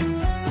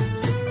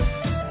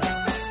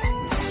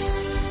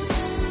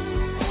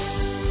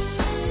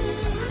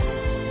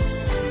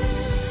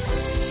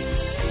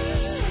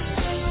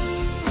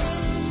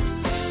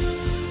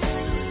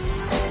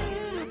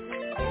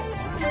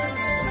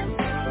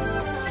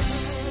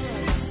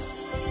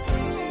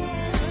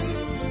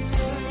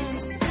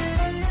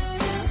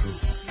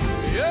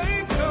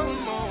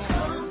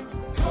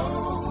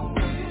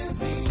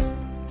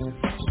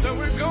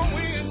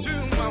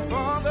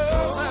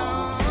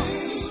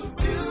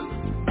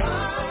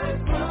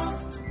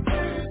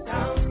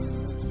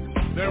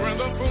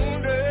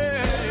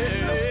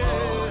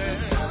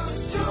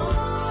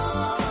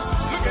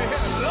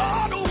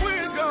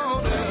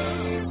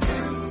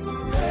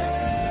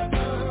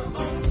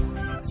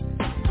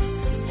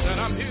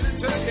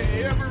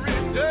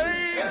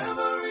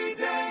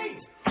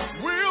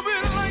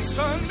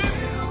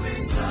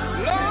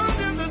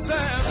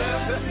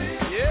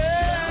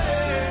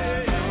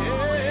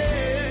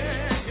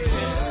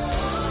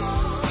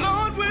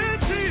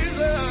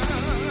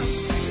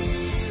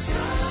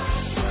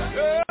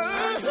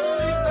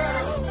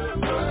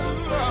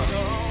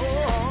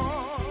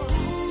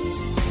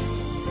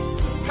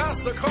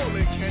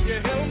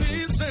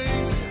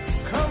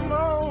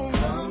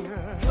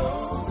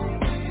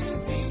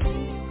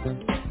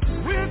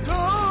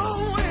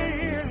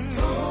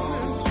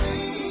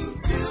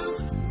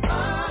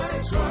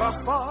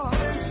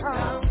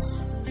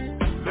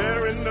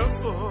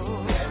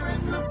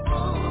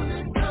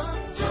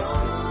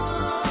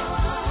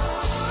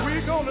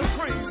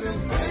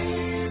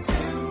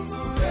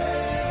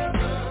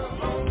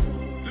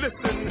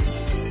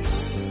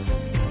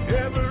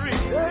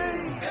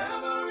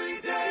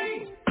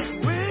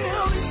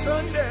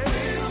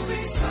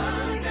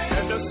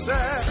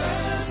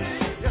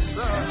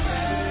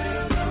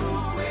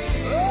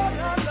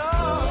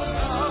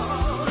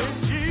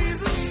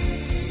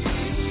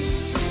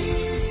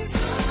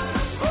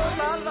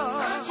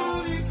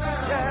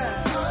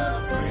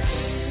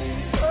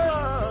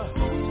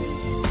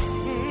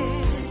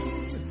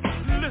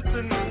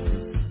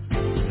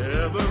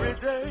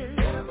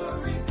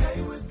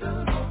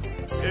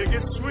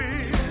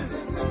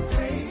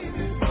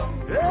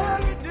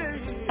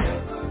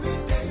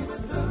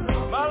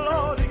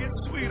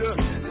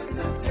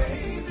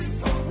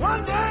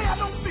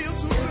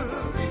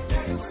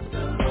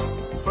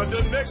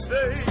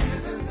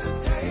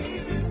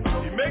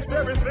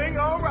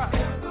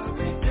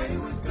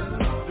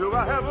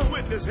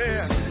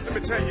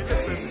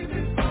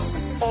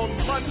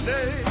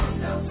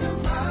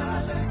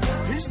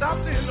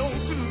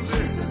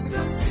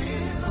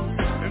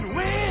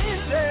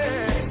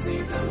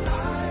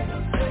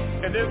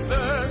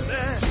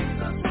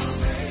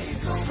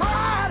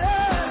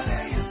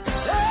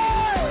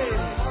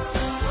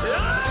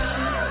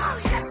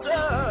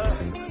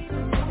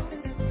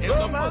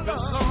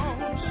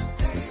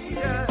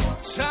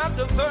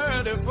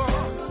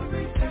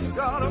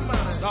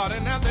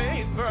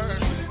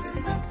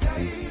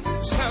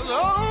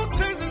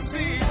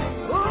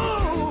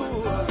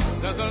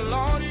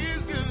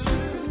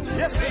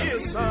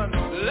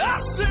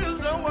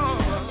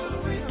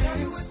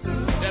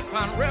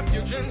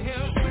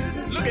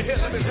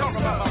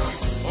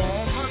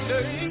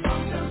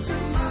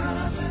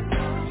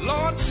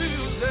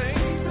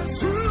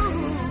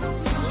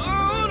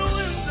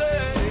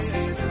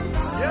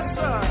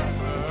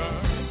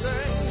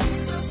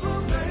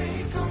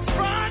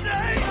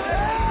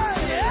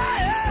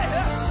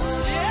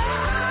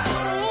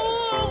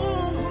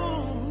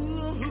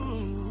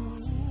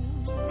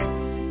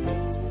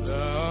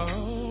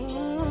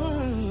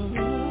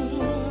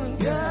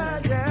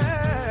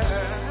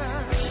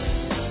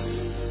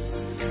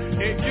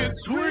 It gets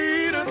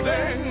sweeter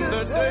than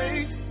the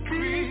day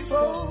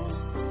before.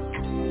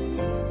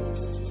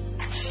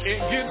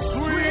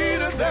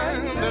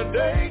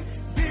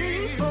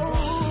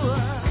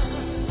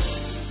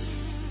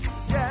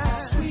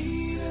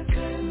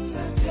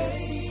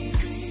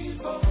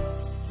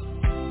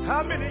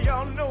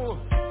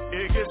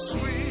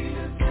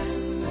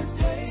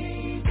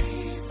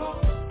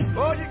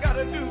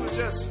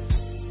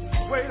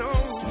 wait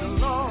on the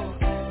Lord,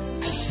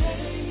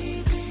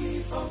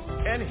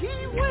 and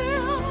He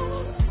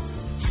will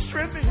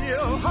strengthen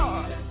your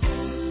heart.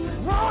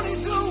 Won't He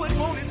do it?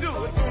 Won't He do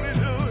it? Won't He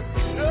do it?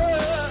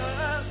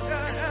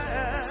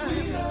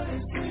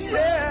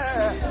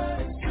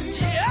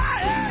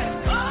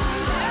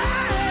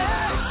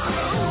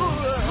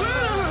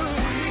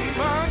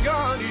 My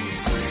God,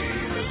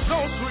 He's so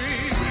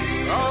sweet.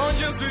 Oh,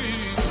 yes,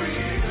 He's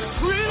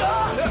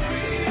sweeter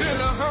than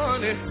the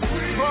honey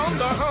from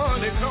the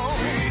honeycomb.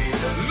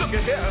 Look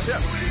at here.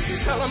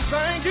 Tell Him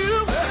thank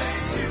you,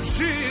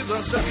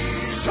 Jesus.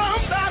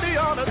 Somebody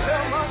ought to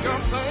tell my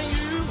God thank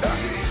you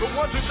for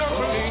what You done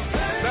for me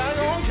back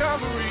on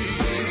Calvary.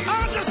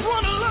 I just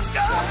want to look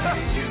up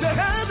to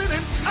heaven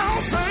and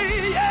I'll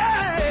say,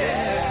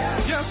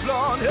 yeah, yes,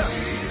 Lord,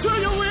 to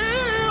Your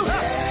will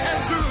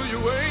and to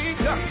Your way.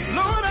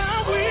 Lord,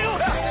 I will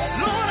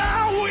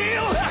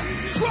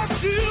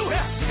trust You,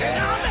 and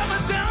I'll never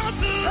doubt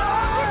the Lord.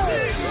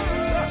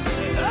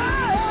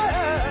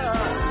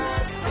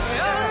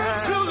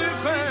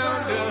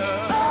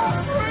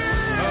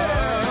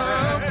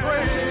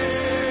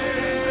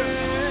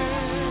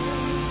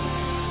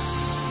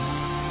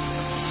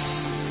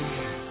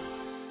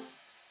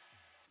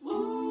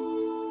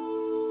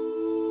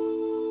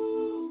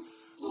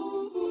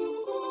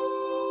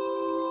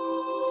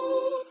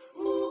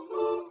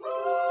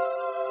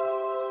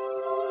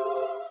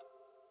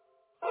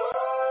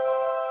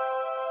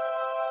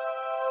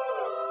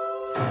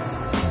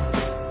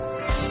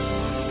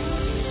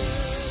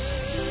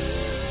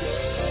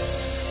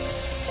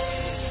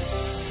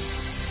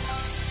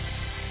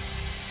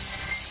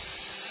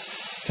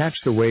 Catch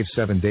the wave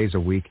 7 days a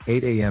week,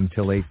 8 a.m.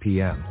 till 8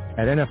 p.m.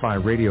 at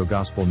NFI Radio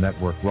Gospel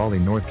Network, Raleigh,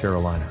 North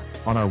Carolina,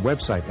 on our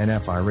website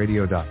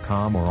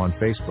nfiradio.com or on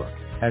Facebook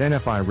at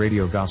NFI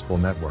Radio Gospel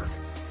Network.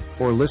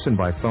 Or listen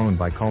by phone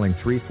by calling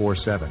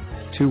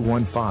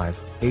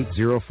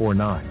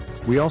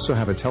 347-215-8049. We also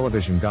have a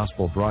television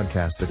gospel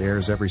broadcast that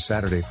airs every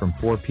Saturday from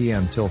 4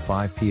 p.m. till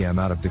 5 p.m.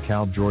 out of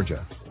DeKalb,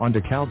 Georgia, on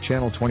DeKalb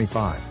Channel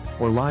 25,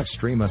 or live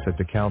stream us at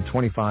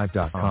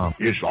DeKalb25.com.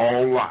 It's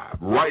all live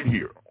right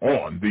here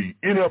on the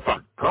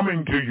NFI,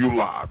 coming to you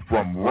live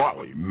from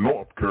Raleigh,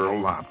 North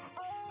Carolina.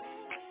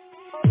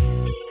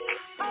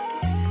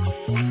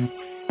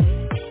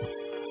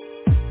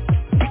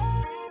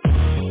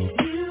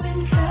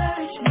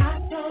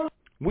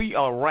 We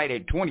are right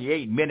at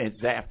 28 minutes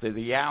after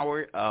the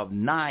hour of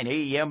 9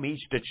 a.m.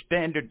 Eastern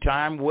Standard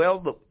Time.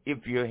 Well,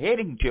 if you're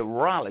heading to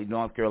Raleigh,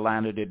 North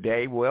Carolina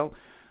today, well,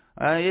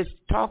 it's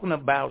talking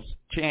about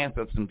chance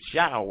of some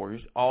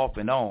showers off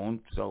and on.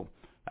 So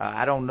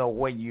I don't know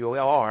where you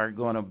are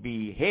going to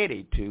be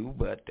headed to,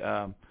 but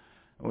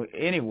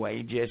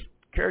anyway, just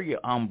carry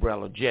your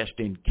umbrella just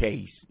in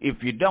case.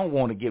 If you don't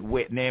want to get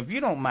wet. Now, if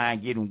you don't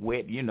mind getting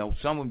wet, you know,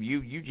 some of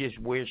you just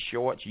wear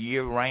shorts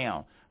year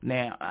round.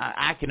 Now,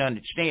 I can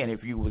understand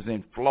if you was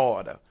in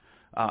Florida,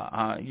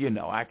 you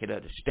know, I could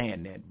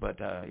understand that. But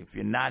if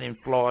you're not in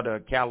Florida or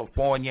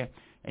California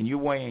and you're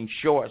wearing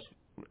shorts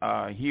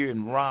here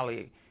in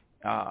Raleigh,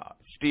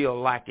 still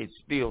like it's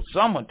still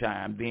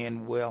summertime,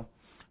 then, well,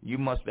 you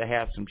must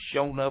have some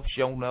shown up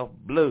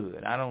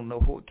blood. I don't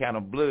know what kind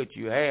of blood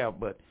you have,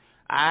 but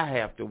I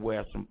have to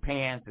wear some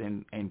pants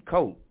and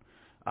coat.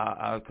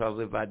 Because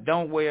if I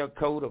don't wear a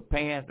coat or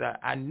pants,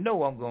 I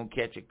know I'm going to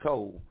catch a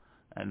cold.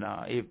 And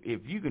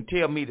if you can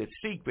tell me the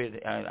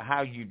secret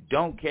how you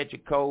don't catch a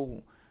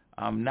cold,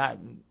 not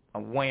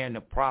wearing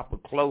the proper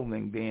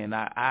clothing, then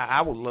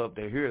I would love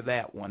to hear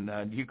that one.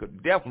 You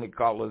could definitely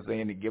call us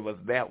in and give us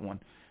that one.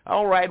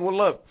 All right, well,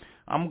 look,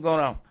 I'm going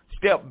to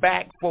step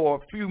back for a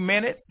few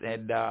minutes,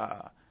 and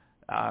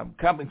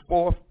coming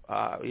forth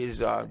is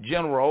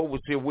General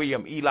Overseer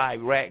William Eli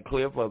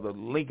Ratcliffe of the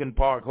Lincoln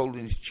Park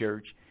Holiness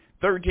Church,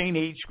 13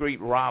 East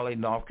Street, Raleigh,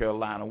 North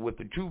Carolina, with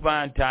the True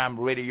Vine Time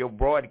radio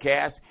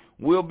broadcast.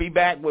 We'll be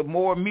back with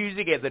more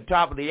music at the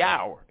top of the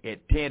hour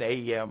at 10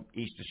 a.m.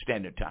 Eastern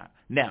Standard Time.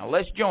 Now,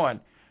 let's join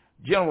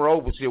General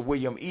Overseer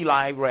William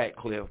Eli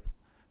Ratcliffe,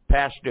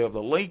 pastor of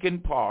the Lincoln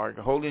Park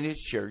Holiness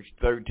Church,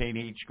 13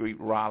 East Street,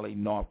 Raleigh,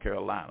 North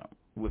Carolina,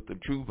 with the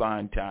True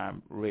Vine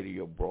Time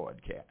radio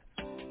broadcast.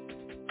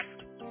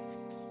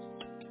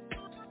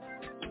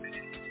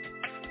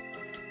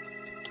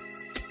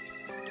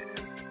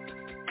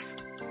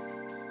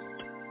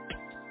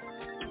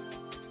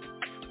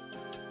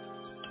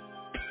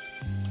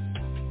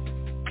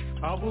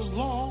 I was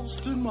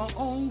lost in my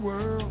own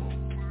world,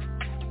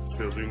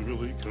 feeling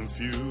really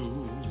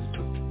confused.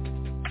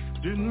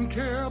 Didn't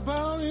care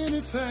about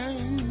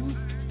anything,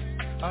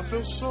 I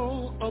felt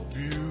so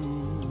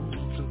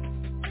abused.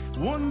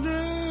 One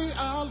day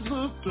I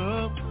looked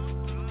up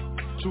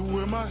to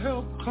where my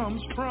help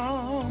comes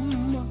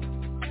from.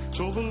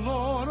 Told the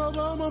Lord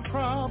about my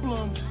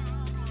problem,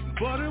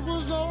 but it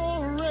was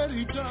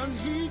already done.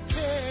 He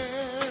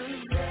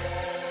cares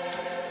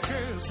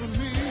for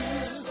me.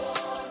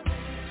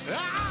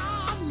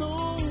 I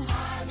know,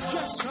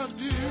 yes I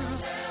do.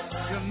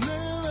 You'll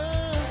never,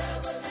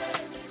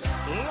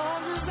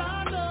 long as I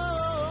know,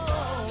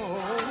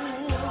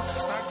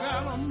 I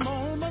got him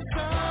on my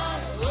side.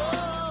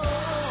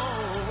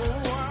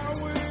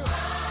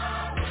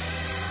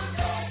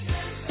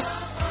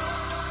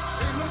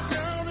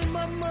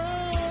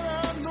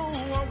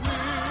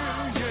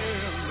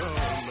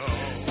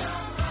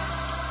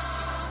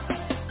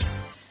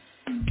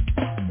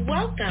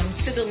 Welcome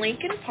to the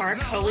Lincoln Park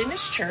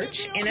Holiness Church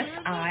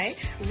NFI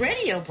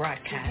radio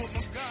broadcast.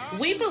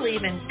 We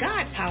believe in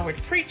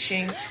God-powered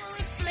preaching,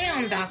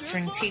 sound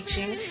doctrine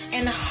teaching,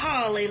 and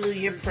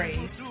hallelujah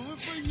praise.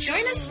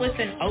 Join us with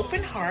an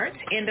open heart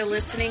and a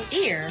listening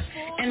ear,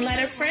 and let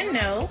a friend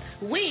know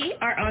we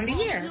are on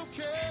the air.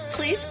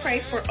 Please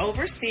pray for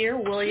Overseer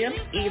William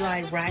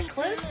Eli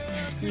Ratcliffe.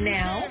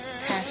 Now,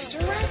 Pastor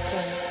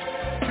Ratcliffe.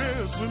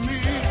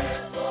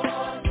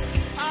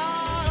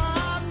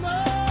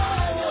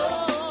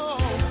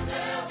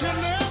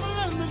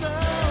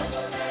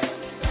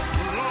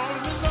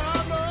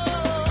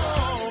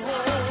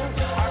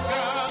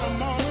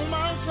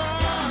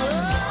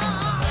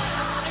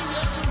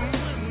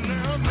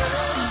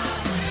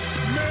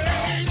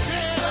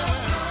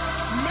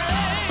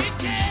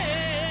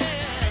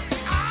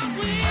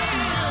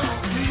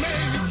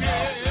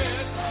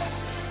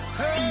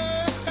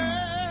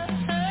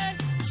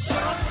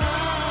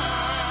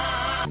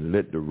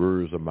 Let the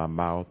words of my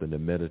mouth and the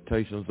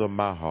meditations of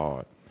my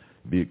heart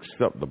be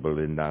acceptable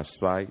in thy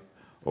sight,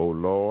 O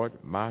Lord,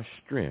 my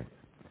strength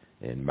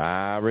and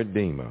my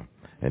Redeemer.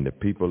 And the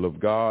people of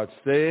God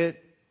said,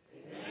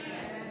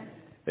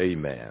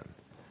 Amen.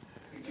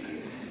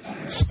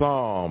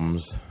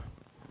 Psalms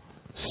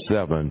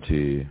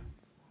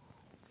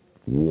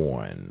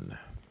 71.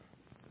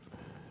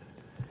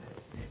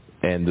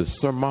 And the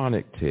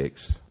sermonic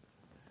text,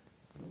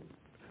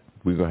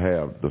 we're going to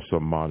have the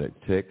sermonic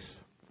text,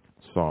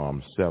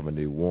 Psalm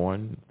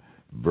 71,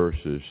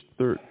 verses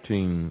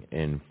 13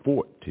 and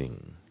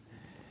 14.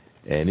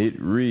 And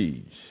it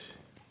reads,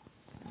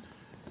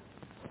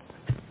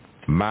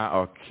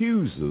 my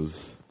accusers,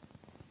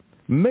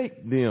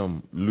 make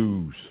them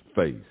lose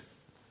faith.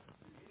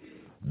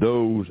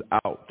 Those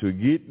out to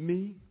get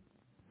me,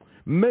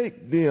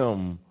 make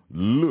them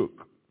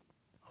look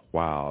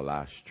while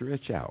I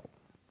stretch out,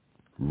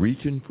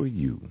 reaching for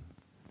you,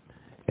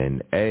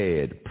 and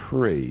add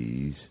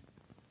praise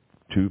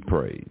to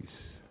praise.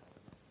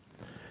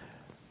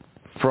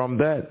 From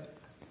that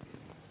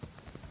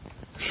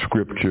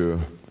scripture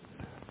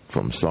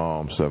from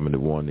Psalm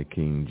 71, the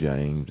King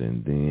James,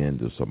 and then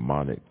the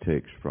sermonic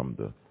text from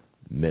the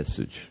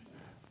Message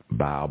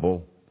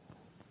Bible,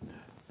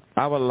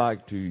 I would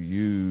like to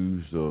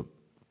use the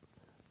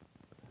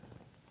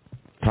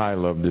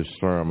title of this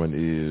sermon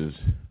is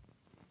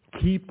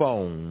Keep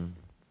On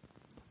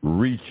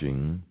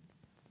Reaching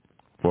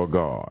for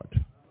God.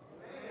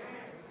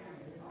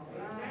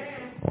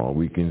 Or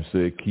we can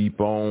say keep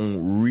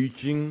on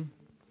reaching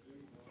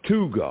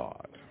to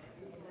God.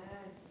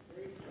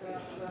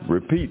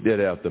 Repeat that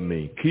after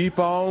me. Keep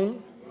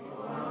on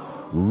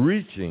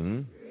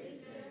reaching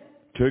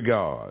to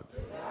God.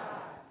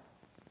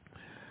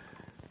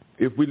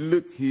 If we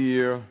look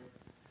here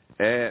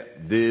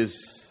at this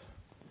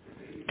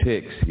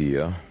text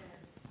here,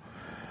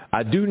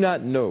 I do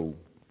not know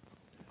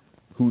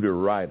who the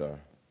writer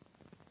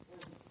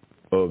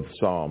of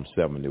Psalm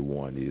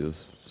 71 is.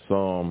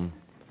 Some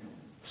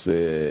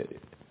said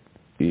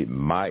it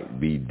might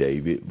be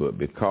David, but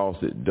because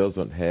it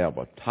doesn't have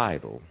a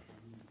title,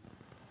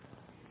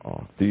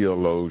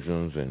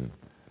 theologians and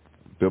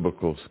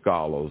biblical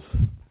scholars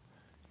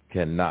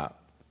cannot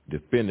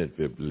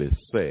definitively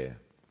say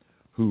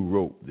who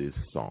wrote this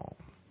psalm.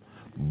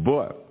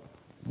 But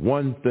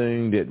one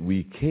thing that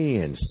we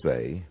can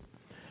say,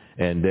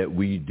 and that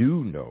we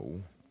do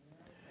know,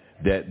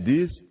 that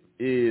this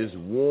is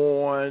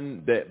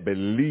one that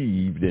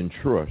believed and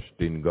trusted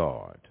in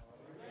God.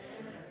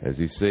 As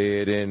he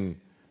said in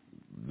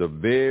the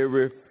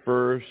very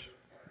first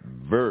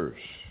verse,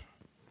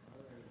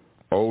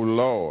 O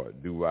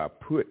Lord, do I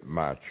put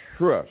my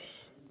trust.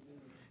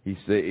 He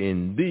said,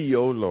 in thee,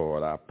 O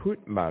Lord, I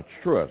put my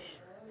trust,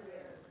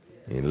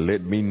 and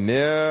let me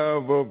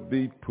never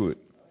be put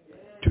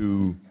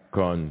to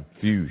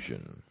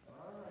confusion.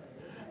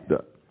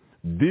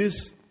 This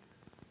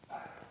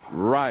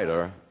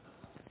writer,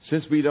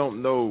 since we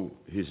don't know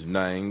his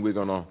name, we're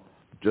going to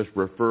just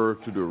refer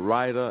to the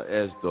writer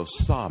as the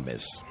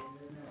psalmist.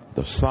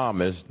 The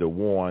psalmist, the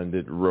one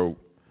that wrote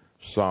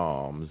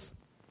Psalms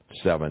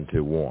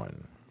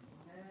 71.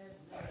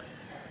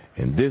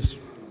 And this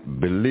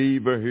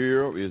believer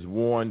here is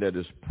one that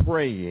is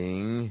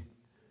praying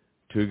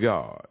to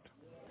God.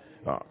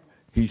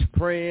 He's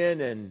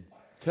praying and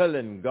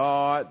telling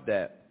God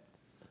that,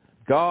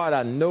 God,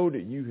 I know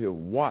that you have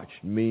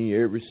watched me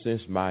ever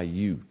since my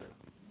youth.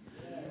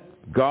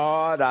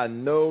 God, I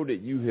know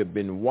that you have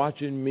been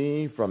watching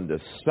me from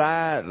the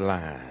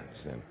sidelines,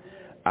 and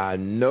I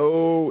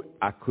know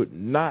I could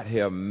not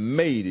have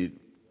made it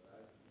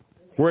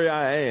where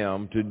I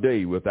am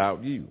today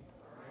without you.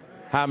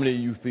 How many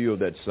of you feel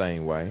that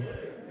same way?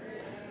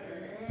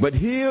 But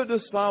here the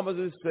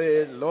psalmist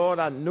said, Lord,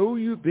 I know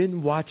you've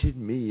been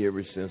watching me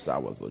ever since I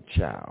was a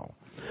child.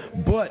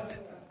 But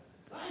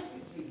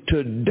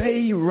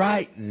today,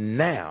 right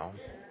now,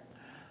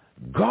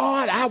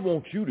 God, I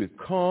want you to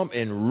come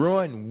and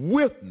run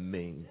with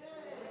me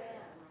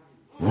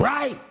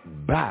right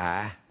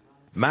by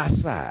my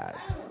side.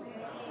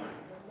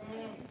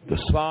 The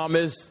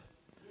psalmist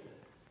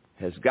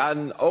has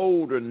gotten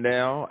older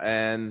now,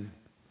 and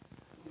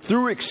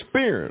through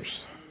experience,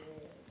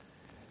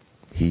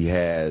 he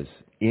has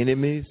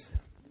enemies.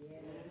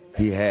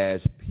 He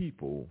has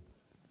people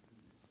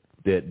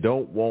that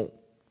don't want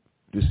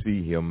to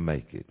see him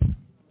make it.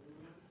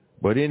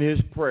 But in his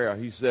prayer,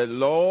 he said,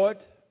 Lord,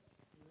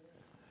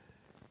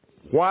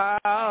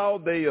 while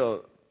they are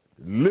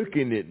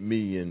looking at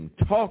me and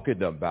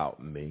talking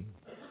about me,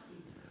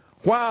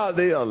 while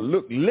they are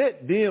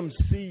let them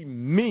see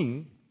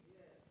me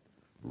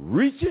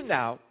reaching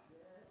out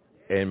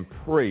and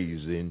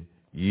praising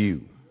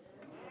you.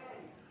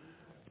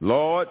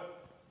 Lord,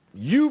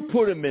 you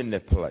put them in their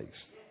place.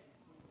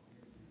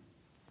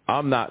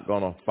 I'm not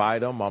going to fight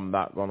them. I'm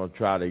not going to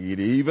try to get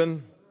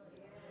even.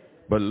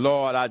 But,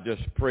 Lord, I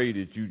just pray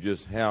that you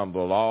just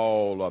handle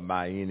all of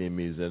my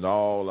enemies and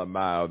all of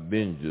my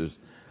avengers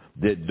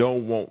that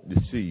don't want to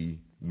see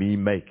me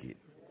make it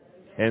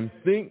and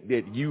think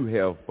that you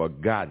have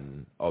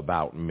forgotten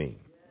about me.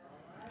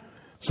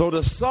 So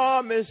the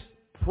psalmist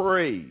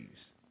prays.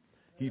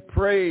 He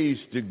prays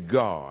to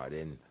God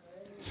and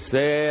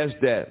says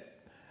that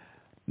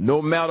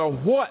no matter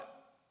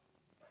what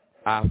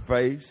I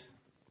face,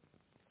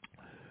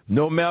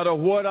 no matter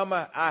what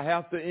I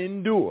have to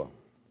endure,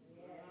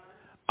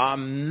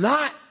 I'm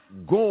not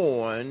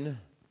going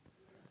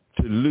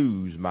to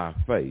lose my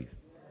faith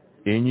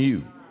in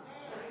you.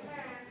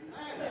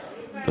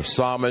 The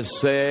psalmist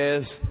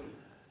says,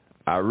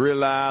 I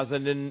realize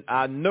and then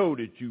I know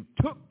that you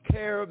took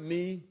care of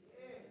me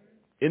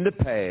in the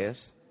past.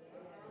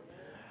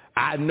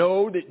 I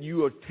know that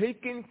you are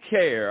taking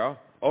care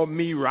of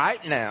me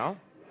right now.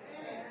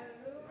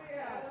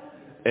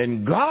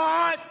 And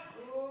God,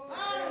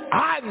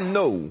 I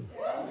know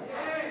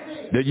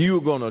that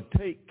you're going to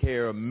take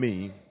care of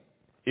me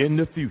in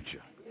the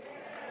future.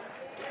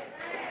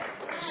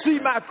 See,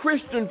 my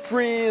Christian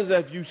friends,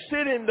 as you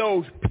sit in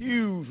those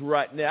pews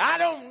right now, I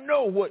don't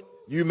know what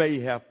you may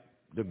have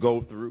to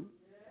go through.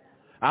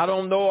 I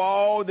don't know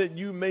all that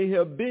you may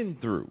have been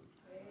through.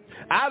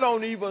 I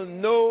don't even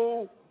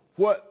know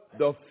what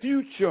the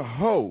future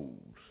holds.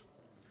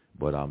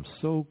 But I'm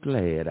so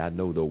glad I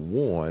know the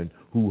one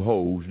who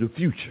holds the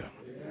future.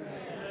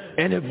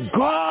 And if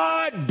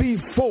God be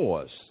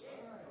for us,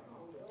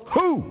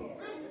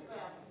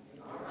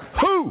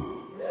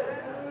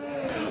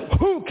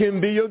 who can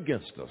be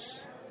against us?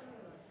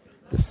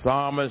 The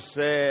psalmist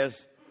says,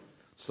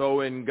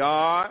 so in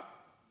God,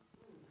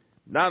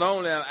 not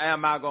only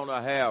am I going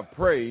to have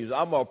praise,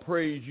 I'm going to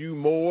praise you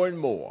more and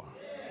more.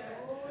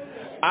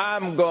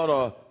 I'm going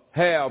to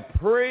have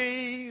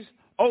praise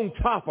on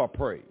top of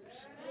praise.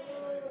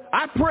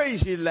 I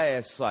praised you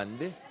last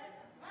Sunday,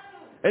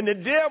 and the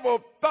devil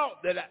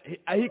thought that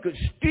he could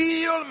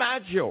steal my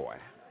joy.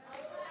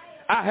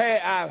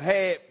 I've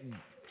had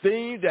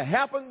things that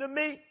happened to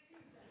me,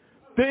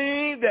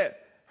 things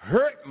that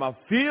hurt my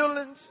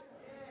feelings,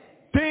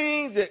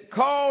 things that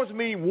caused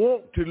me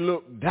want to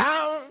look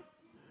down.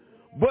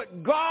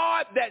 But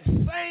God, that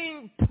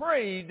same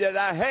praise that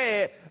I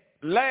had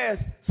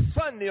last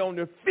Sunday on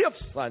the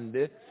 5th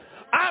Sunday,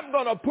 I'm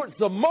going to put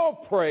some more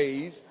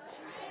praise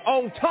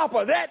on top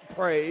of that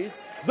praise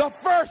the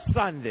first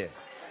Sunday.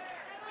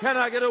 Can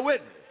I get a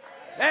witness?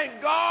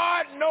 And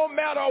God, no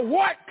matter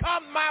what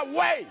comes my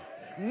way,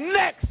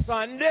 next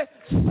Sunday,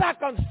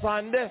 second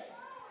Sunday,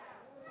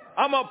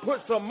 I'm going to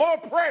put some more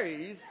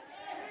praise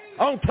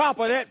on top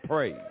of that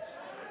praise.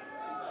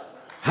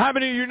 How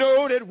many of you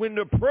know that when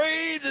the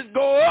praises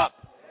go up,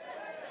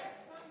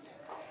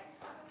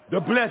 the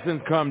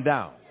blessings come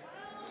down?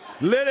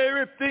 Let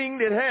everything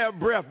that have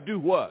breath do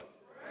what?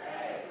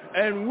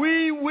 And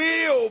we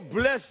will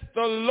bless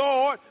the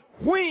Lord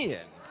when?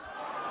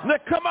 Now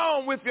come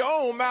on with your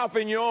own mouth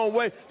in your own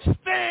way.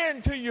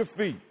 Stand to your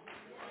feet.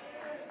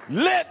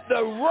 Let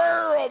the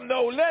world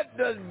know, let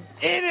the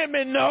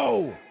enemy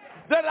know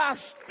that I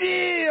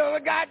still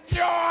got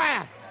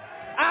joy.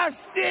 I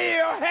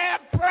still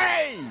have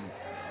praise.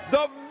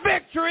 The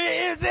victory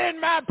is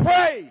in my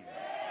praise.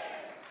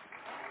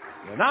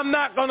 And I'm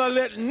not going to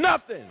let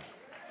nothing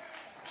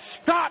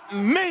stop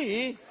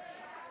me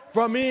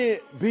from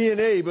being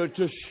able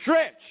to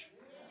stretch,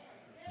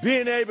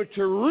 being able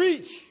to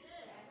reach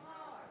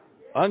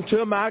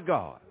unto my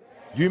God.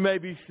 You may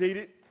be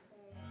seated.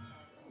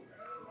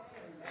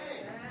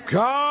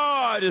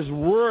 God is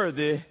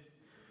worthy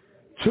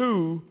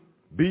to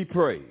be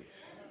praised.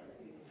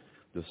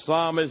 The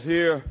psalmist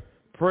here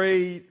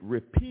prayed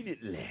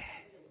repeatedly,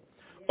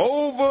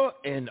 over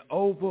and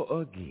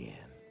over again,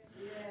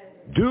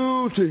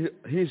 due to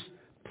his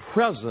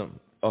present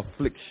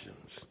afflictions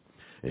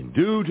and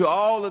due to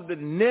all of the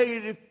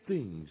negative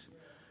things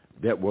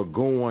that were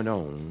going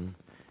on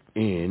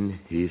in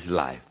his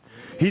life.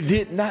 He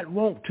did not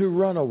want to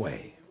run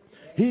away.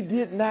 He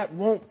did not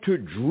want to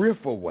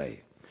drift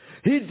away.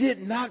 He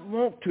did not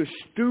want to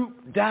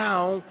stoop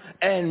down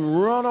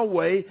and run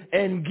away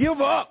and give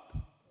up.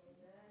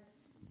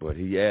 But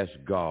he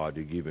asked God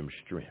to give him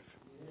strength.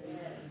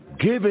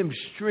 Give him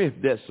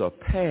strength that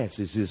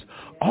surpasses his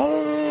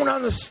own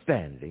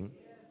understanding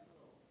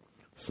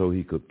so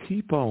he could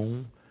keep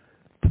on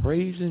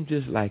praising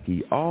just like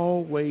he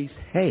always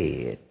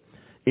had,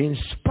 in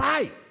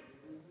spite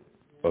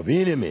of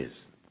enemies,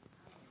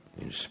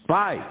 in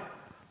spite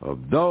of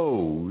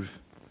those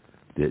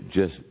that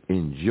just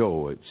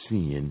enjoyed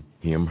seeing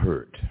him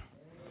hurt.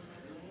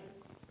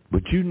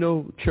 But you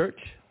know, church,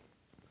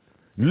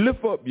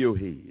 lift up your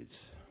heads.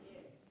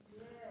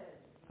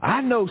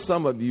 I know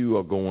some of you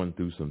are going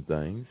through some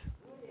things,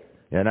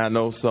 and I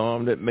know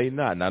some that may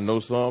not, and I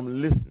know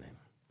some listening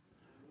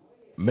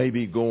may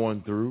be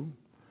going through.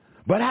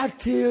 But I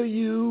tell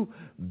you,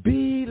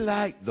 be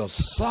like the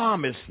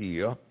psalmist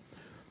here.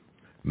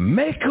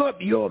 Make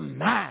up your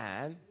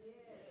mind,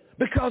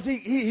 because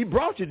he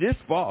brought you this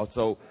far,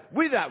 so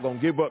we're not going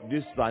to give up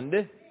this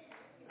Sunday.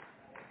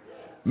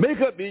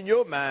 Make up in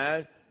your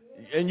mind,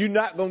 and you're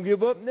not going to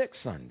give up next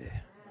Sunday.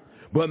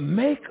 But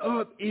make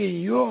up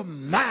in your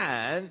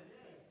mind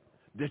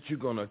that you're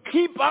going to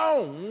keep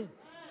on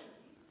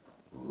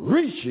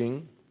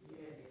reaching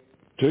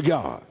to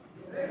God.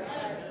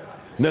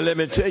 Now, let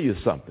me tell you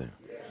something.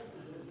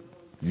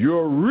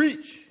 Your reach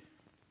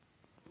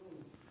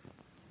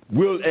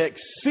will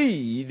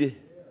exceed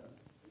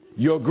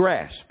your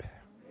grasp.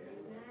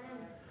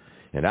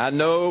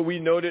 And we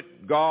know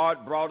that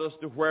God brought us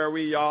to where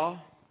we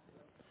are.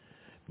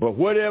 But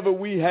whatever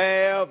we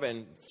have,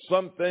 and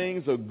some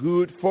things are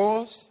good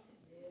for us,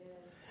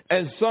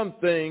 and some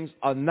things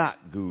are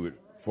not good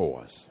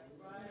for us.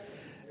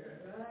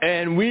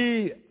 And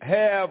we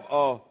have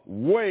a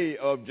way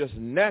of just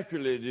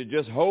naturally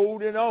just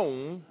holding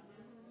on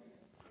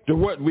to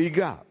what we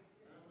got.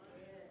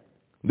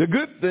 The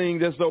good thing,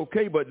 that's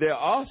okay, but there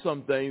are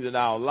some things in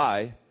our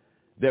life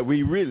that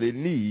we really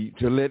need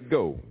to let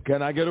go.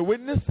 Can I get a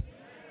witness?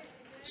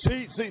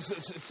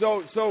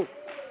 So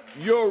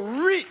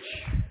your reach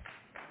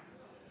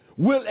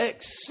will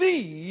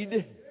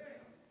exceed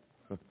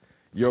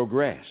your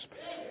grasp.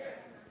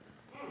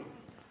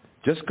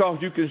 Just because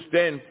you can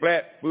stand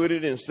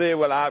flat-footed and say,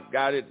 well, I've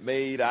got it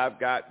made, I've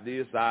got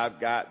this, I've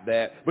got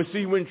that. But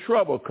see, when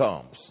trouble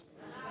comes,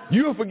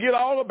 you'll forget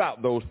all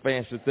about those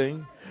fancy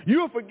things.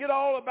 You'll forget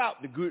all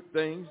about the good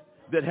things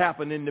that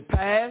happened in the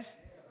past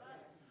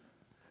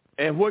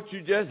and what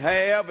you just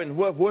have and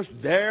what's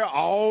there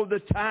all the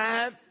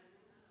time.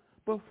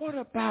 But what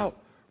about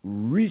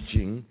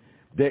reaching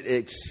that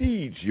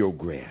exceeds your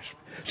grasp?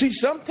 See,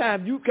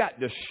 sometimes you got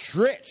to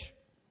stretch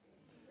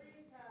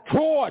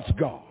towards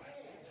God.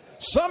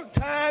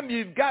 Sometimes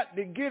you've got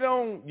to get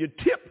on your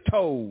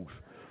tiptoes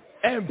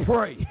and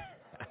pray.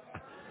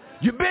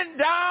 You've been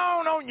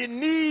down on your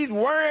knees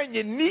wearing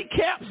your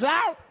kneecaps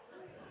out,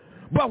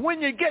 but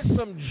when you get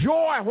some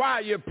joy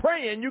while you're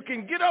praying, you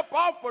can get up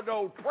off of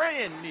those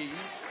praying knees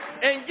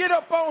and get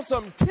up on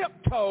some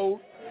tiptoes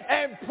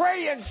and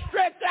pray and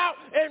stretch out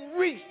and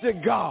reach to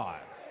God.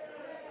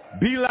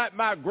 Be like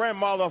my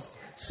grandmother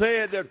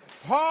said that,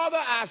 Father,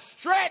 I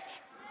stretch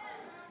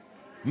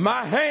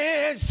my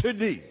hands to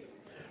thee.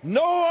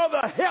 No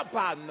other help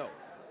I know.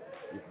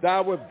 If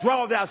thou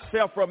withdraw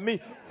thyself from me,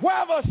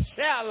 whither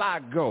shall I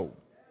go?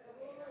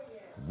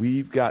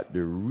 We've got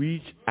to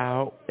reach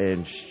out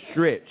and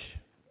stretch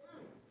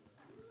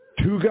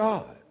to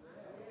God.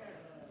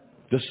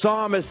 The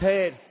psalmist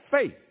had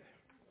faith.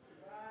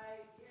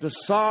 The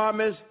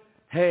psalmist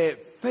had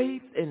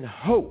faith and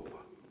hope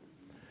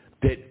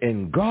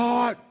and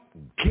God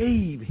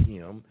gave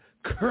him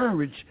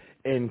courage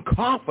and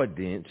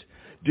confidence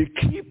to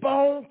keep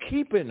on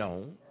keeping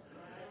on,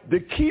 to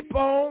keep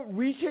on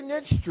reaching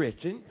and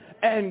stretching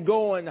and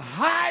going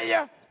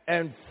higher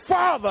and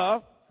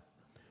farther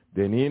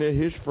than any of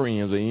his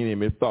friends or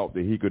enemies thought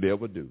that he could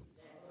ever do.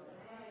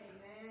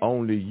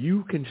 Only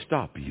you can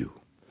stop you.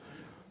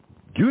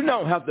 You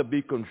don't have to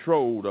be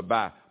controlled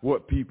by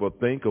what people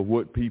think or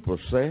what people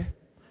say.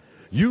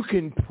 You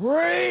can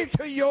pray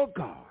to your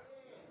God.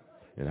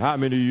 And how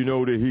many of you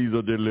know that he's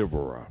a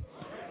deliverer?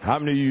 How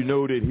many of you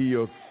know that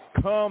he'll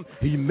come?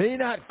 He may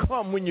not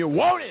come when you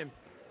want him,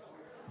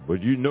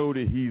 but you know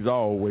that he's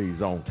always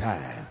on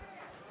time.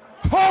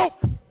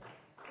 Hope.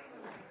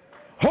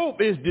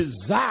 Hope is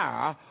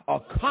desire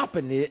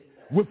accompanied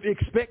with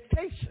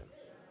expectation.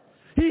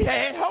 He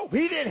had hope.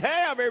 He didn't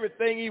have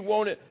everything he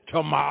wanted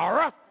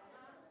tomorrow,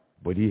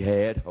 but he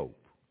had hope.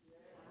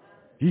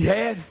 He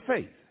had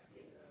faith.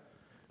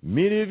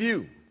 Many of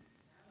you,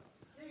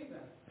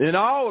 and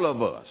all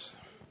of us,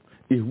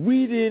 if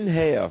we didn't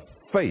have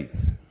faith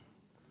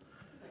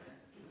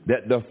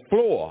that the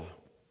floor,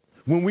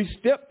 when we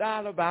stepped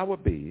out of our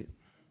bed,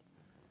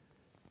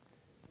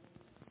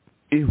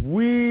 if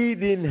we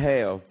didn't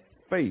have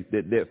faith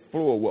that that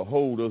floor would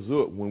hold us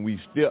up when we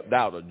stepped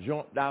out or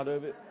jumped out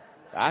of it,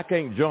 I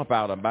can't jump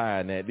out of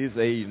mine at this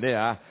age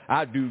now.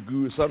 I do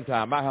good.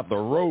 Sometimes I have to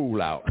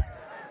roll out.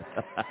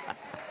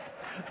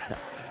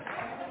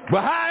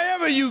 But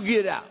however you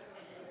get out,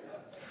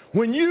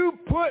 when you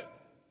put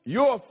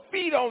your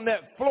feet on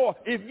that floor,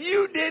 if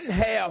you didn't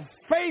have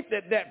faith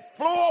that that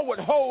floor would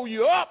hold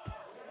you up,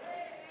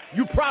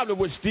 you probably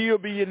would still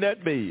be in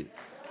that bed.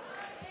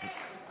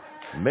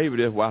 Maybe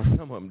that's why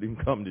some of them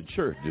didn't come to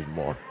church this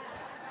morning.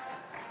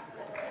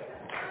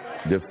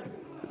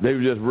 They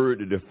were just worried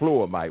that the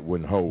floor might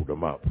wouldn't hold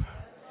them up.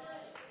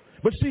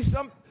 But see,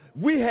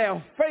 we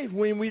have faith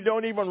when we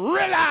don't even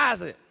realize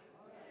it.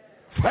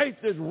 Faith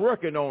is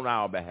working on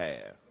our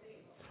behalf.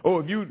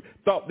 Or if you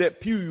thought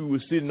that pew you were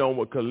sitting on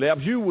would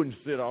collapse, you wouldn't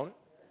sit on it.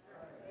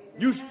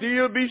 You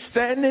still be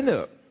standing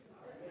up.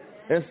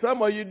 And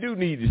some of you do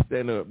need to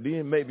stand up.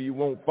 Then maybe you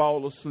won't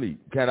fall asleep.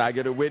 Can I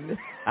get a witness?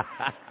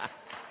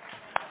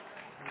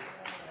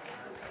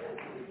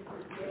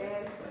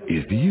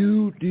 If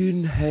you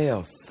didn't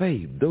have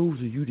faith, those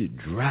of you that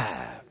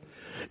drive,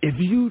 if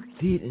you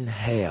didn't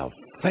have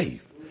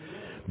faith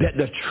that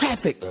the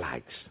traffic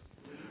lights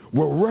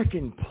were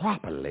working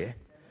properly,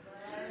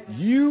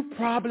 you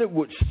probably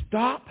would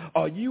stop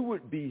or you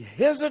would be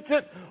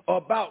hesitant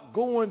about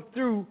going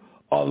through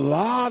a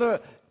lot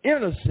of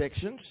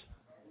intersections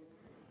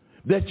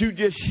that you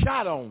just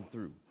shot on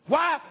through.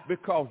 Why?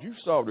 Because you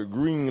saw the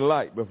green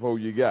light before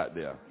you got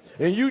there.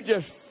 And you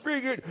just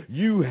figured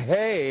you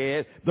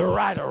had the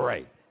right of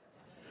way.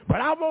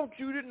 But I want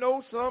you to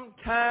know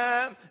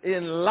sometime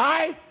in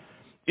life,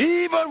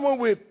 even when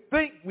we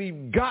think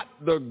we've got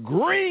the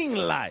green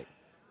light,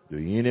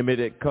 the enemy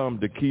that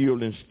comes to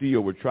kill and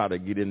steal will try to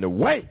get in the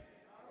way.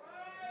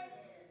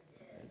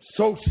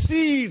 So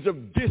seeds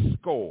of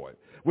discord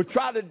will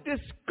try to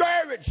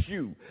discourage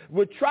you,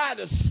 will try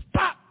to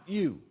stop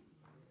you.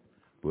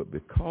 But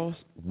because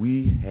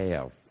we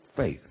have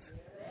faith,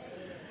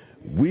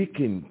 we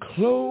can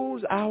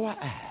close our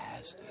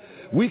eyes,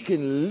 we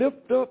can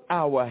lift up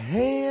our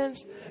hands,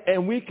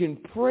 and we can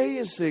pray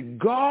and say,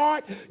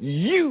 God,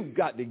 you've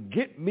got to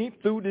get me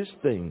through this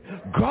thing.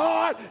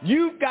 God,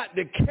 you've got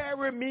to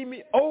carry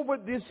me over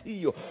this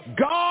hill.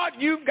 God,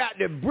 you've got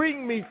to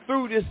bring me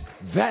through this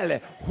valley.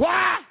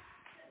 Why?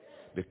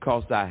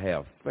 Because I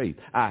have faith.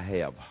 I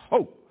have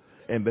hope.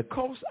 And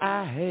because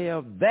I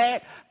have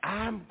that,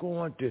 I'm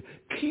going to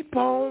keep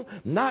on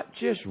not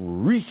just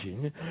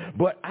reaching,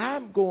 but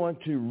I'm going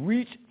to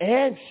reach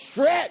and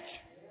stretch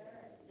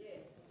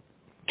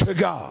to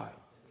God.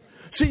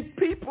 See,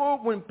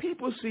 when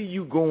people see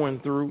you going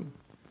through,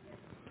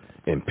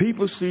 and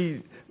people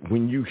see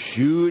when you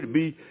should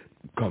be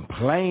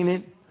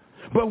complaining,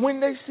 but when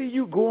they see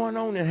you going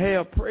on and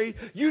have praise,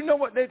 you know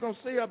what they're going to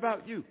say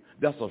about you.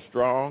 That's a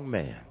strong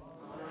man.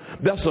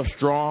 That's a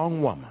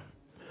strong woman.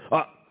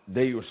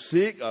 They were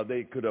sick, or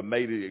they could have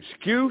made an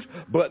excuse,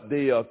 but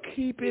they are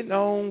keeping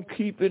on.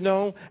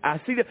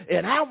 I see that,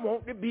 and I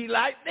want to be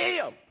like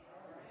them.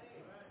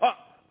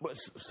 But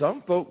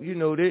some folk, you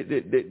know, they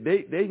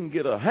can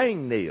get a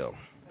hangnail,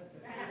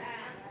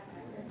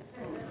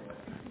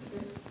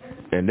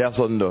 and that's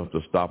enough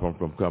to stop them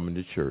from coming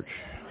to church.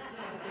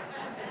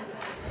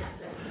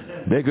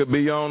 They could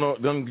be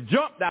them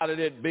jumped out of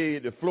that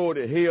bed, the floor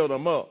that held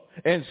them up,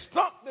 and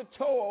stuck the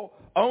toe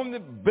on the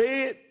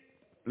bed,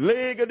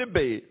 leg of the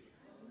bed.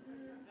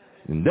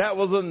 And that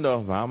was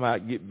enough. I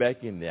might get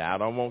back in there. I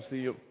don't want to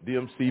see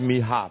them see me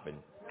hopping.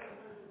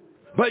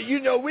 But,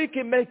 you know, we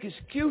can make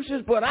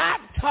excuses, but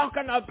I'm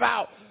talking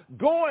about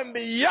going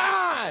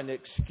beyond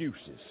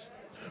excuses,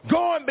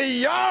 going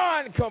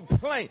beyond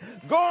complaint,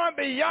 going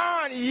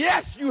beyond,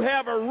 yes, you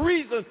have a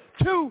reason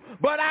to,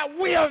 but I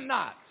will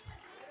not.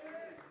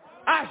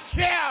 I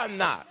shall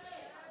not.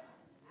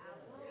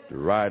 The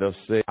writer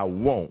said, I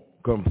won't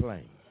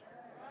complain.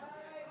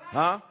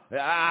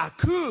 I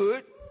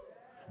could,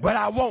 but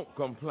I won't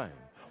complain.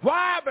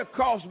 Why?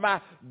 Because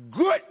my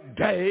good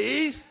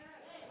days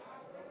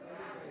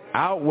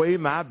outweigh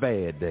my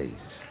bad days.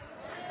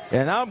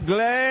 And I'm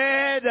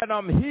glad that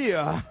I'm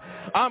here.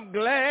 I'm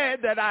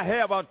glad that I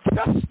have a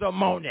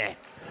testimony.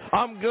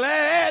 I'm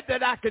glad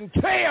that I can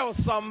tell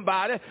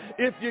somebody,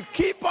 if you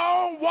keep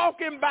on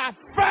walking by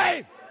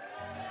faith,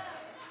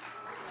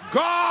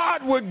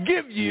 God will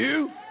give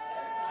you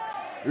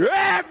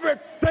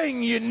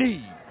everything you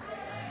need.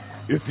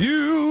 If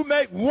you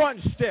make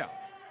one step,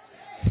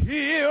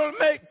 He'll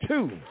make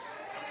two.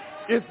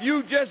 If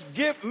you just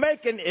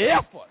make an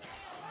effort,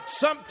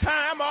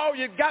 sometime all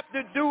you got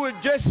to do is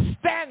just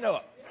stand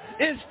up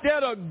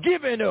instead of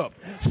giving up.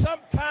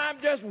 Sometimes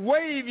just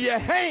wave your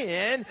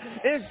hand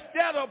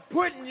instead of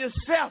putting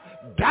yourself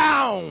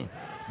down.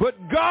 But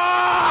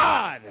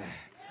God,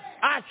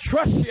 I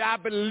trust you. I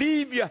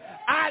believe you.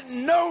 I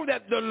know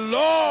that the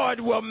Lord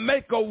will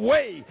make a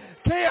way.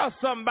 Tell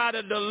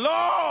somebody, the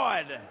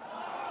Lord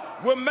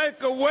will make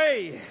a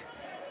way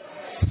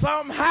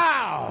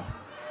somehow.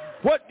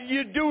 What do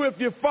you do if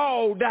you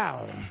fall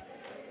down?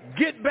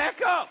 Get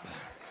back up.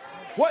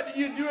 What do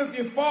you do if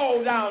you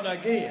fall down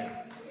again?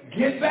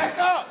 Get back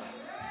up.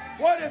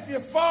 What if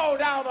you fall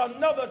down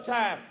another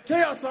time?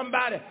 Tell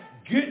somebody,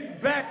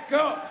 get back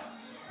up.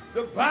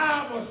 The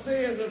Bible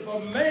says if a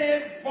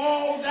man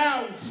falls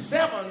down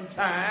 7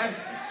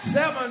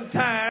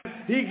 times,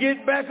 he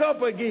get back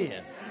up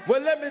again.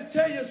 Well, let me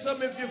tell you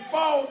something. If you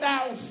fall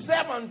down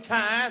 7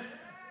 times,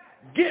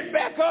 get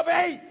back up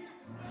 8.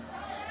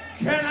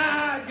 Can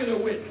I get a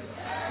witness?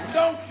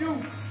 Don't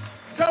you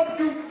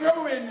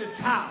throw in the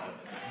towel.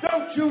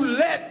 Don't you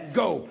let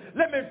go.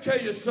 Let me tell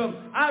you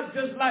something. I'm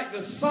just like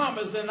the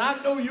psalmist, and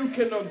I know you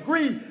can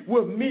agree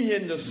with me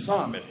in the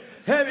psalmist.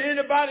 Have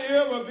anybody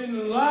ever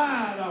been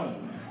lied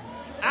on?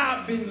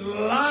 I've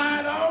been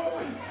lied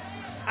on.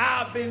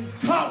 I've been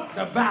talked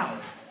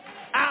about.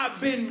 I've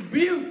been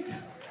rebuked.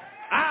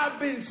 I've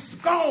been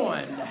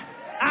scorned.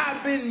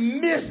 I've been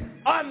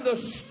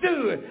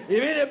misunderstood.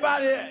 If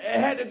anybody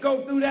had to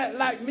go through that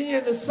like me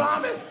and the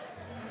psalmist,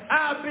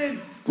 I've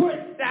been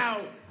put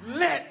down,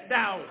 let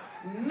down,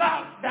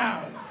 knocked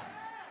down.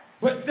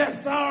 But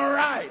that's all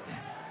right.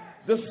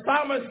 The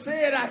psalmist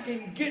said I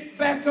can get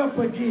back up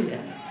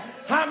again.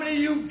 How many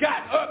of you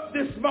got up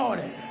this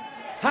morning?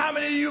 How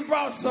many of you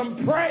brought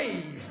some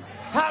praise?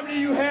 How many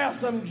of you have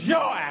some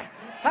joy?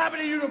 How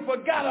many of you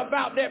forgot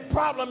about that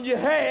problem you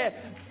had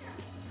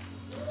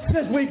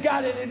since we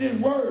got it in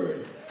His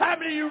Word? How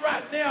many of you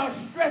right now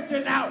are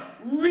stretching out,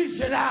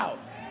 reaching out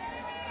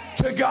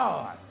to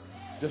God?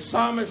 The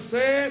psalmist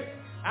said,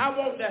 I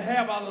want to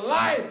have a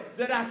life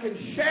that I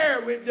can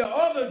share with the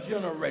other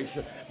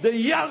generation, the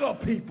younger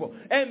people,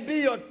 and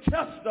be a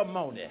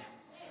testimony.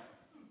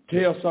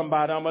 Tell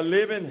somebody, I'm a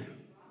living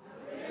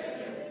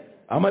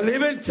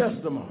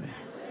testimony.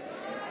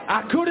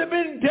 I could have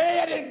been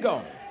dead and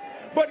gone,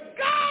 but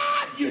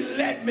God, you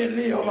let me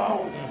live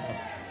on.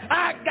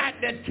 I got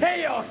to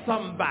tell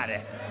somebody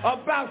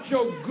about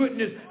your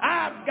goodness.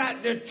 I've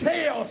got to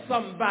tell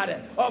somebody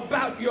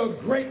about your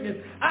greatness.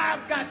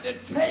 I've got to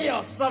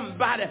tell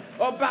somebody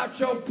about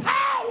your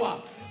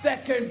power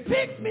that can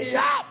pick me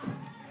up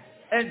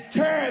and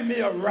turn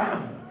me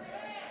around.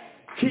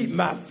 Keep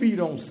my feet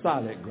on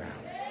solid ground.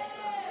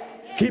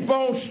 Keep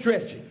on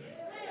stretching.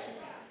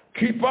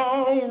 Keep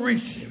on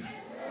reaching.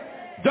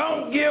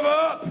 Don't give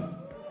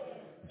up.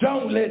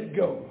 Don't let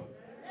go.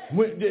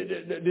 When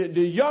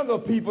the younger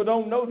people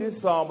don't know this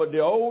song, but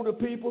the older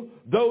people,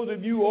 those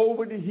of you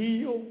over the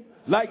hill,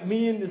 like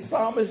me and the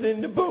psalmist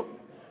in the book,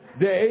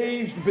 the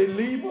aged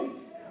believer,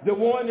 the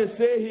one that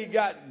said he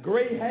got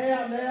gray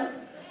hair now,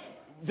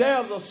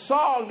 there's a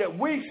song that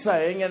we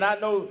sang, and I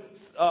know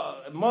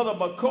Mother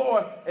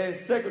McCoy and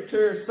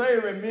Secretary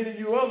Sarah and many of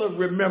you others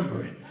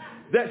remember it.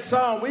 That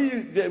song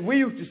we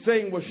used to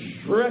sing was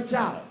Stretch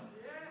Out.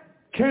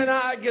 Can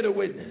I get a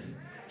witness?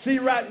 See,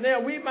 right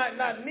now, we might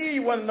not need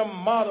one of them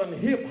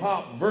modern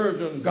hip-hop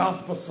version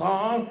gospel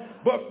songs,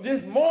 but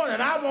this morning,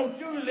 I want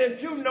you to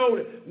let you know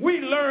that we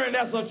learned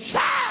as a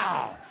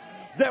child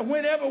that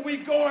whenever we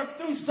going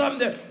through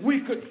something,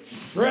 we could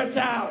stretch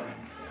out.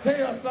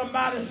 Tell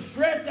somebody,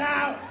 stretch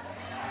out,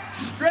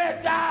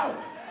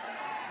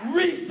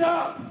 reach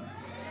up,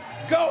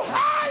 go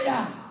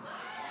higher,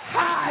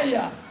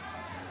 higher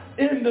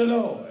in the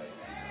Lord.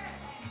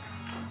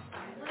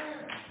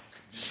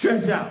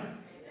 Stretch out.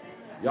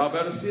 Y'all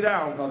better sit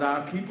down because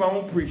I'll keep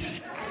on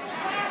preaching.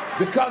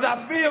 Because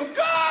I feel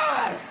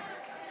good.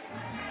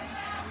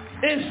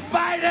 In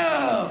spite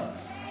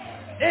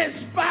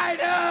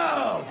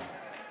of,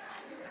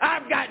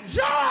 I've got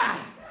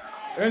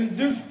joy. And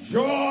this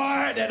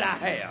joy that I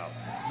have,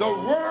 the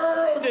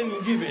world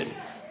didn't give it.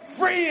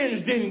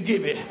 Friends didn't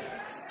give it.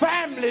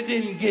 Family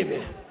didn't give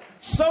it.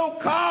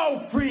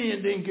 So-called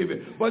friends didn't give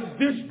it. But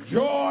this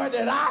joy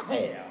that I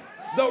have,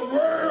 the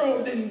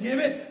world didn't give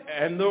it,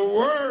 and the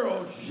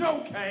world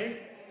sure can't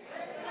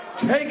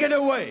take it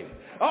away.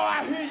 Oh,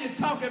 I hear you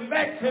talking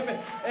back to me,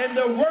 and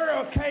the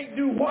world can't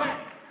do what?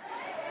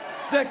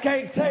 They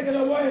can't take it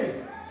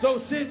away.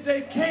 So since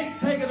they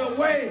can't take it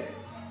away,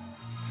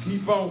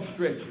 keep on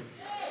stretching.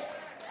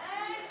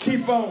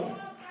 Keep on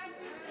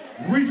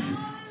reaching.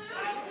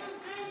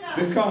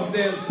 Because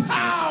there's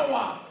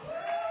power.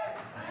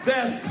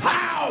 There's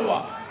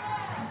power.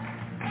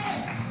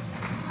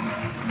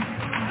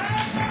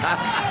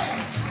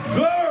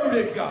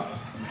 Glory to God.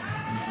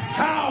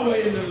 Power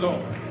in the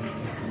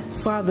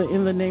Lord. Father,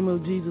 in the name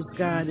of Jesus,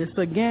 God, it's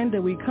again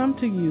that we come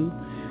to you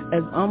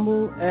as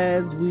humble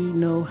as we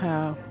know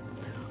how.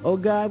 Oh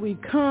God, we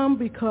come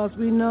because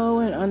we know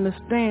and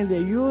understand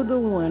that you're the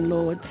one,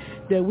 Lord,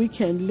 that we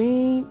can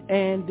lean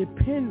and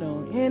depend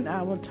on in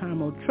our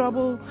time of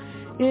trouble,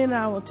 in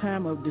our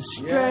time of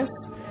distress.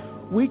 Yeah.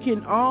 We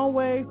can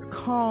always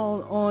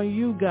call on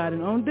you, God.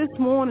 And on this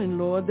morning,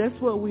 Lord, that's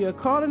what we are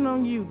calling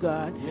on you,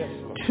 God, yes,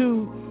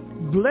 to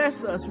bless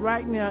us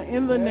right now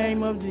in the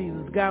name of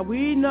Jesus. God,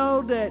 we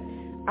know that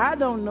I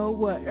don't know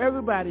what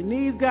everybody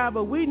needs, God,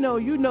 but we know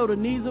you know the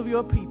needs of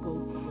your people.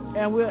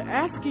 And we're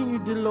asking you,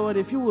 dear Lord,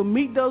 if you will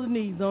meet those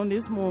needs on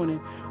this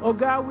morning. Oh,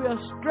 God, we are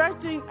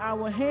stretching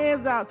our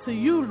hands out to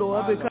you,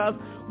 Lord, because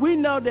we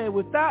know that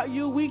without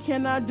you, we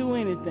cannot do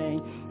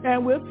anything.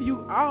 And with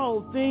you,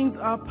 all things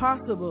are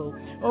possible.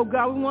 Oh,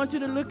 God, we want you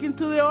to look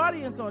into the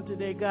audience on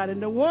today, God,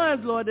 and the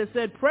ones, Lord, that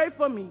said, pray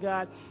for me,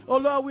 God. Oh,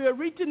 Lord, we are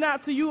reaching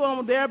out to you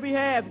on their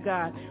behalf,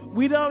 God.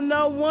 We don't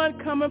know one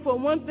coming for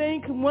one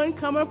thing, one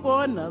coming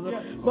for another.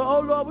 Yes. But,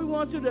 oh, Lord, we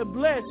want you to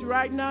bless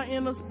right now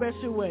in a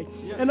special way.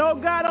 Yes. And, oh,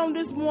 God, on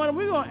this morning,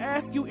 we're going to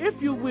ask you,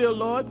 if you will,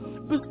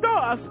 Lord, bestow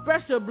a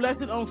special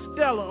blessing on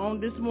Stella on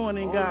this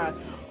morning, God.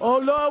 Oh,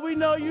 Lord, we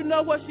know you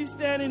know what she's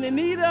standing in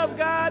need of,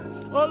 God.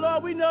 Oh,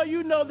 Lord, we know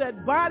you know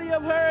that body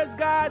of hers,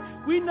 God.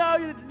 We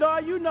know,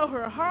 Lord, you know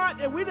her heart,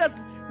 and we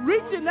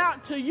reaching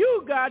out to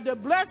you, God, to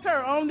bless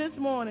her on this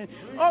morning.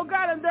 Oh,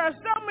 God, and there are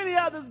so many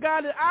others,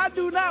 God, that I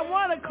do not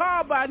want to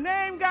call by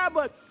name, God,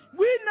 but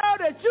we know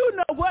that you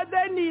know what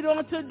they need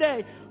on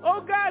today.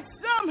 Oh, God,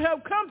 some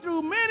have come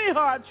through many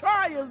hard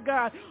trials,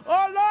 God.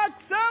 Oh, Lord,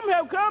 some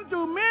have come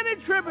through many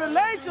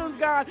tribulations,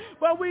 God.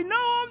 But we know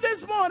on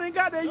this morning,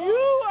 God, that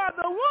you are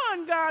the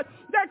one, God,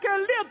 that can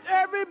lift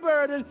every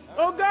burden.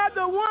 Oh, God,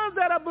 the ones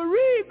that are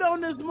bereaved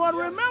on this morning.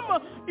 Remember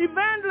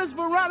Evangelist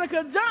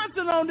Veronica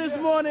Johnson on this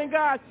morning,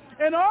 God.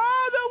 And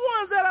all the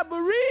ones that are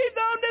bereaved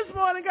on this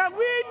morning, God,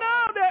 we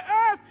know that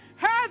earth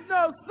has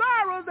no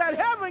sorrows that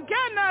heaven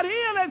cannot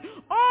heal. And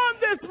on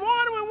this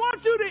morning, we want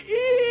you to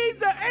ease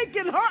the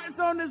aching hearts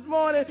on this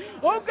morning.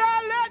 Oh,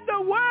 God, let the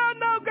world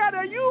know, God,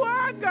 that you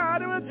are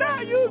God. And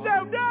without you,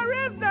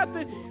 there is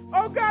nothing.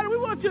 Oh, God, we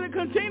want you to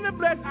continue to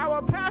bless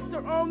our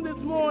pastor on this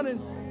morning.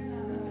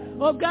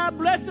 Oh, God,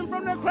 bless him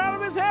from the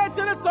crown of his head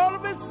to the sole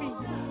of his feet.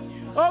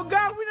 Oh,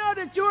 God, we know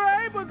that you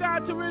are able,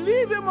 God, to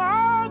relieve him of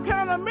all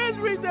kind of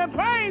miseries and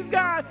pains,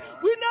 God.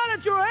 We know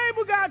that you're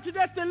able, God, to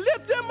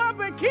lift him up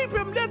and keep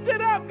him lifted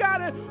up,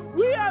 God. And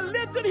we are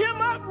lifting him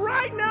up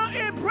right now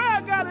in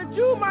prayer, God, that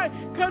you might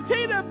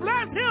continue to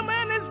bless him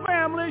and his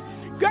family.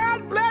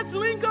 God bless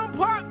Lincoln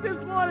Park this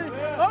morning.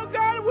 Oh,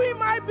 God, we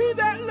might be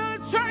that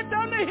little church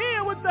on the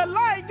hill with the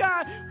light,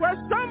 God, where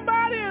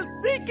somebody is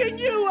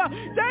seeking you.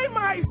 They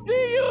might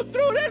see you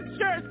through this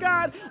church,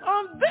 God,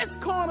 on this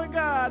corner,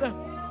 God.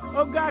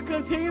 Oh, God,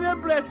 continue to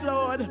bless,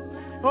 Lord.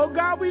 Oh,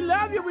 God, we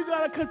love you. We're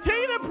going to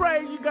continue to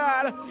praise you,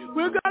 God.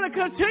 We're going to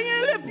continue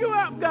to lift you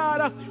up,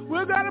 God.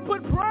 We're going to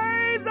put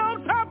praise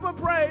on top of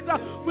praise.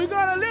 We're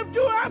going to lift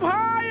you up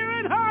higher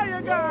and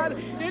higher, God.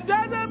 It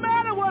doesn't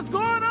matter what's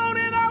going on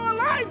in our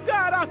life,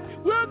 God.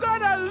 We're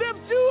going to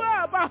lift you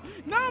up.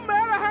 No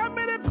matter how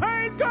many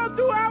pains go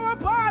through our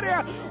body,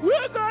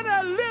 we're going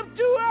to lift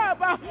you up.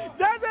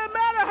 Doesn't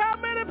matter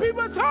how many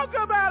people talk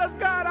about us,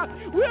 God.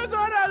 We're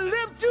going to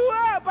lift you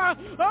up.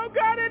 Oh,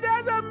 God, it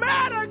doesn't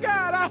matter,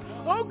 God.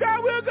 Oh,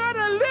 God, we're going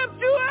to lift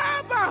you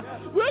up.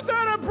 We're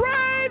going to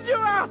praise you.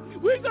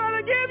 We're going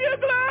to give you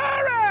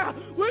glory.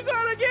 We're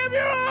going to give you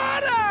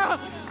honor.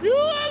 You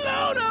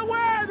alone are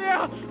worthy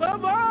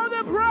of all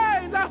the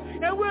praise.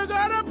 And we're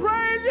going to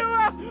praise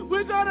you.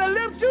 We're going to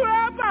lift you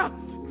up.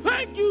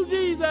 Thank you,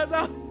 Jesus.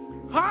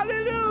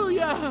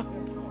 Hallelujah.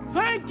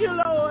 Thank you,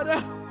 Lord.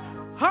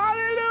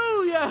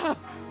 Hallelujah.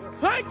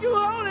 Thank you,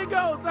 Holy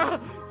Ghost.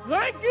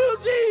 Thank you,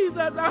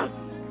 Jesus.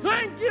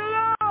 Thank you,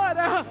 Lord,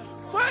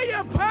 for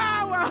your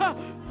power.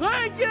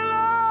 Thank you,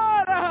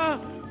 Lord,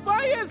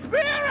 for your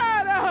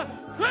spirit.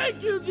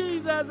 Thank you,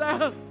 Jesus.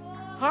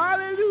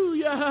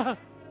 Hallelujah.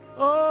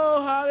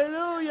 Oh,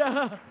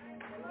 hallelujah.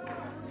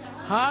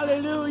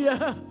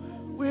 Hallelujah.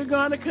 We're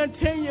going to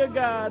continue,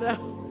 God,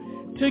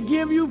 to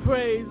give you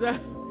praise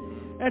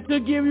and to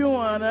give you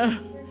honor,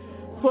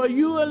 for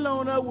you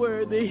alone are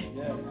worthy.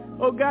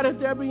 Oh, God, if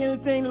there be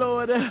anything,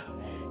 Lord,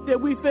 that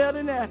we failed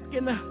in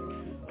asking,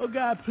 oh,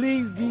 God,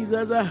 please,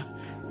 Jesus,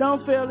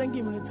 don't fail in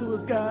giving it to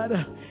us, God.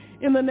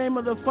 In the name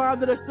of the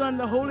Father, the Son,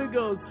 the Holy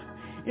Ghost,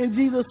 in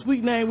Jesus'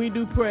 sweet name we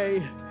do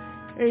pray.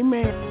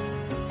 Amen.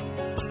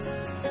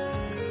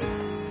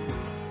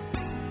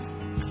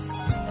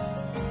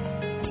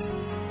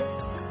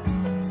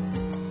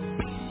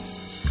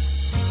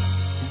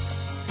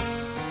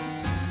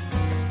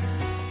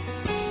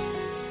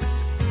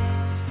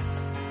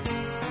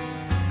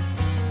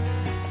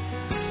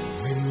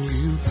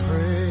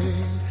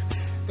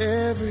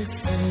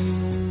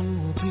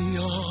 Everything will be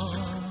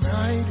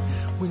alright.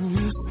 When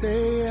you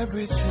say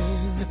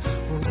everything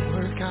will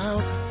work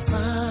out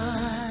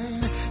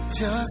fine,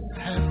 just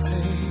have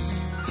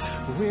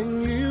faith. When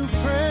you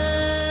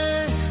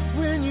pray,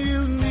 when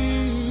you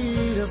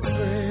need a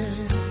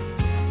friend,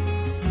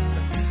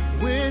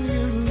 when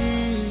you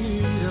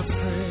need a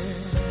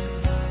friend,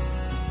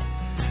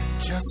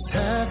 just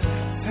have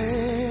faith.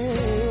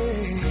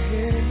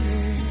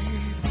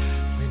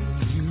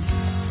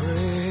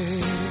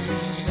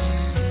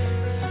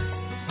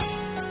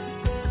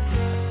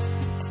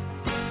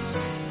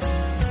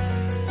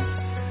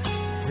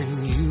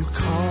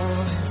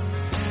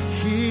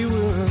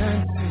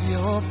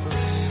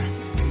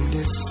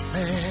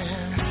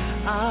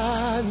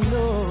 I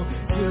know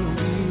you'll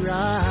be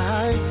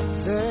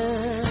right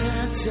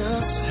there.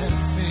 Just have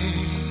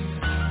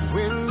faith.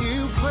 When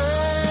you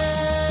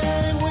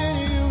pray, when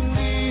you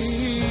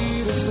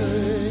need a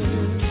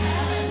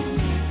friend,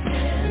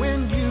 when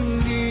you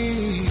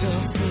need a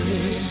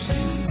friend,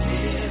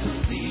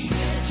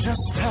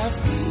 just have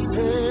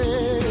faith.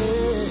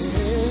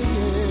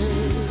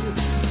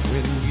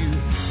 When you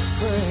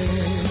pray,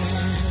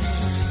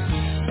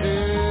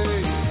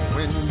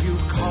 when you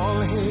call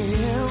him,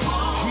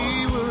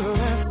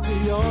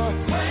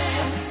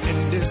 in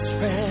this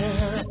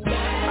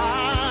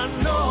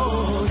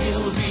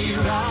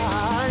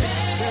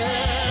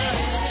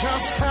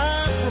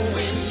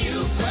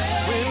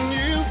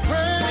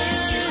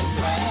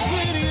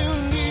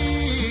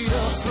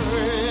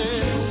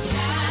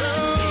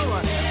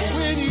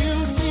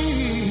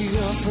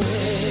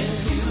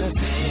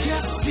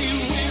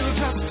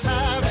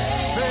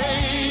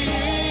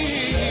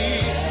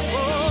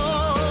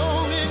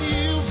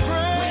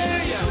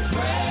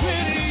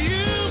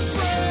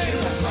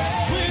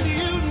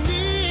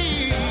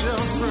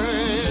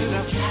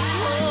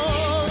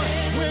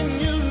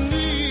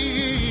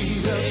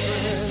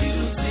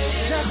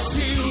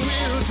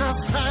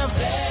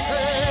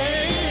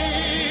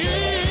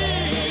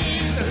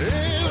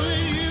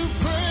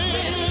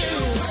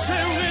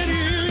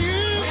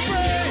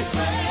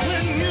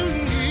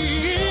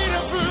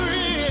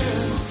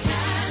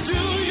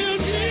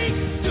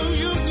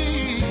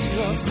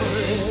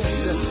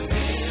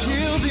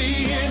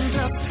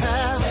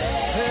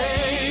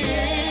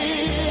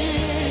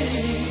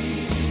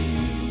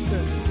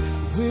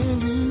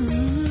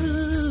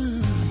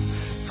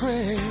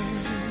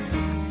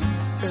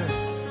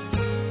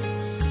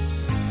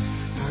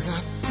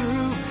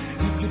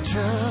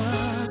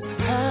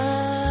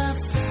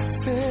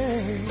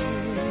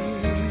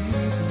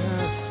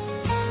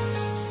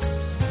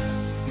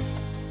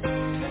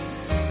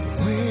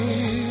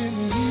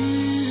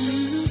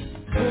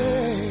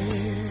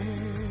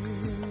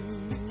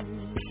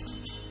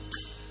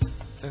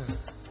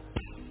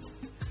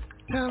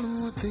Tell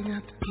them what they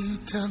got to do.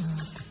 Tell them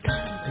what they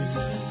got to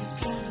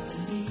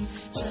do.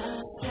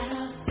 Just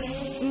have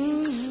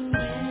faith.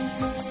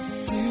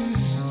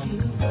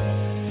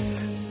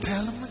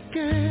 Tell them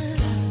again.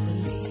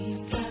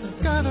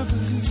 Gotta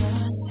believe.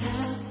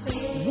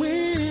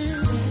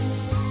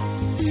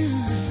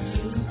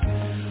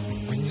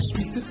 When you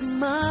speak to the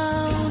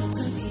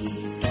mountain,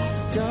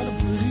 gotta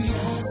believe.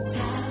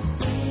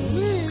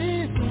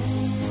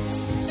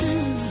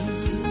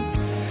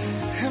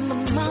 And the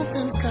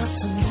mountain got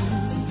to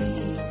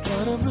move.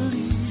 Gotta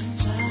believe.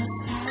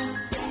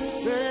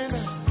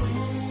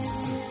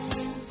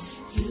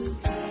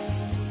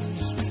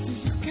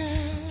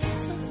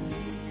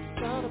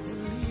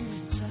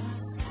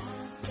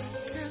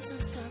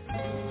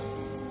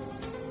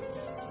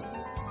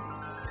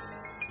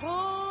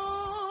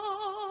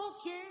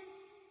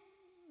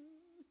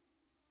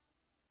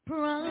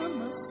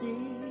 Promises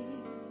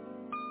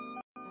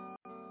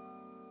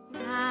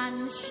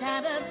and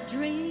shattered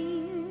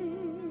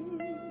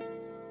dreams,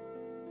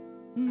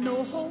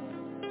 no hope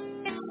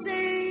it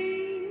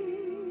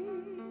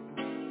seems.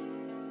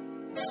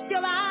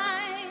 Still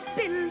I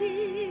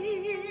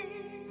believe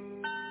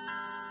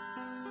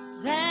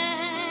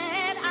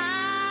that I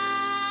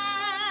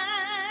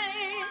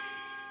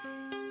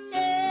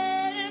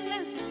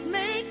can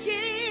make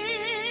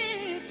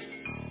it,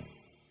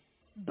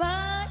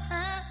 but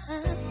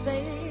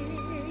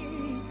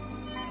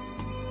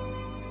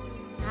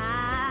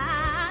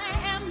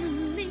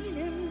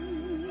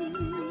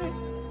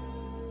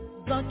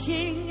the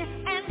King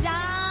and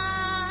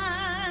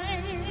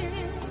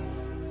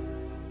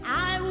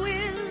I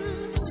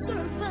will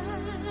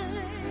survive,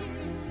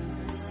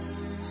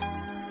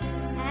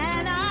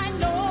 and I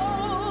know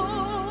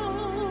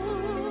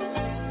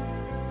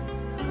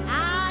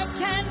I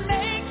can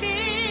make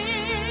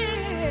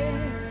it.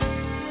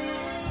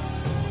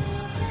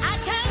 I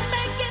can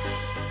make it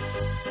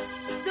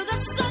through the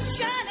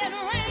sunshine and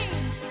rain,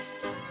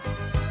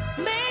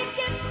 make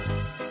it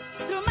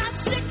through my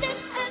sickness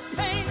and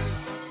pain.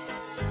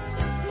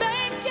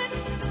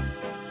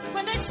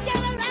 When they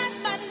scandalize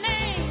my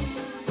name,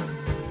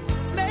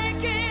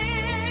 make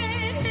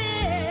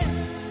it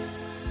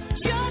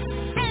just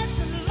as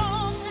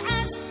long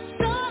as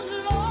the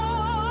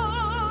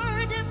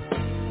Lord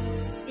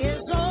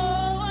is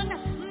on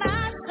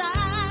my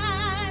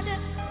side.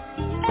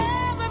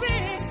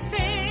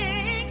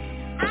 Everything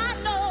I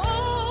know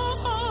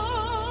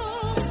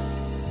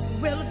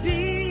will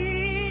be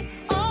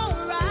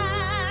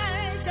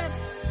alright.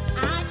 I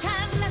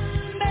can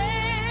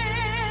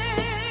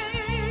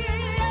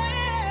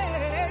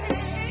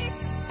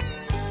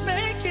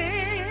make it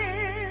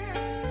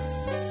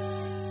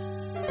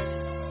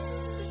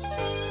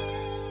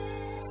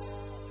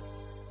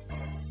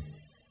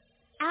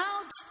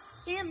out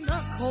in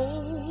the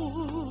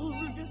cold,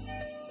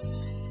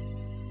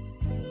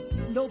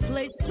 no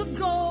place to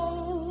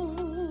go.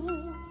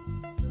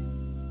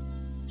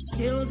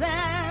 Still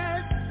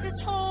there's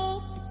this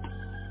hope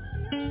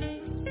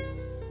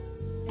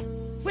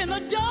when the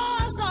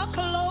doors are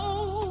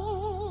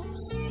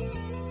closed,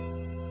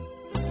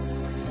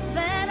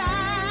 that I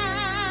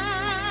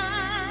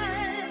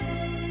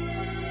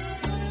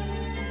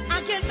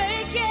can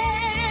make it.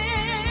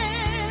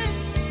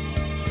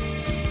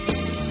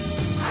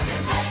 I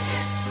can make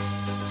it.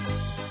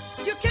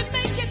 You can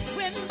make it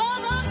when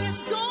mother is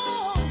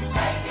gone.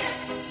 Make it.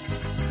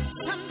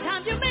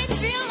 Sometimes you may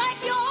feel like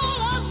you're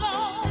all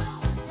alone.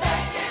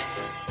 Make it.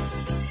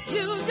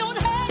 You don't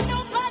have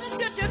nobody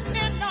to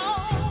depend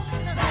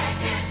on.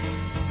 Make it.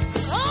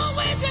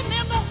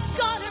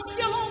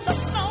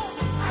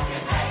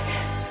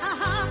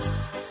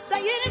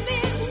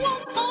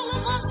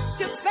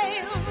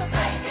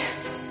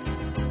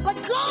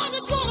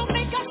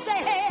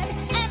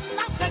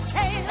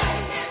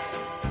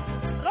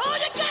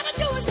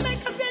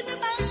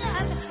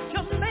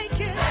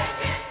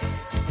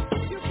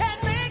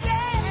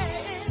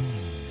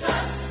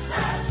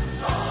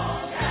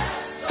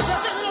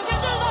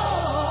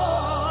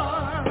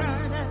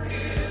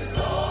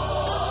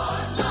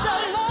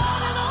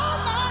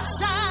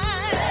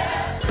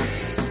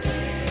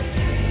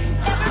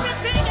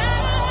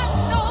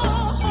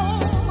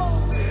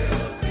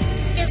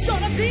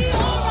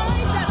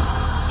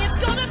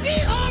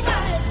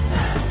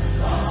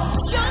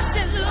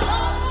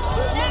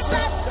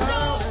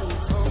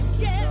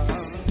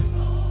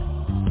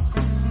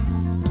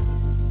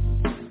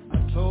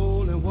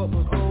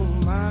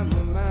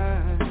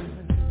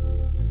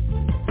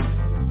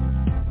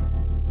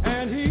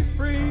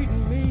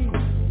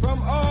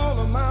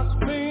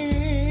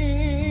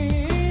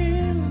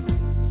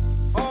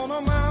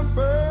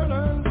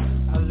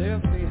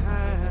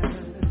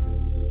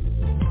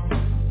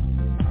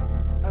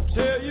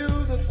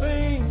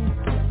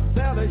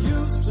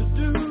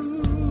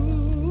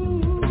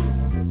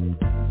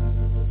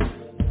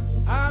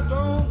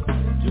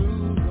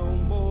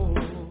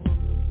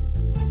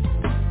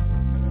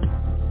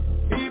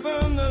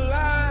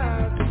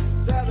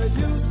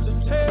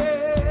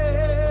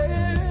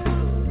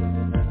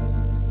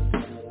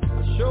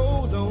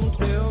 won't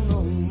tell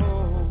no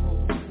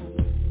more.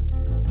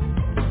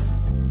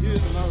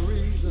 Here's my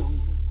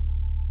reason.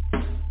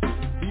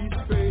 He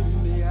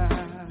straightened me out.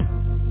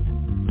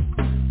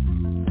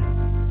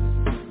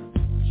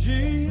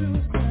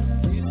 Jesus,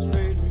 he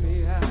straightened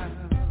me out.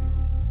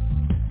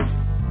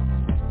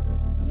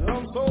 And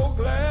I'm so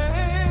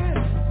glad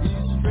he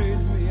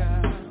straightened me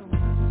out.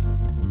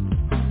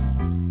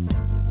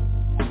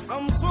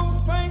 I'm so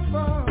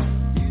thankful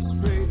he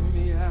straightened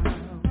me out.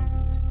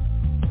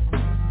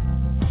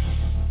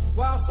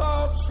 While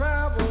Saul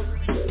traveled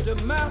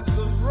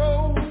Damascus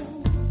road,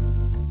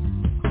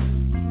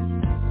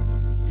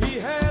 he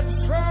had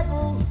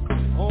trouble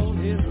on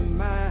his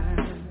mind.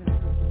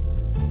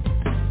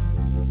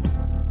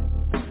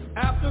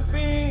 After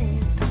being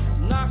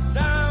knocked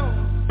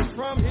down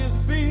from his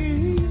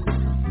beast,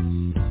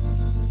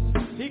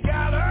 he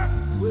got up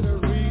with a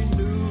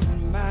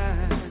renewed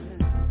mind.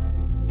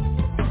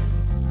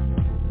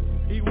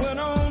 He went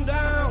on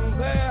down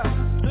there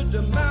to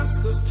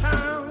Damascus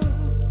town.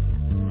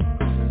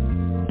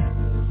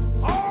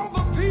 All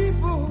the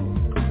people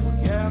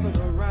gathered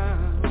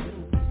around.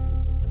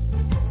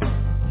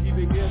 He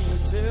began to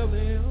tell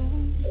them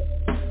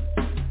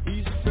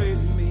he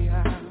straightened me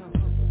out.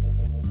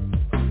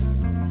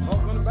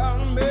 Talking about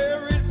a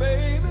married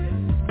baby,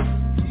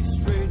 he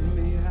straightened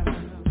me out.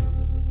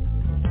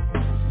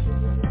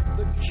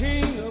 The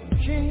King of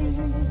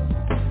Kings,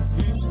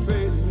 he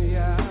straightened me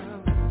out.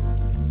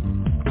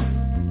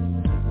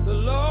 The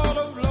Lord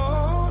of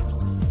Lords,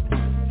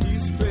 he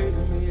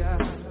straightened me out.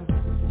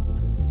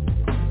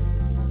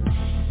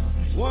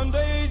 One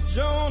day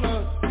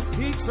Jonah,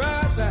 he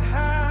tried to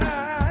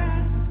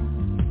hide,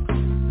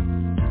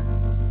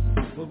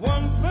 but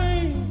one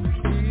thing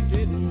he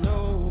didn't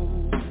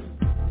know,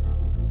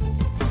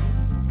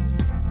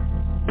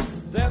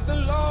 that the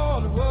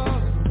Lord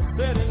was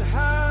sitting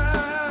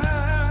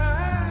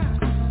high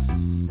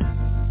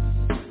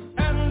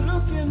and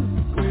looking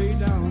way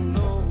down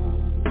low.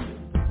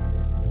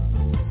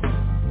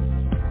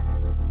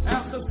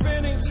 After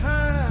spending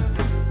time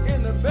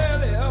in the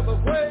belly of a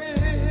whale,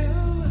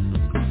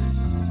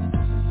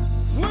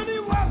 when he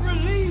was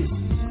released,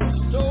 the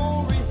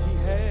story he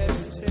had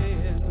to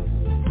tell,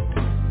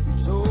 he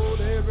told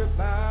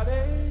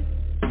everybody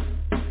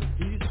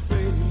he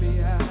straightened me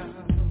out.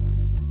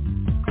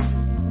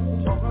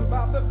 Talking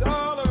about the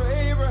God of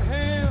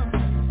Abraham,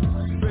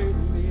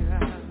 straightened me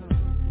out.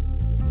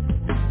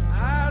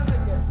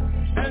 Isaac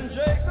and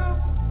Jacob,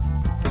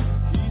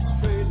 he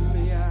straightened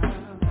me out.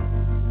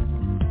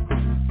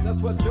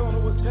 That's what Jonah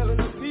was telling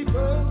the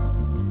people.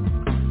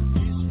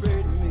 He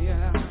straightened me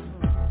out.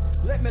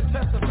 Let me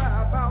testify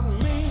about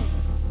me.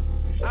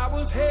 I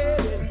was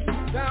headed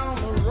down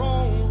the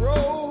wrong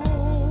road,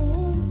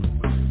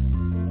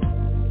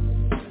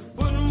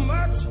 but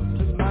much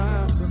to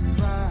my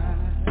surprise,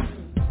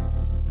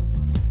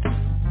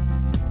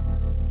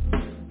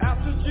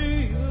 after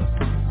Jesus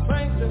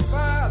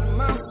sanctified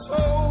my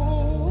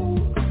soul,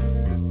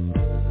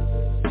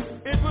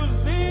 it was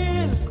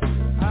then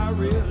I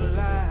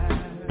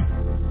realized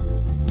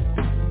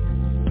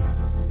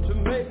to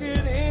make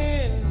it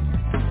in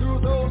through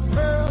those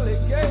pearly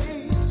gates,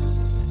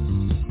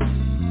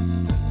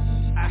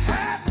 I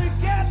had to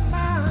get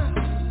my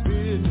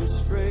business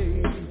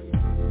straight.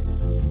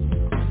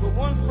 But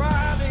one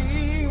Friday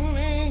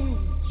evening,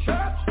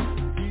 church,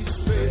 he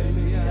straightened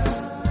me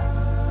out.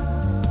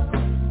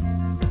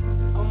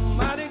 I'm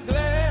mighty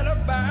glad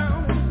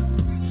about it.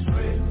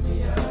 Straightened me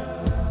out.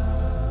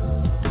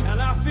 And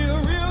I feel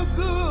real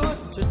good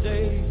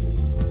today.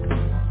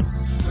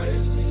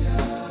 Straightened me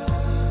out.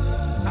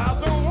 I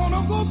don't want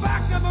to go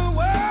back to the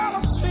world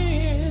of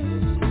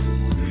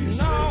sin.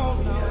 No,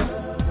 no.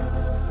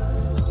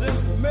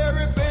 Since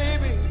Mary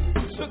baby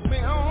took me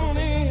on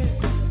in,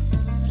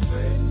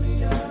 straightened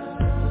me out.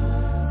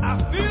 I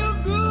feel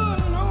good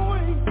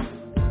knowing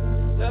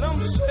that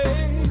I'm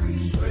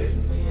saved.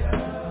 Straightened me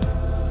out.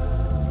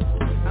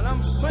 And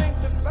I'm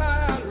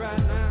sanctified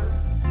right now.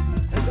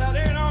 And that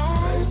ain't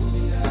all. Straightened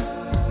me out.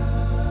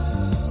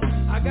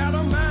 I got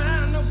a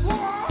mind to go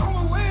all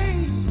the way.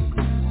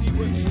 See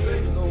what he's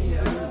gonna do.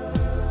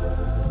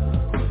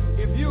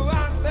 If you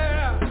out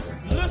there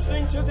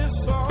listening to this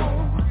song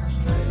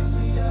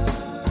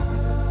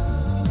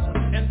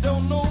and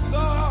don't know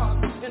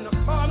God in the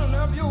pardon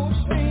of your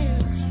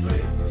sins,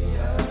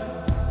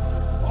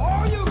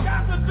 all you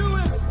got to do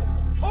is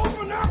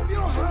open up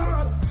your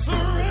heart,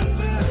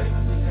 surrender.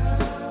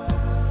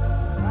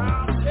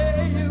 I'll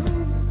tell you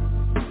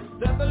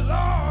that the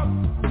Lord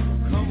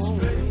come on.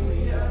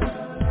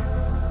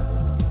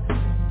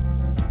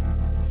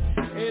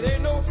 It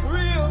ain't no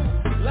thrill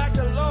like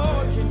the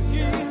Lord can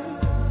give.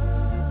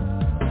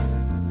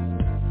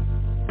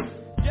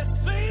 Just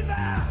stay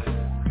there,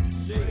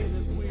 stay in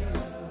his will.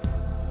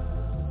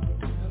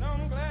 And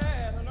I'm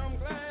glad, and I'm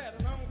glad,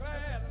 and I'm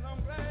glad, and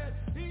I'm glad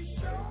he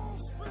shows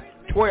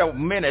straight. 12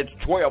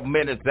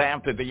 minutes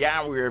after the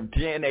hour of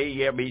 10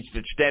 a.m.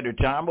 Eastern Standard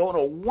Time on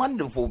a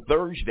wonderful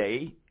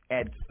Thursday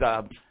at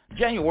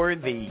January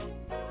the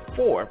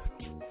 4th,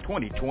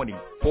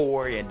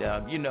 2024. And,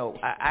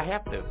 I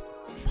have to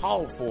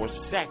pause for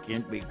a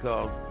second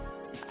because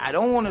I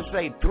don't want to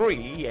say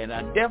 3, and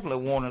I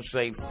definitely want to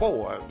say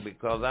 4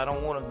 because I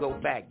don't want to go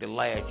back to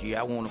last year.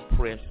 I want to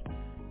press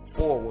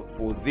forward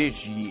for this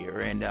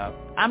year, and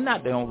I'm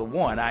not the only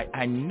one.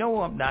 I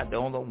know I'm not the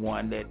only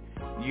one that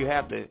you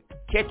have to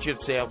catch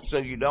yourself so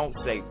you don't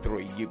say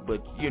 3.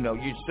 But you're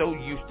so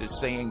used to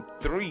saying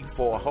 3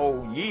 for a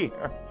whole year,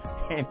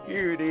 and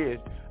here it is,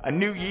 a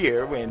new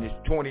year, and it's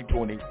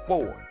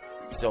 2024.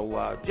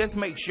 So just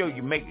make sure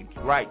you make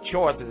the right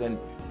choices. And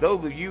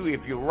those of you,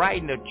 if you're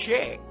writing a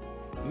check,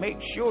 make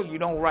sure you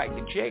don't write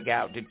the check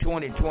out to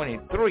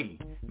 2023.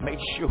 Make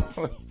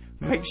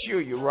sure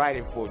you write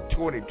it for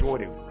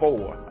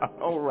 2024.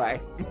 All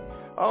right.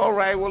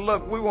 Well,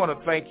 look, we want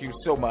to thank you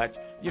so much.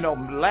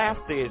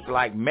 Laughter is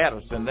like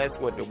medicine. That's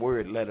what the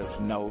word let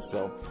us know.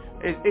 So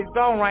it's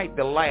all right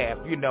to laugh.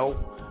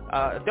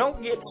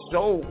 Don't get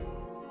so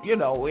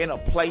in a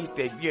place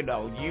that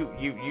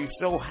you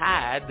so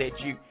high that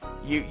you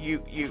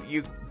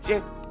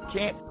just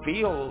can't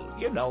feel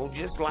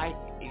just like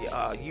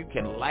you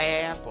can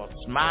laugh or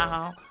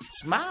smile.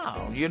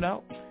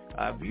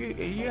 If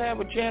you have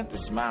a chance to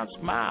smile.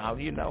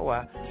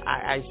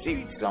 I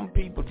see some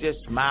people just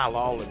smile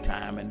all the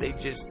time, and they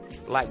just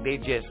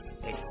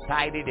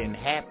excited and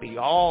happy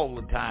all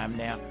the time.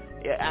 Now,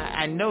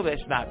 I know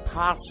that's not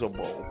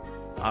possible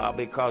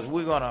because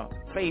we're going to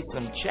face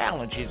some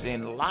challenges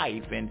in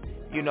life, and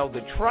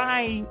the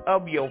trying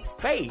of your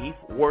faith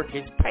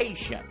worketh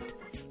patient.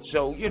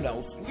 So you're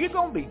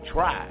going to be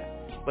tried,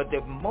 but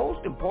the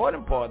most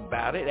important part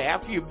about it,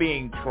 after you're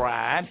being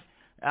tried,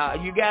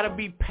 you got to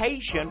be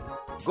patient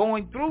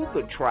going through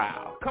the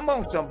trial. Come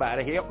on,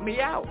 somebody, help me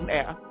out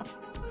now.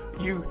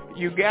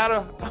 You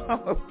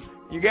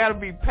gotta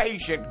be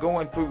patient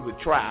going through the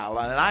trial.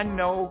 And I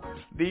know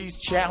these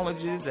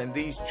challenges and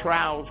these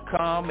trials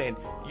come, and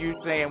you're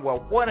saying,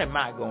 well, what am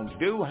I going to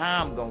do?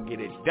 How am I going to get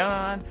it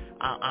done?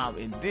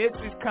 And this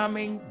is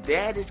coming,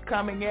 that is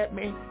coming at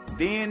me.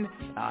 Then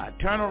I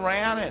turn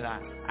around and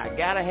I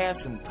got to have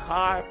some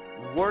car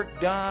work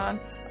done,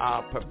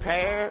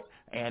 prepared.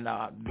 And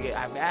I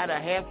got to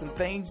have some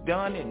things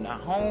done in the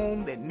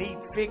home that need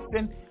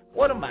fixing.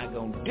 What am I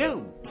going to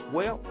do?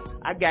 Well,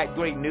 I got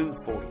great news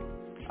for you.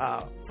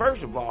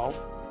 First of all,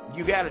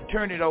 you got to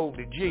turn it over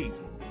to Jesus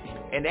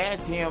and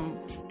ask him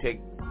to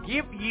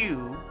give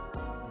you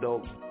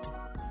the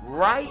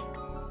right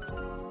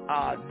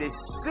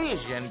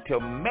decision to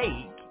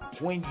make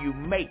when you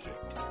make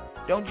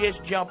it. Don't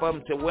just jump up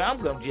and say, well,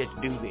 I'm going to just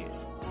do this.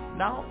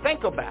 No,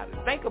 think about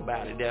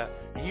it.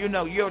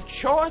 Your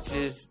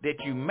choices that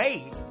you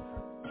make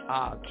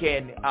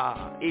can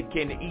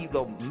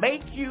either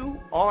make you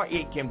or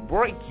it can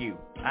break you.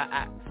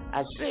 I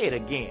say it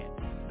again.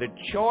 The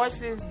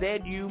choices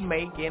that you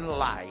make in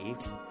life,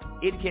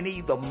 it can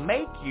either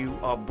make you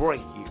or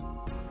break you.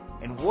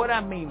 And what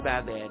I mean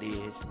by that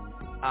is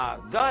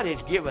God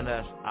has given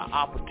us an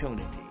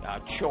opportunity, a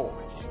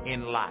choice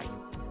in life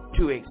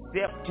to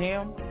accept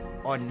him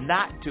or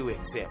not to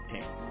accept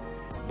him.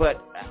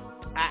 But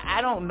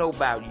I don't know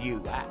about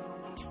you.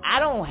 I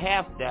don't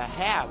have to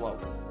have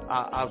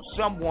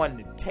someone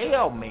to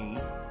tell me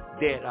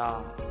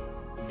that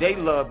they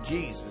love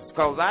Jesus,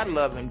 because I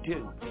love him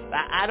too.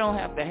 I don't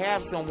have to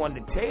have someone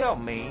to tell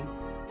me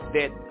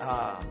that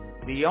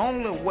the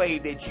only way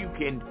that you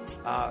can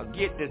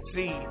get to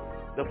see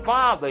the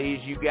Father is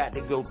you got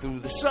to go through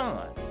the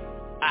Son.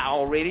 I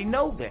already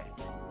know that.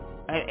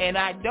 And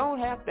I don't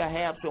have to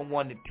have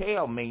someone to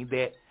tell me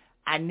that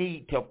I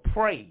need to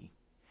pray.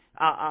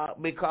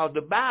 Because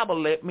the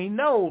Bible let me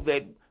know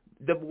that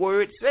the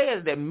word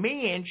says that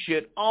men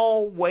should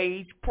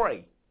always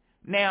pray.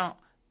 Now,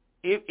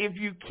 if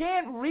you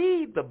can't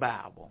read the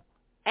Bible,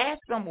 ask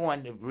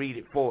someone to read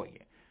it for you.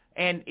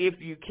 And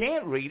if you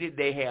can't read it,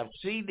 they have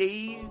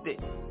CDs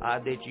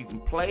that you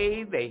can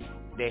play. They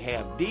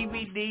have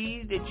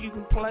DVDs that you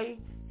can play,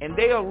 and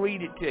they'll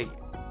read it to you.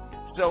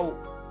 So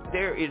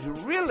there is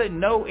really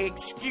no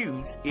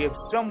excuse if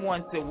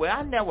someone said, well,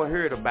 I never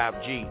heard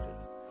about Jesus.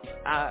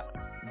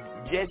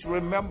 Just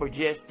remember,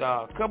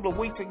 a couple of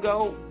weeks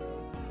ago,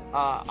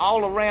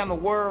 all around the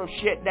world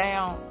shut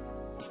down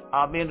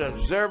in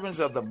observance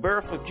of the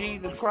birth of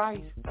Jesus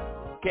Christ.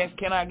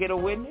 Can I get a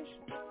witness?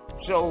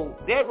 So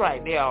that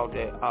right there ought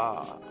to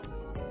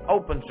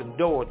open some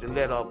doors to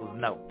let others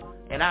know.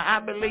 And I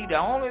believe the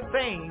only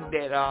thing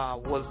that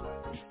was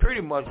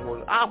pretty much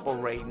was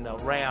operating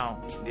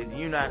around the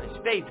United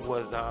States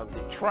was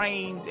the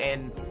trains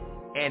and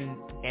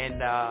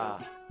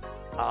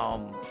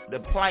the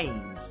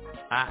planes.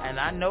 And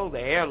I know the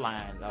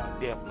airlines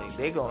definitely,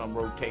 they're going to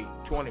rotate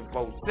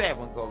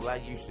 24/7 because I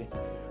used to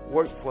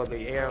work for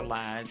the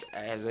airlines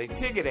as a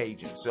ticket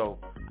agent. So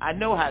I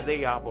know how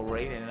they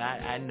operate, and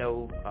I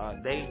know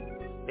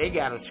they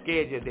got a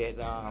schedule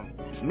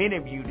that many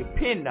of you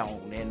depend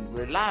on and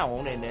rely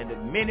on, and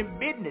then many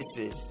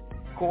businesses,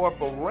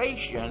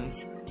 corporations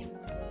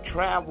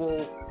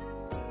travel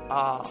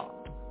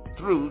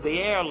through the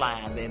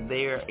airline and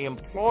their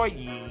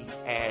employees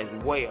as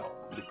well,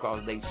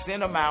 because they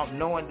send them out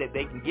knowing that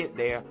they can get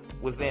there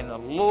within a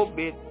little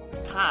bit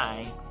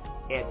time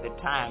at the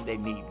time they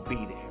need to be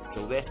there.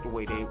 So that's the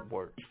way they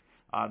work.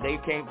 They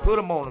can't put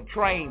them on a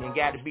train and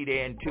got to be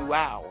there in 2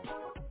 hours.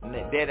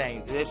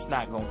 That's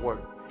not going to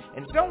work.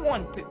 And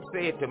someone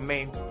said to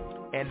me,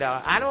 and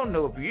I don't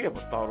know if you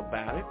ever thought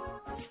about it,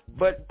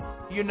 but,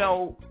 you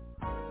know,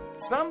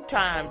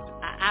 sometimes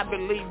I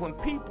believe when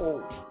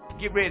people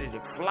get ready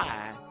to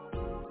fly,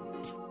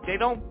 they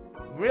don't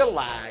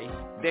realize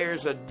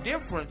there's a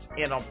difference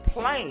in a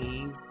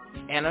plane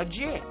and a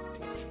jet.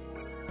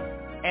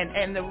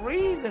 And the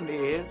reason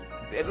is,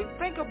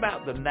 think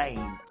about the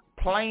name,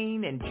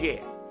 plane and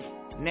jet.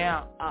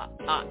 Now,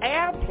 an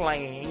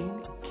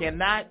airplane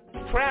cannot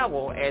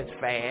travel as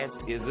fast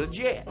as a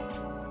jet.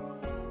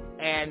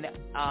 And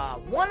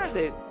one of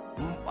the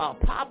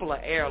popular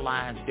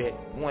airlines that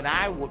when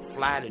I would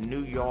fly to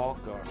New York,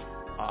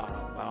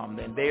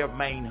 and their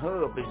main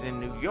hub is in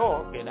New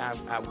York, and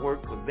I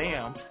worked with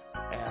them.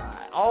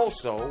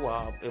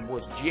 Also, it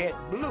was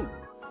JetBlue.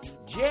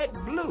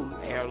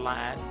 JetBlue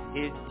airline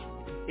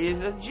is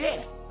a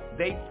jet.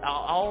 They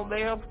all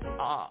their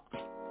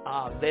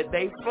that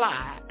they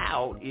fly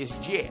out is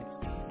jets.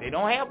 They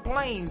don't have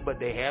planes, but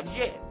they have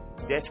jets.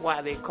 That's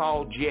why they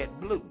call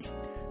JetBlue.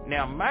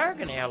 Now,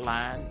 American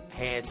Airlines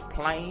has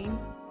planes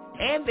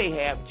and they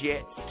have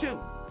jets too.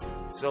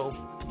 So,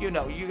 you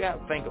know, you got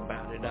to think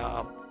about it.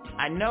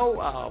 I know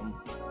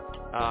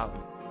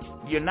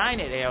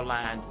United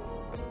Airlines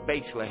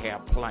basically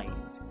have planes.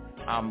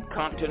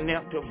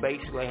 Continental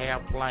basically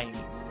have planes.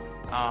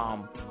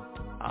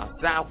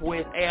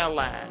 Southwest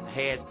Airlines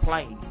has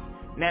planes.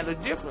 Now, the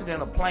difference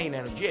in a plane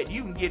and a jet,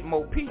 you can get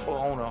more people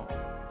on a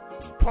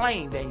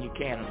plane than you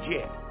can a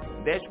jet.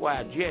 That's why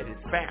a jet is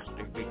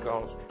faster,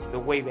 because the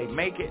way they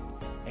make it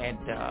and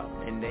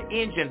the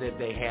engine that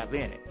they have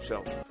in it.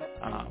 So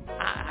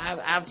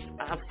I've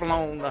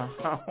flown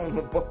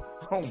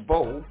on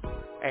both,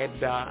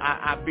 and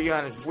I'll be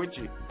honest with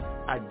you,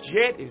 a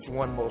jet is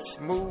one of the most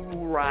smooth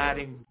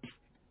riding.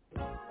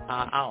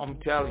 I'm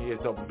telling you,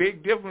 it's a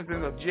big difference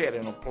in a jet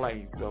and a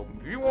plane. So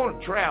if you want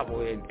to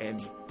travel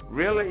and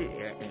really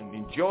and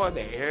enjoy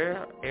the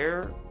air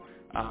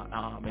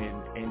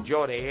and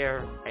enjoy the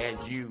air as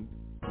you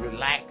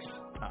relax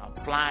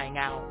flying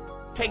out,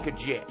 take a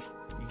jet.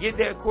 You get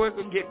there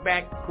quicker, get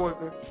back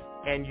quicker,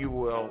 and you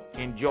will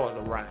enjoy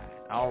the ride.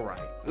 All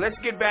right. Let's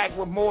get back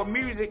with more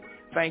music.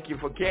 Thank you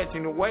for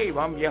catching the wave.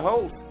 I'm your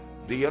host,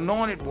 the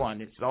Anointed One.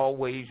 It's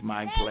always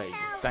my pleasure.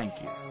 Thank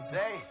you.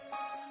 Hey,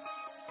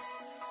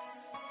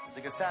 I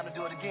think it's time to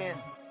do it again.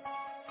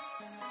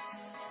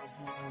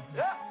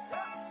 Yeah.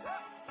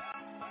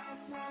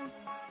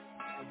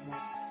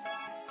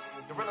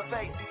 Gorilla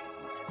face.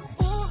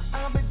 Ooh,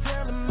 I've been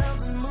telling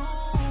mountains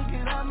move,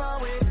 get out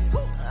my way. Ooh,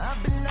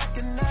 I've been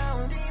knocking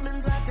down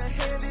demons like a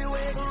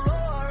heavyweight.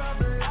 Roar of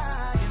the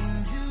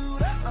lion,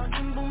 Judah,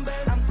 again, boom,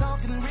 baby. I'm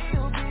talking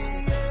real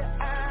big, yeah.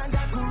 I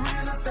got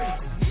gorilla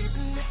face.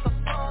 Even if I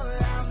fall,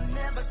 I'll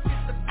never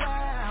kiss the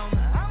ground.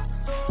 I'm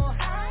so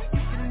high, you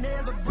can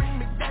never bring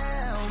me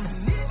down.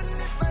 And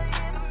even if my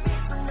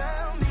enemies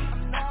surround me,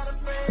 I'm not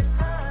afraid.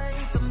 I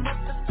ain't so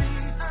much to see.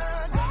 I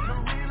got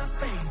gorilla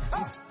face.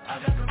 I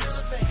got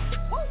gorilla face.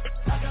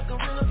 I got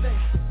gorilla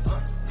face.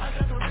 I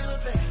got gorilla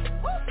face.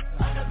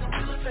 I got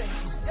gorilla face.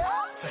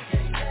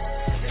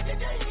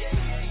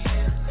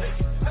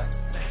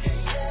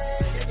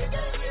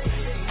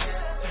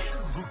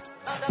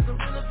 I got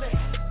gorilla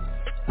face.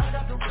 I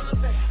got gorilla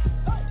face.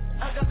 I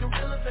got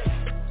gorilla face.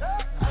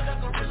 I got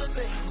gorilla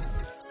face.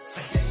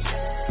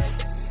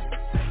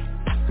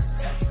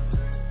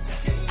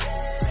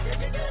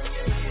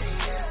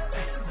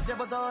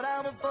 Never thought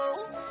I would fall.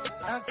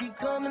 I keep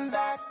coming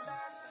back.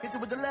 Hit you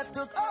with the left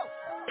hook,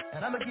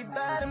 and I'ma keep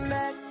fighting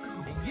back.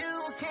 And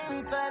you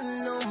can't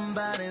find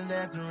nobody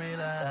that's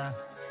realer,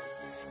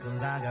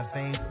 'cause I got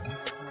faith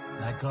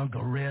like a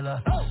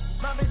gorilla.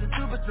 My faith is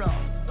super strong,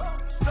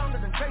 stronger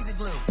than crazy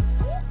glue.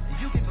 And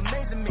you keep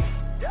amazing me,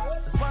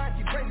 that's why I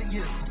keep praising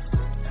you.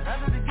 And I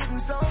just be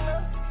getting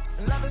stronger,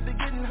 and love is be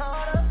getting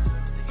harder.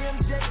 The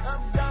MJ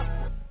of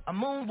gospel, I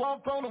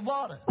moonwalk on the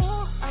water.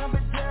 Ooh, I've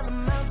been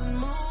telling mountains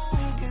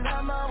move, get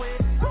out my way.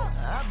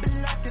 I've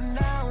been knocking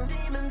down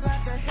demons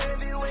like a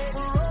heavyweight.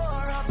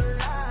 Roar of the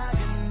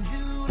lion,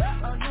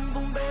 Judah, again,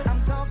 boom, baby.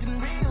 I'm talking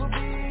real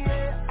big,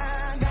 yeah.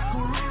 I got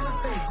gorilla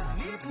face.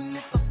 Even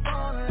if I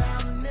fall,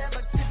 I'll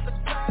never kiss the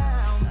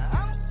ground.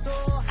 I'm so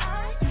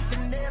high, you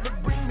can never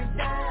bring me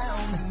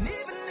down. And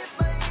even if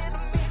my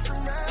enemies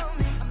surround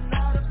me, I'm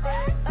not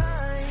afraid. I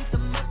ain't so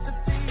much to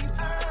see.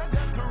 I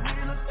got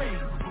gorilla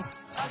face.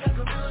 I got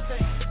gorilla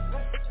face.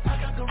 I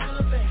got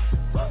gorilla face.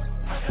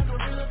 I got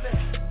gorilla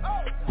face.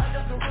 I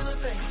got gorilla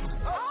face.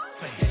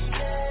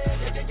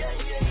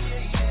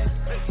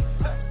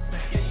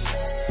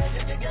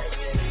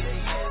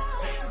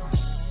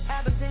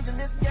 I've been changing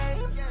this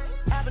game.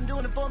 I've been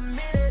doing it for a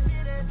minute.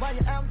 While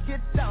you out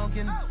here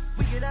talking,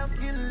 we get out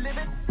here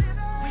living.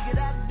 We get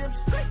out them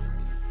straight.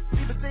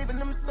 We been saving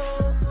them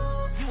souls.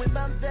 You ain't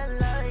about that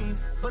life,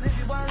 but if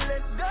you wanna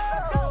let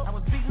go, I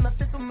was beating my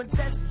fist on my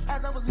chest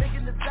as I was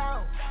making the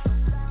sound.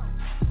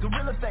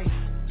 Gorilla face.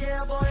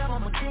 Yeah, boy, I'm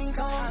on my King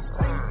Kong. I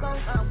sing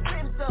songs, I win.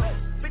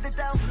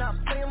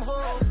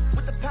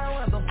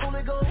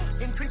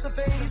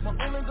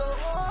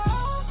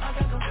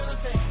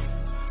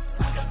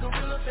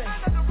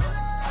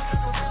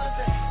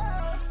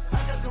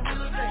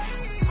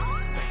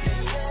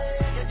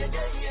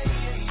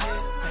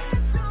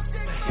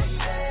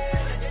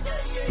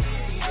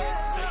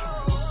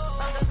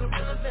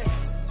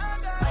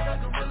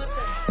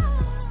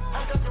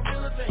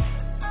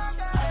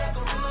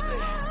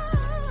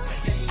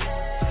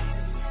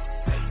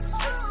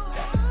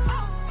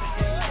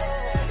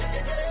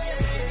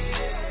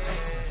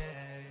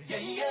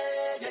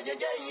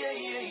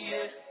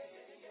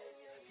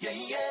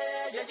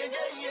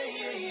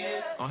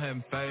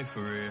 having faith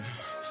for real.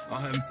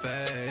 I'm having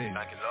faith.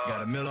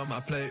 Got a meal on my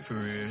plate for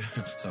real.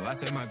 So I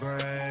take my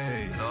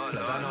grade. Cause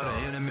I know the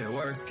enemy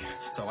work.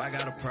 So I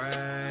gotta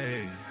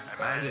pray.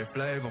 I did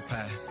flavor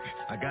pack.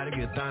 I gotta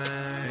get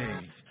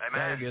thanks.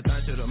 Gotta get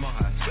thanks to the Most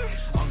High.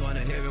 I'm going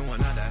to heaven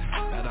when I die.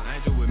 Got an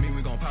angel with me,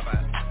 we gon' pop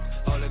out.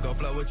 Holy go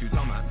flow, what you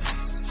talking about?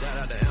 Shout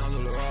out to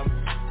Angela Robin.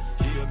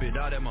 She a big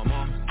dog at my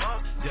mom.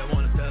 Just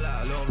wanna tell her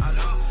I love her.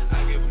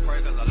 I give her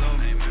praise cause I love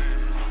her.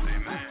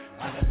 Amen.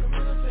 I got the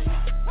real estate.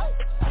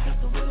 I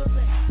got the real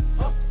estate.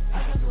 I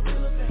got the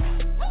real estate.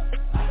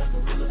 I got the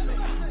real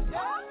estate.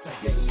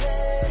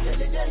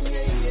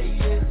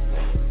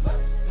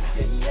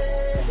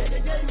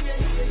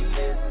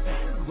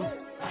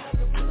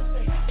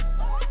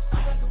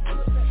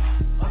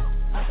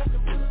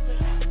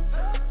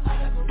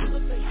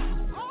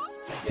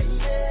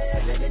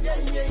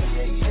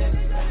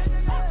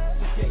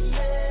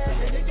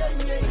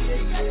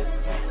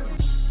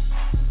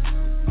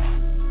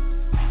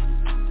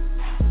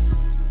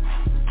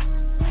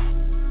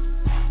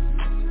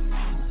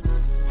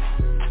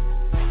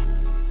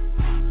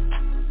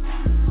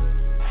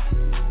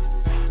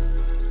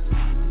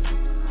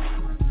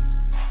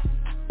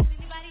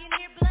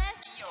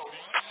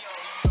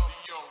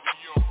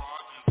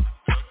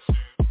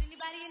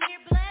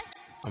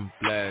 I'm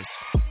blessed.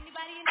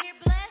 Anybody in here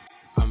blessed?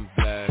 I'm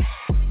blessed.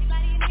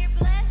 Anybody in here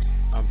blessed?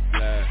 I'm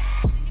blessed.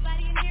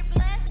 Anybody in here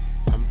blessed?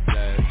 I'm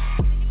blessed.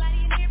 Anybody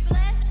in here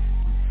blessed?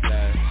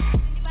 Blessed.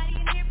 Anybody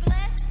in here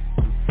blessed?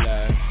 I'm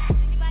blessed.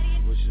 Anybody in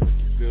here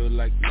blessed? You feel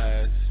like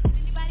blessed?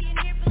 Anybody in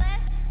here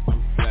blessed? I'm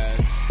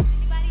blessed.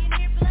 Anybody in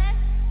here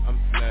blessed? I'm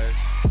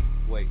blessed.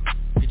 Wait,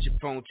 get your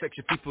phone, text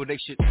your people, they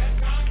shit.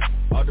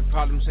 All the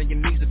problems and your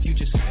needs if you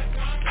just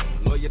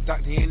lawyer,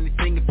 doctor,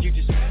 anything if you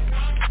just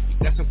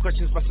got some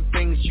questions about some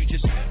things you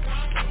just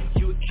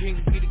you a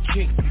king, be the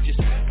king. You just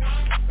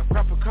got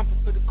proper comfort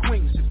for the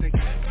queens if they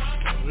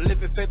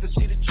live in feather,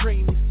 see the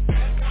dream.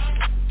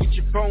 Get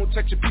your phone,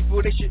 text your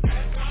people, they shit.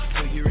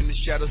 So you're in the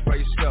shadows by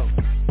yourself.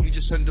 You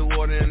just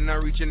underwater and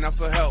not reaching out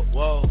for help.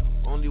 Whoa,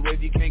 only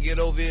wave you can't get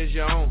over is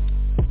your own.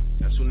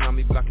 That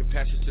tsunami blocking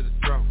passage to the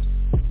throne.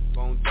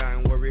 Phone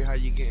dying, worry how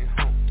you getting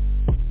home.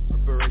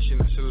 Operation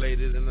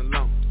isolated and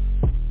alone.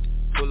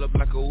 Pull up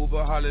like a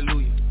Uber,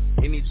 hallelujah.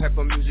 Any type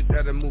of music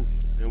that'll move.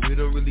 And we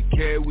don't really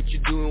care what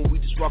you're doing. We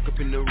just walk up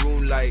in the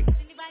room like.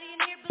 Anybody in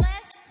here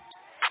blessed?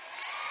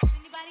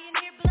 Anybody in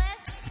here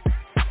blessed?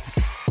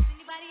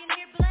 Anybody in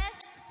here blessed?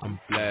 I'm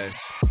blessed.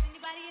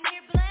 Anybody in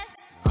here blessed?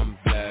 I'm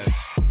blessed.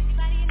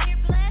 Anybody in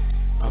here blessed?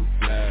 I'm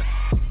blessed.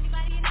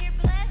 Anybody in here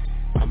blessed?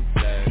 I'm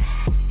blessed.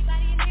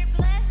 Anybody in here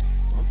blessed?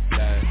 I'm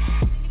blessed.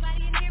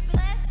 Anybody in here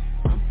blessed?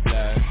 I'm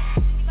blessed.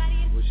 Anybody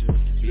in here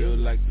blessed? Feel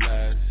like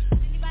blessed.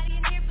 Anybody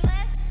in here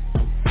blessed?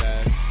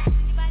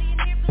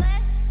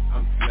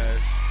 I'm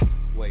blessed.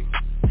 Wait,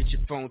 get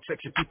your phone,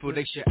 text your people,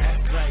 they should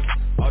act right.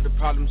 All the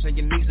problems and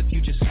your needs if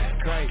you just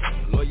cry.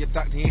 Lawyer,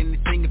 doctor,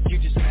 anything if you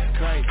just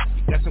cry.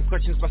 You got some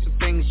questions about some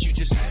things you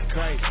just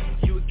cry.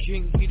 You a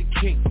king, he the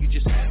king, you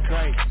just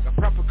cry. Got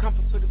proper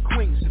comfort for the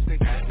queens if they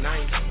act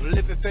nice.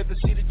 Live in feather,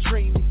 see the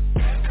dream.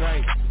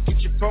 Cry. Get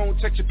your phone,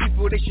 text your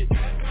people, they should.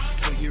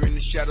 So you're in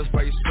the shadows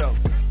by yourself.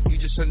 You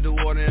just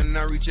underwater and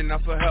not reaching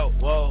out for help.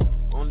 Whoa,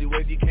 only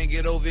wave you can't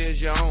get over is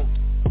your own.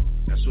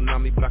 That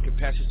tsunami blocking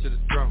passage to the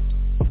throne.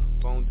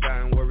 Phone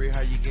dying, worry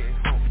how you getting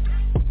home.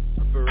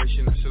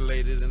 Operation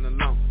isolated and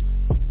alone.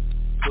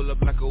 Pull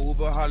up like a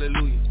Uber,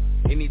 hallelujah.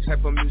 Any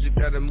type of music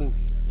that'll move.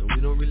 And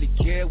we don't really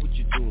care what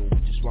you're doing. We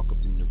just walk up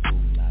in the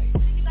room like.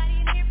 Anybody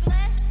in here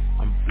blessed?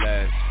 I'm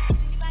blessed.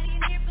 Anybody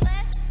in here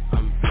blessed?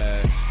 I'm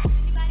blessed.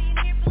 Anybody in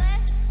here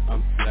blessed?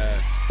 I'm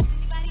blessed.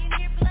 Anybody in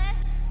here blessed?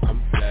 I'm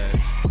blessed.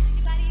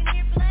 Anybody in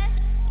here blessed?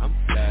 I'm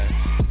blessed.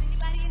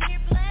 Anybody in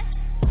here blessed?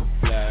 I'm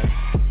blessed.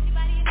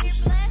 Anybody in here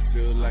blessed?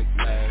 Feel like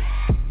blessed.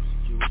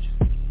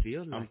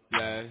 Feel like I'm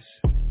blessed.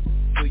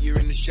 So you're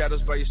in the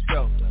shadows by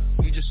yourself.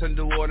 You just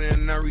underwater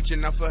and not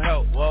reaching out for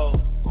help. Whoa,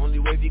 only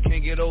wave you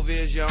can't get over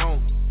is your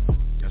own.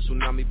 That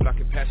tsunami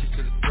blocking passage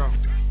to the throne.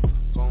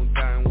 Phone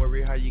dying,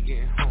 worry how you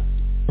getting home.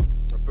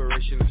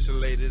 Operation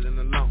isolated and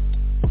alone.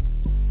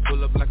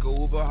 Pull up like a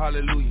Uber,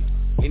 hallelujah.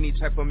 Any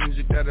type of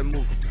music that'll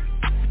move.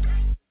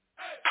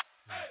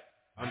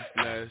 I'm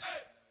blessed.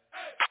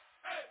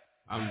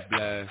 I'm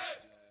blessed.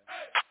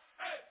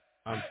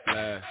 I'm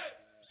blessed.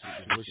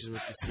 Wishes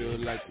make you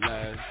feel like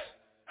blessed.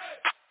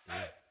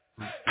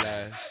 I'm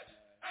blessed.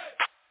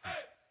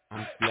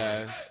 I'm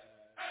blessed.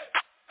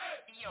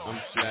 I'm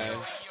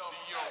blessed.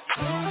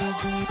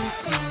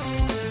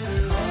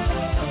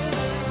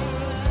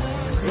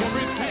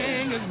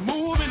 Everything is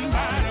moving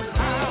by the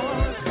power.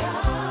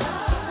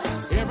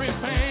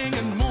 Everything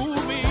is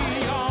moving,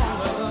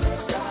 y'all.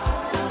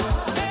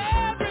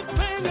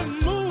 Everything is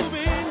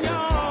moving,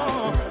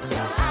 y'all.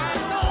 I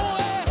know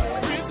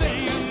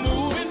everything is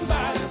moving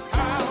by the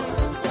power.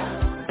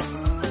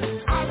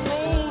 I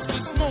rose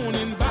this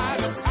morning by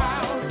the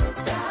power.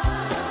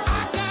 I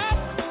got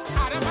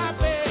out of my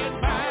bed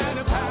by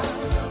the power.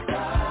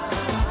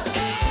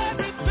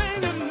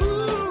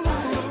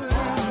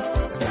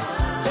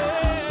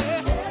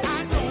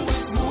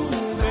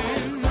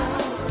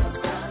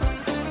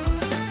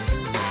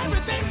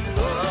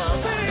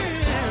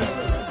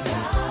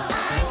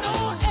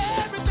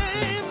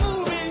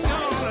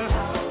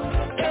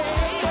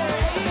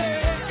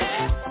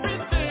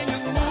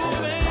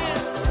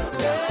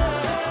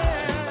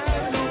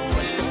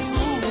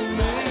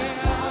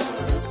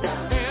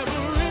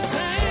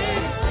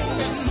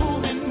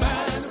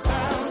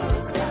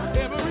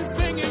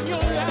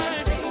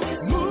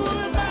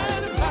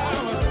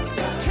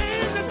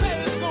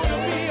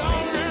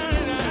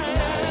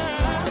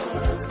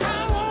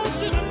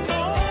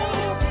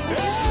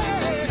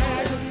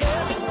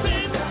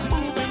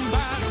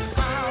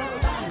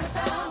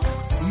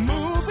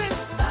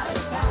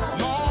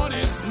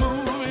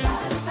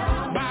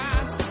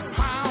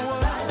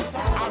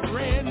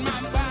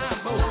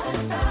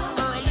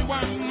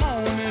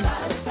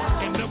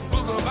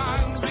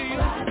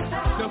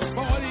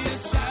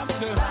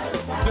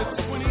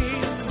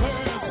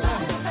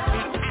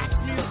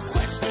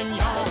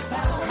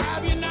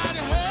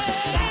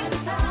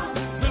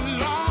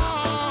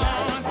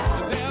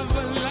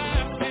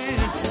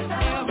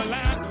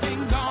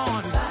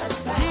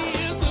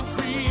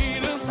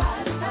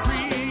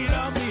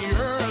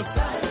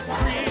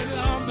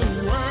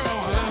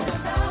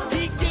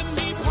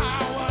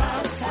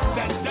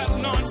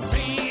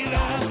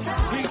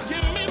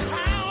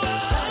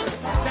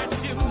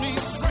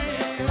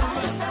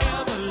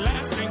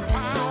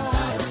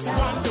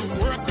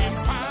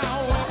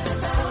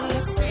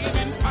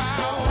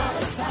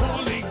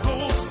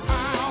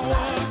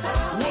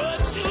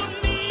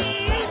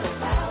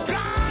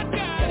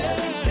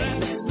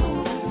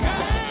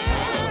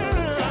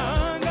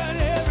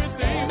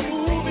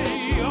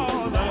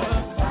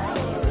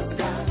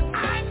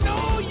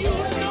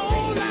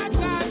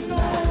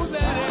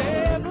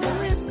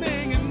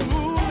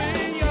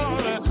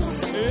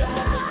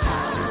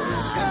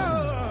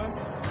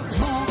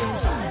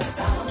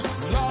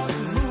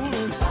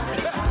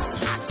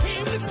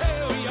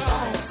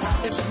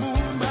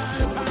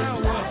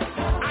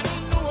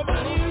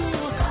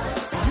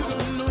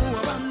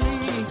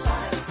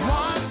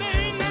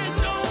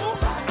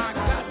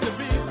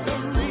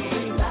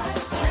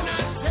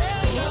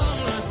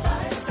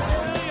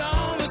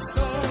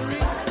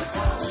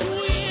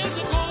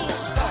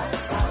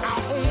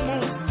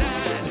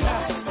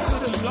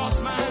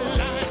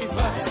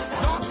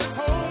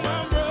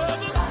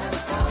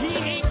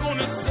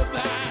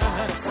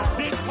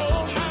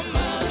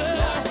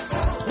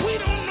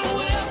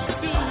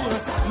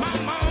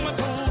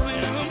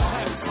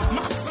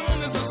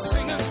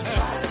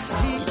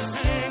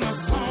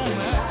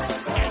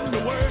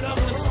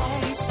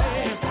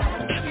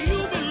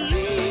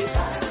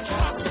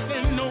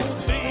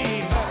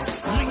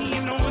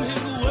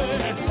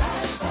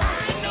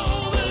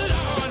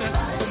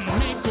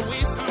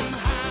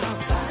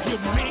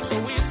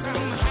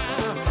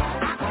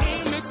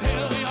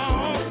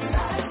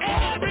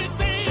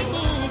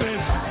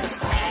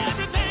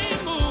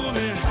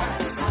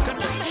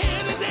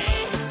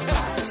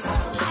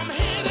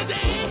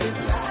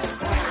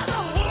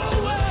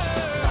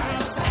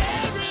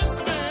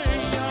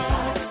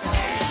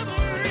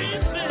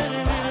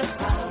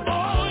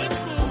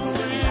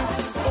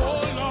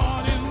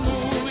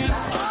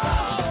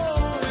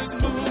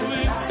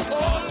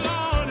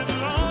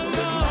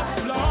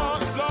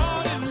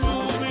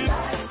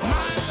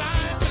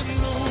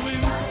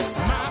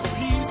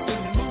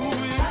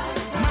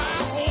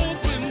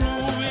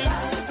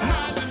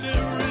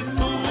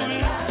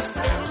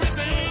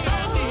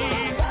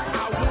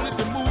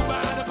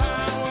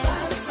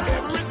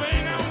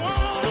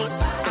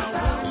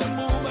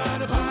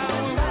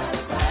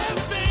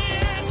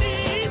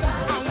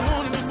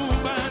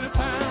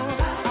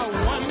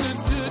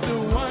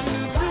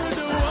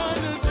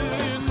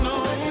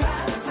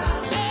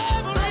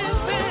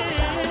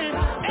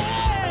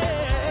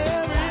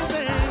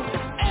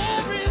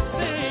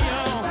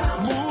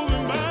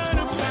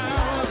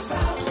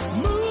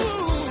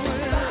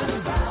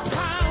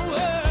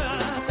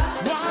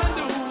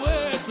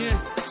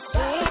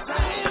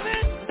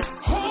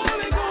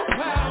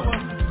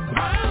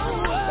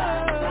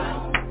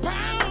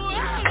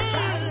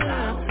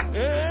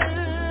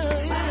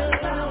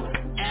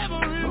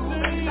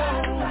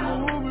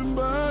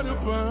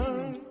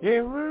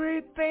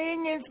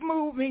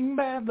 moving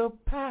by the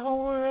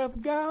power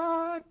of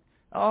God.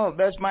 Oh,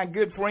 that's my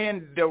good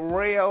friend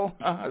Darrell.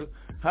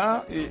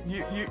 Huh?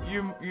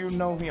 You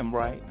know him,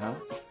 right? Huh?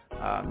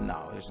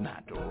 No, it's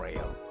not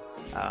Darrell.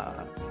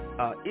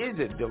 Is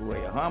it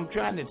Darrell? I'm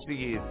trying to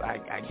see if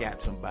I got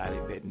somebody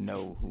that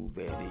know who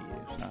that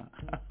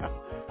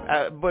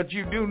is. But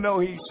you do know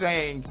he's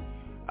saying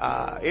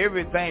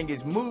everything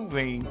is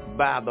moving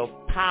by the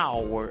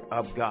power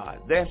of God.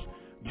 That's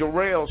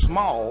Darrell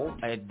Small,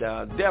 and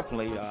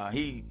definitely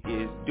he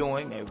is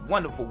doing a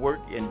wonderful work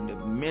in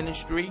the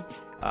ministry,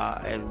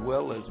 as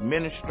well as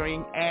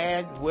ministering,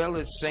 as well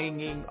as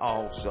singing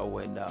also.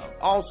 And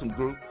awesome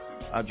group,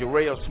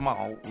 Darrell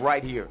Small,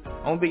 right here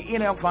on the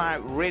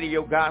NFI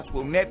Radio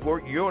Gospel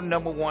Network, your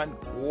number one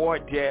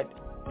quartet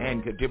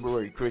and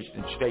contemporary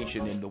Christian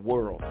station in the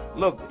world.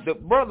 Look, the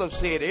brother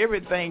said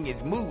everything is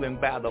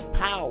moving by the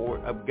power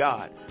of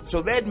God.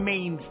 So that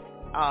means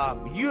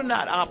you're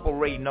not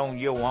operating on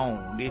your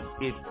own.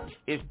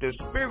 It's the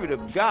Spirit of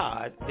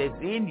God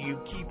that's in you,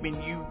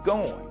 keeping you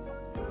going.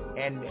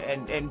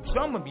 And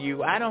some of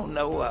you, I don't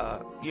know,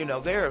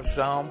 there are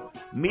some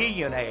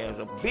millionaires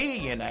or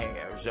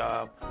billionaires.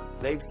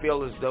 They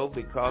feel as though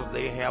because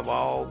they have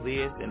all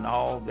this and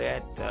all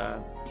that,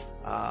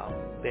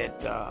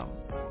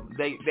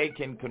 they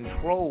can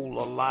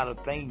control a lot of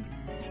things,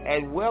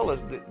 as well as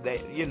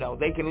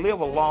they can live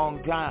a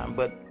long time,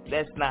 but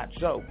that's not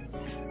so.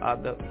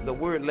 The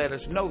word let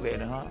us know that,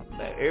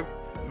 that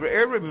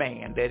every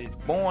man that is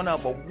born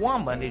of a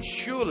woman is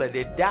surely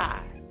to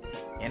die,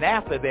 and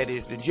after that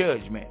is the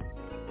judgment.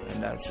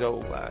 And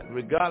so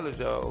regardless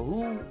of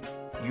who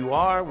you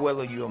are,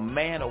 whether you're a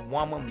man or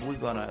woman, we're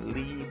going to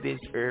leave this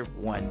earth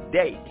one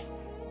day.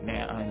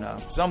 Now,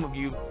 and some of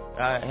you,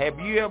 have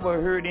you ever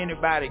heard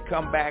anybody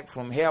come back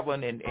from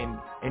heaven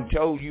and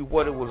told you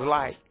what it was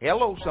like?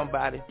 Hello,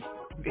 somebody.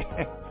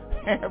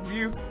 Have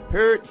you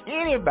heard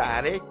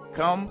anybody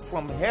come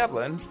from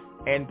heaven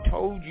and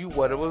told you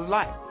what it was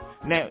like?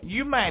 Now,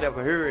 you might have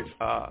heard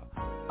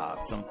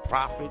some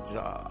prophets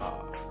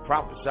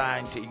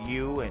prophesying to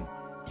you and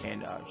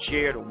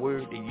shared a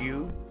word to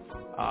you,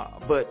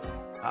 but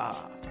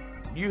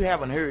you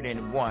haven't heard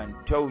anyone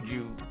told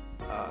you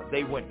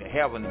they went to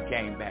heaven and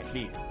came back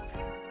here.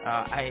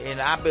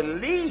 And I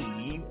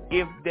believe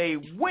if they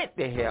went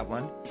to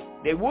heaven,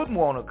 they wouldn't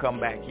want to come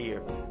back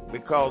here,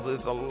 because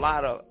there's a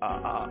lot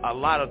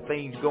of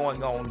things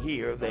going on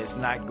here that's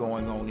not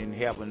going on in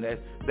heaven.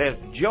 There's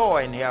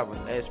joy in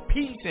heaven. There's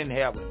peace in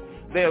heaven.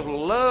 There's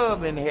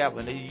love in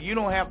heaven. You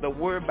don't have to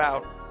worry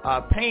about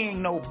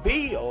paying no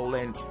bill,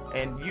 and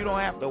you don't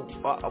have to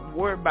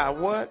worry about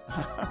what?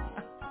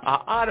 An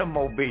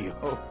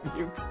automobile.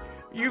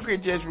 You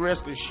can just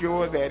rest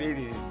assured that it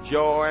is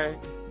joy,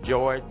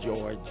 joy,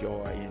 joy,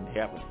 joy in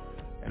heaven.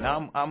 And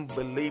I'm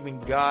believing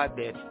God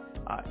that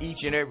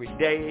each and every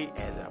day,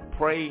 as I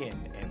pray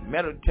and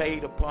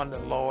meditate upon the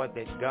Lord,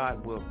 that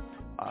God will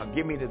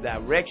give me the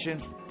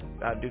direction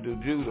to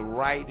do the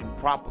right and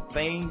proper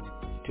things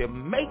to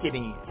make it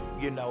in.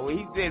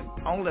 He said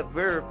only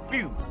very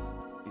few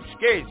is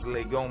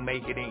scarcely going to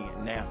make it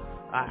in. Now,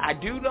 I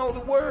do know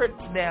the word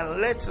now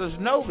lets us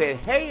know that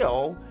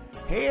hell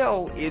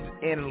is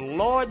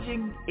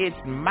enlarging its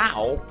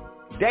mouth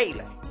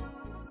daily.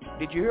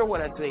 Did you hear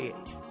what I said?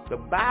 The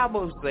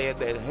Bible said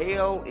that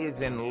hell is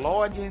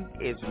enlarging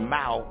its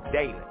mouth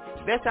daily.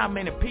 That's how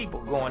many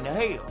people going to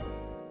hell.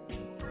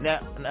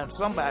 Now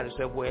somebody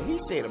said, well, he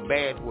said a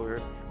bad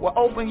word. Well,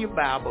 open your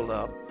Bible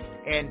up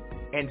and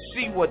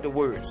see what the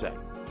word says.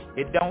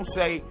 It don't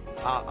say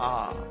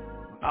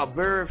a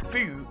very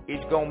few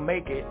is going to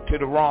make it to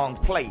the wrong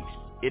place.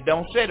 It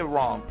don't say the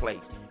wrong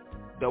place.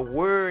 The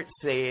word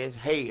says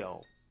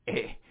hell.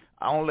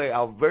 Only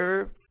a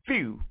very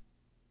few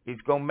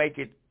is going to make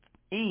it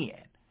in.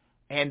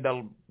 And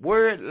the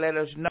word let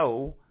us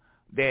know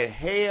that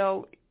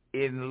hell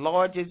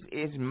enlarges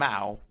its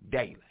mouth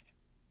daily.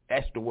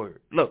 That's the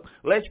word. Look,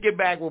 let's get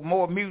back with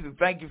more music.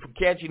 Thank you for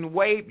catching the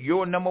wave.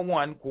 Your number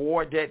one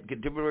quartet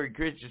contemporary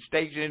Christian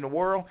station in the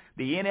world,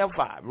 the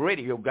NFI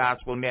Radio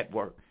Gospel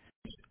Network.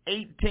 It's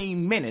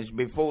 18 minutes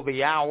before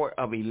the hour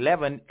of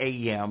 11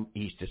 a.m.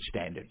 Eastern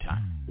Standard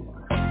Time.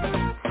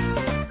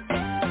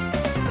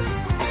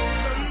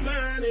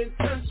 Somebody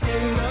touch me,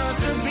 love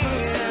to be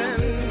in.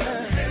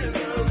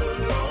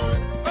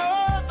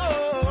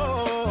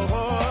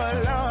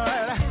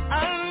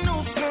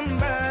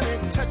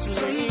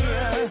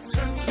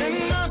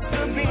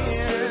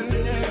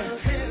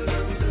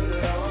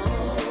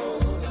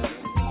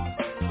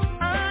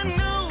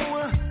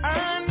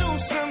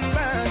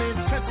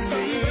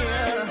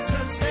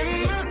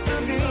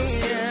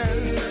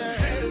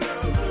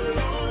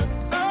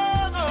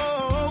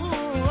 Oh,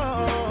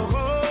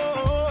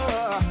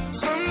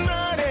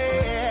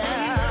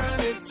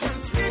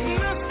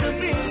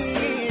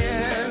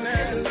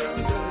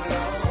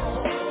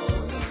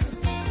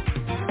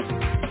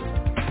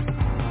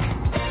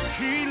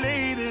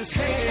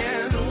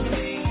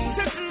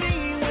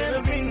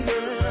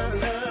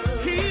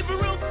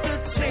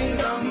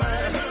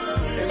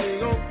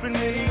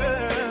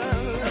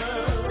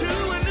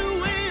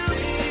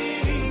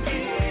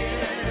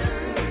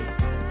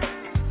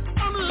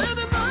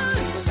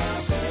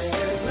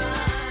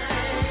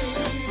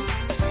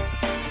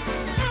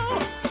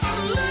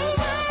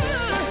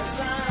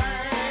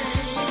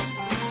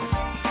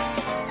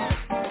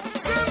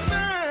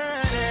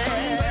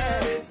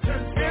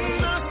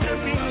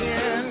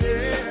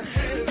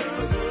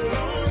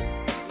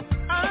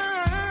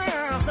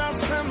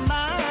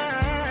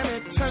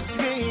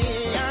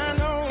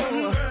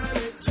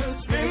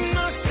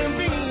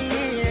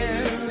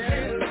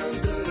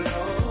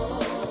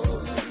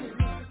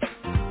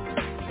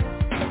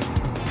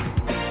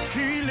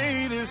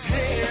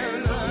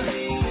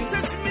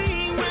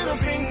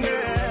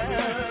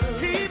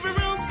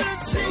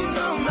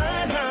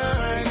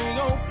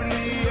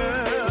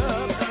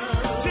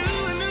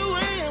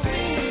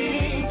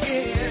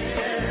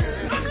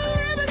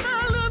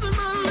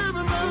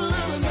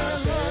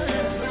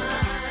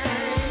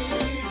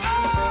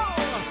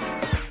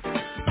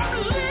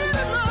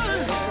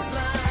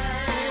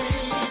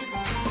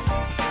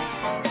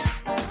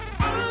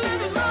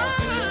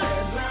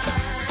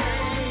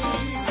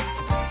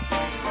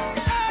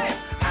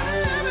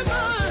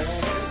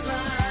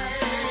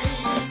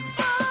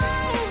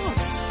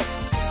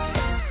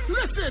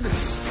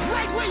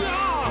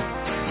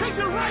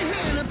 right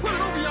hand and put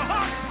it over your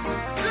heart.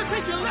 Then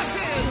take your left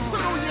hand and put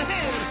it over your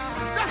hand.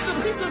 That's the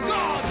peace of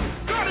God,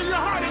 guarding your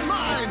heart and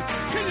mind.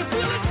 Can you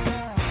feel it?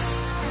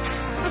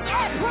 It's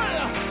our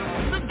prayer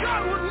that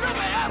God would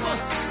never ever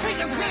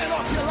take his hand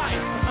off your life.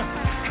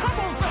 Come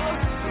on, fellas.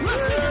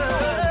 Let's take it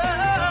forward.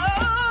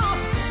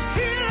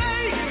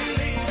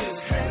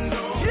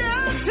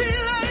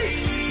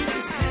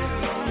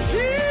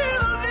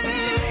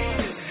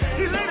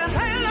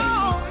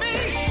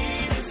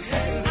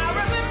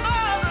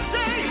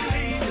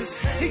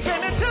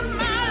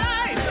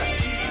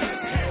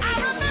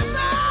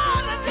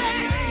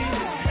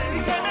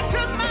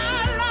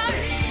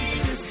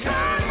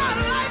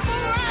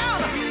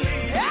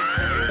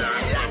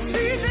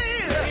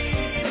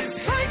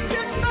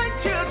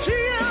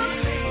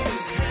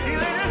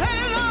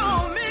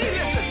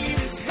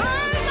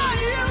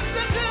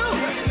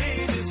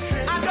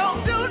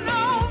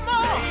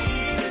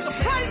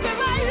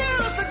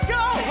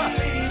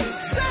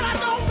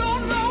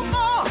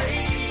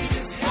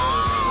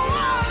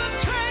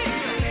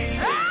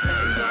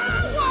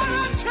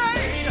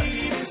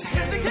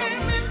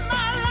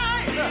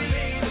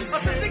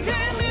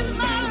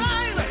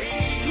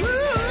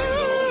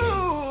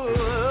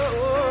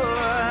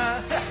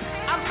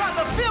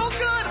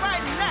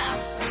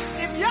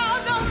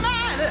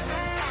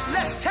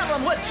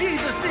 What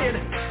Jesus did.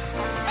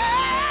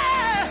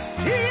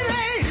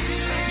 Healing.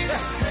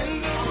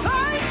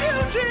 Thank you,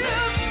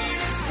 Jesus.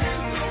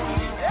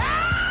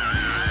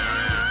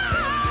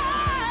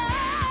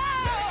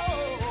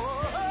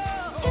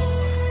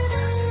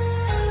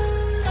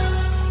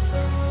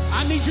 I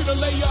need you to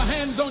lay your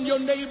hands on your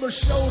neighbor's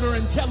shoulder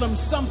and tell him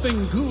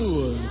something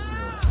good.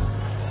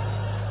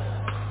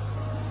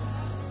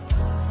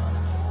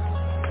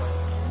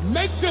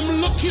 Make them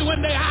look you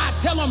in the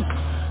eye. Tell them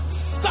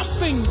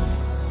something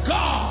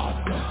God.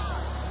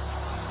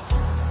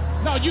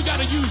 Now you got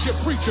to use your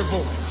preacher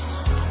voice.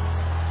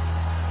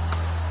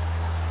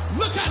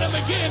 Look at him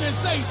again and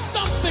say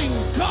something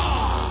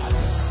God.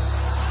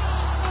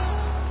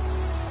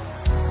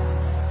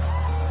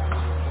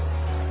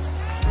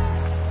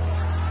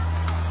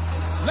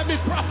 Let me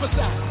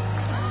prophesy.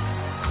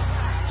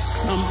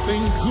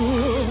 Something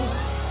good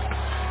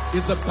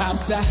is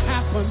about to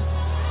happen.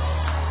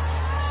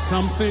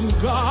 Something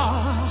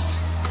God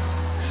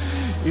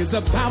is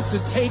about to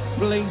take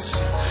place.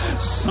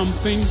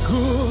 Something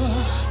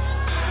good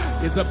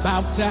is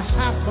about to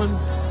happen.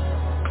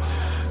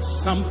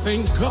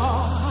 Something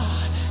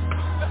God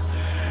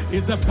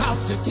is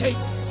about to take.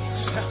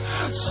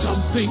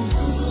 Something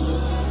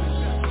good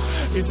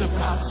is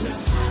about to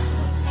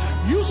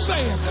happen. You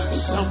say it.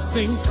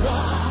 Something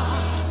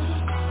God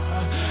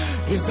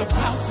is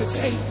about to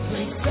take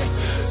place.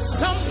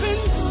 Something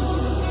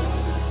good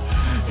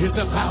is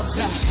about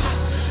to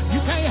happen. You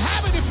can't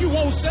have it if you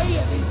won't say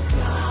it.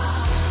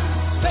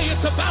 Say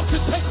it's about to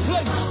take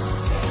place.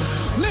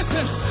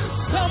 Listen,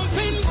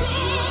 something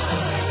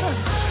good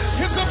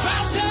is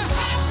about to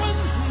happen.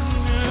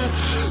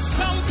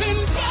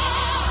 Something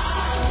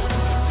good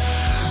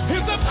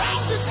is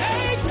about to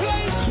take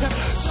place.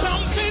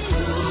 Something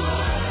good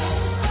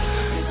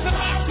is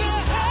about to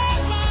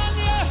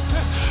happen.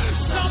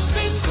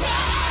 Something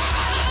good.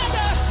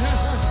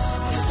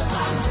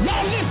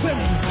 Now listen,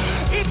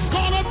 it's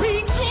gonna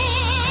be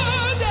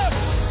good.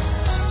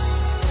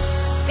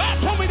 God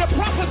told me to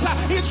prophesy,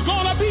 it's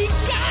gonna be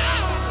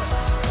God.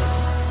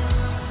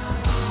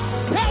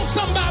 Tell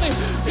somebody,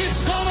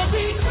 it's gonna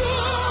be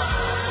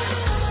good.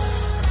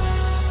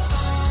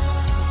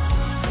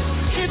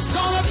 It's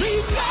gonna be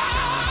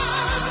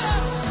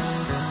God.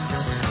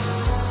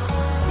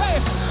 Say,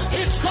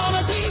 it's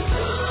gonna be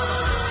good.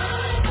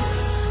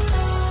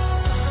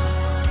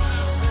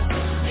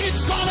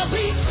 It's gonna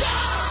be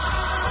God.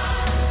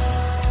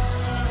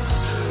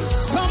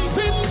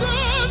 Something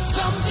good,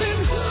 something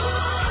good.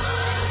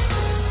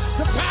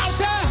 About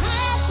to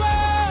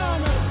happen.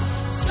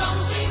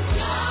 Something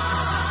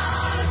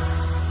God.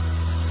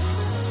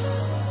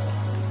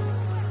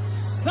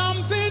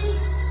 Something.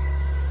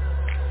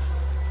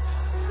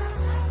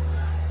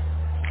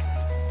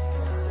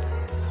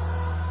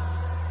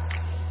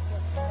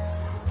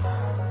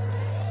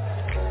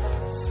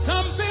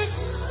 Something.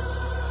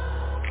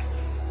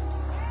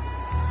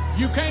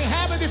 You can't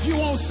have it if you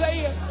won't say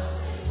it.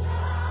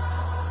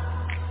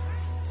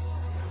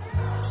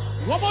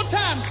 One more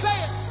time, say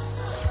it.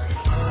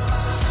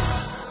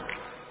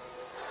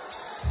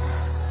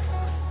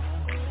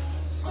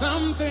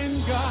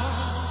 Something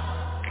God.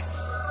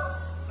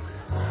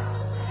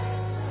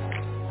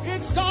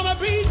 It's gonna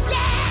be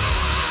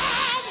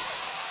God.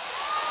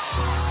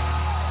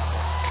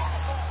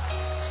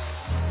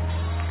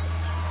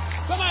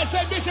 Somebody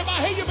say, Bishop,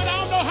 I hear you, but I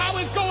don't know how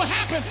it's gonna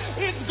happen.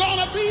 It's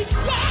gonna be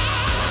God.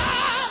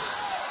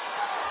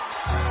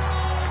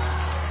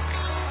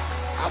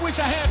 I wish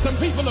I had some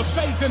people of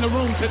faith in the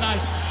room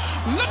tonight.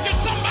 Look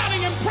at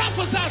somebody and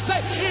prophesy,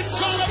 say, it's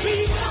gonna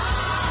be God.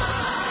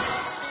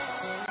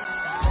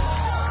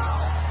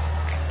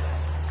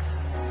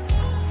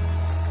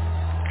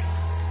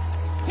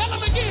 Tell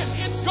them again,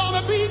 it's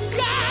gonna be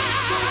God.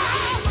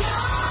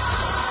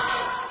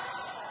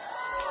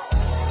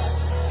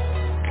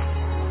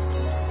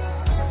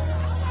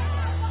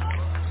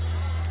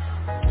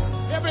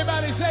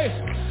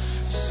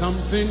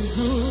 Something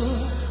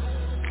good.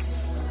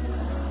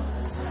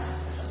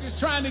 He's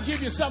trying to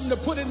give you something to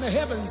put in the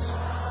heavens.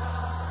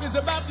 It's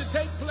about to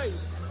take place.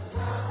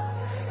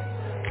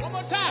 One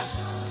more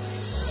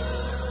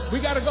time. We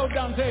got to go,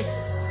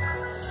 Dante.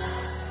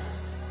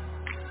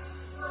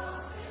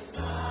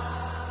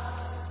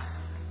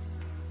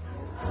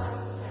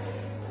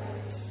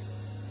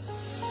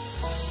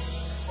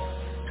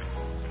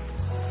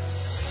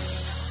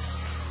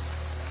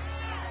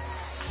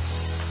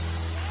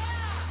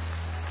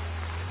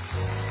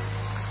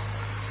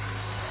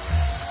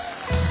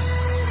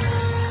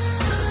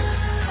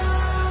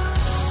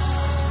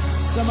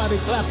 Somebody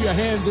clap your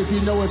hands if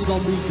you know it's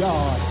going to be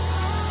God.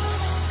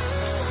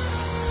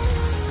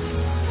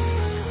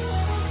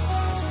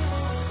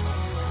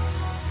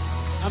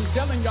 I'm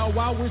telling y'all,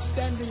 while we're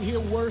standing here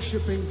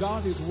worshiping,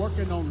 God is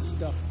working on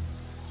stuff.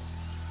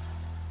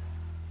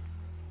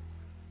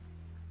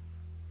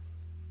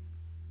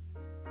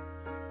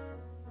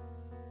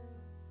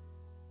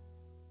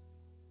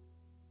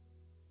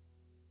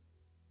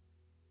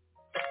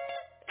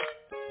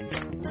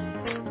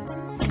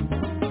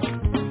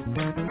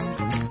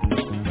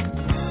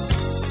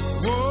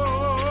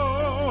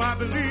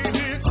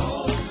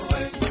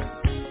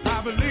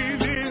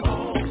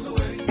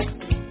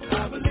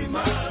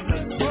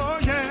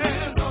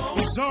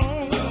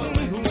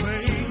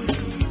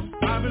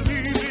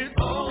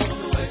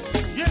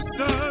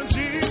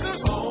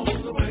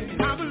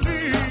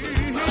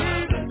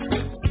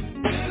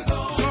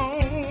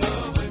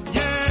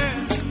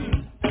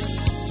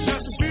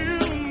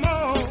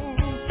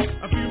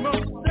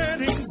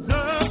 Standing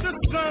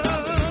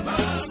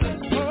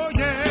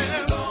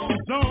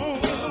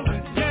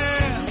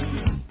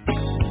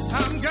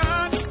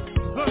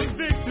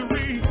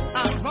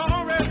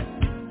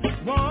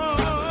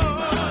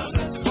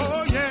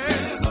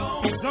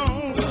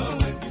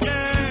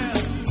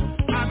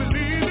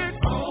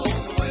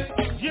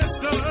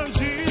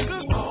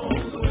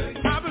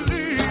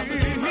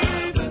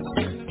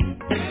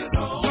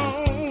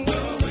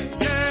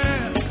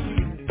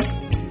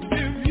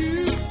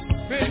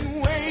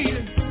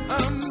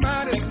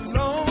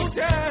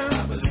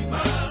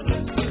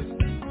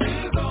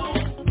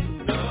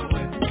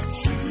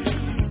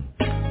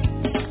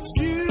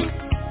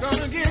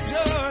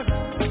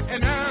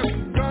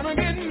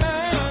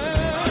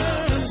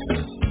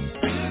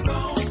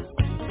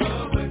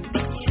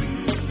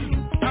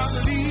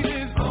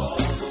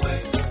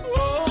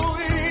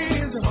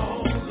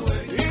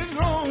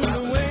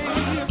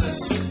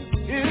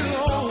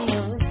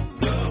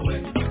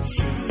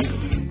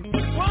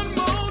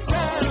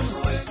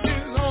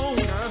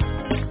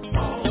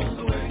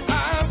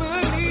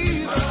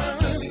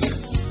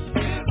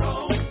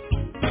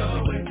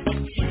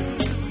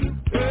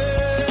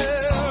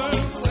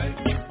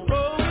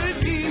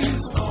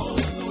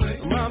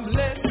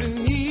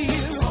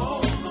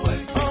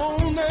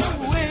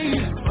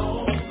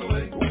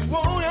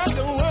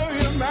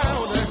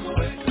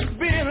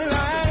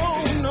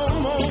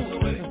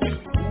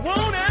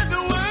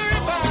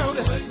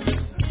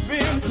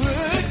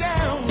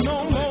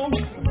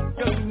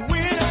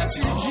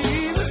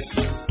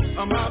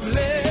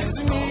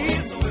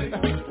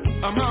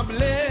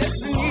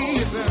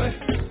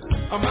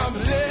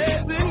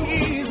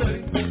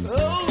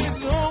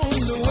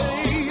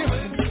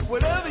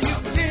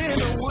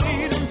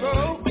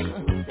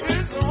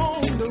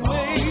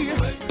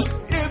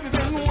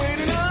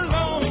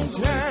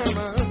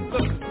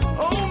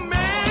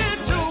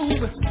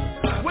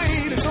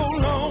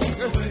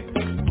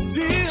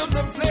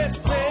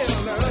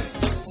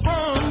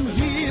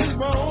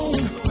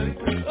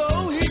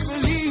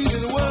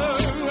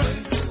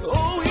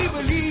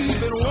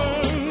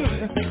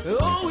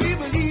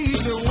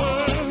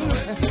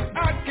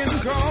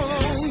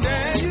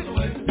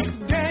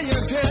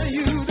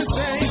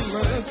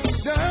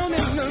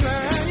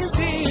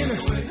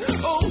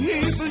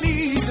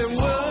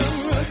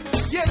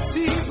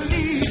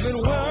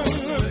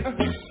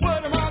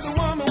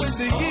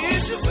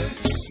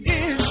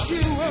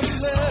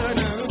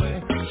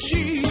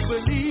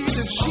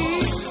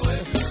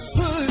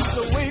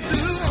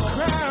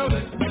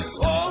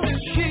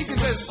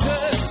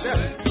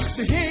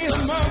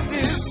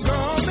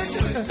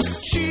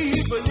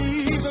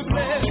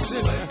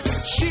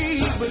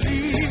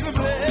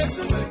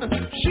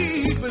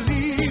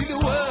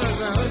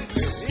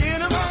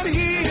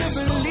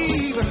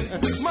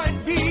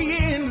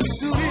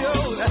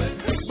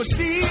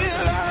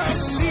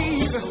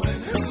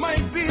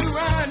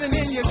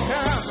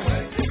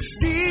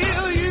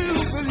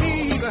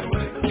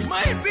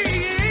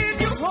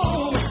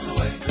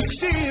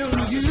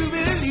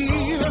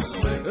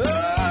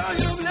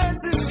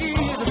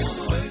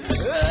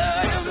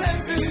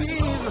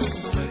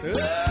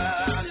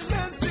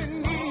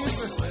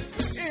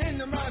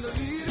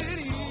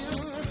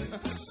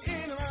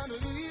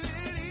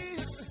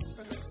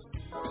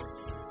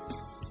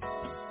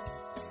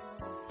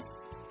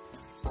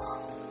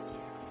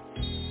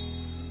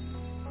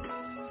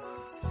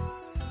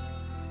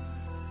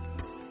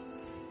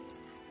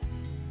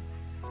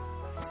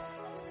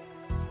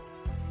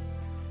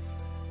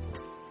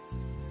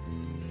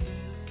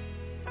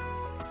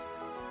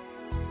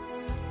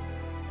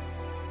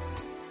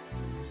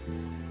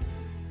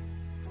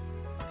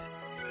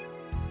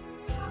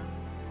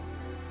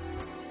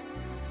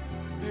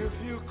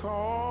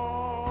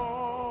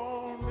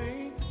call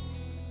me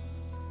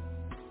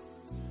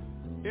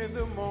in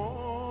the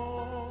morning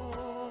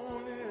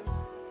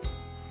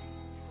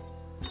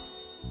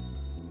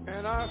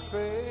and I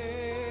fail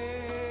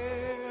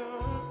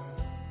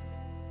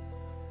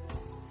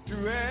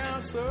to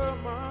answer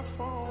my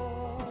phone,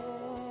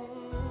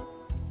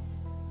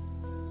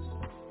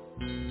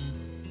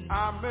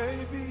 I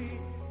may be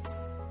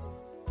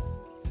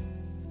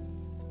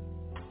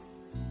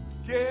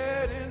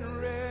getting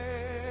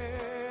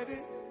ready,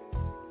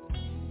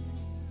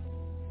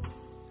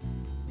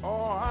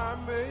 or I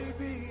may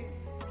be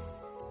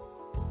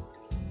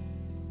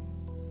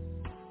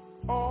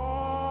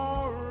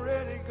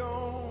already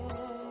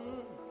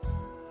gone,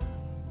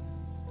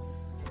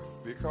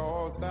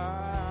 because I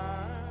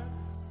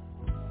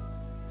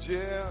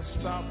just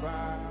stopped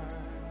by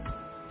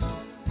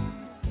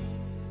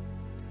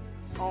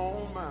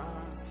on my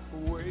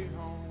way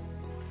home.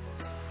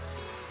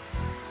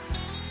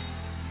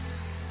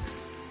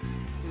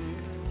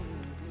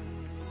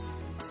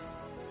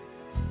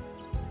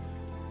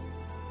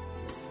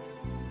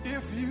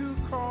 If you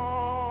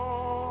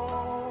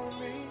call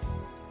me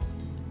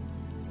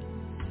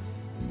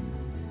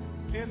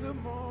in the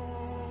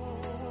morning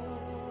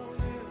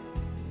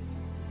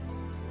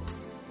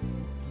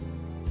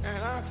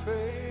and I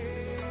fail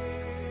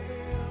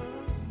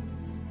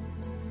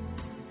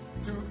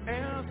to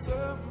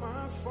answer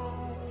my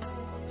phone,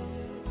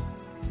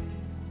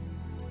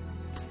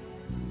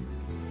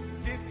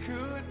 it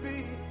could be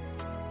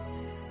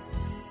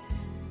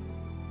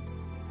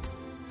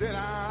that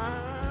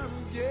I'm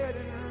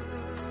getting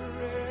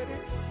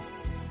ready,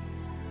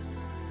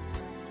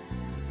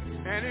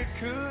 and it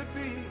could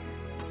be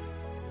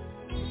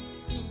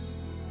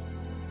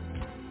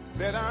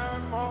that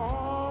I'm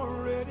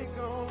already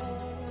gone,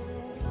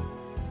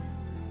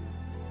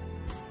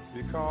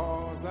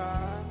 because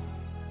I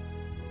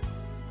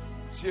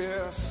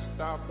just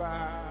stopped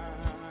by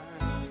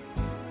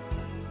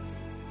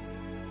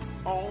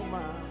on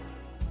my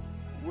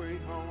way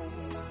home.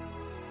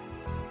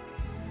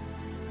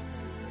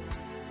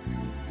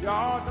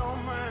 Y'all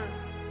don't mind,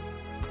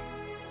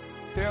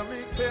 tell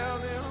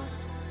them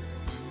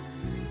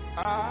I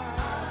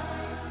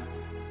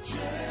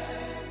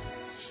just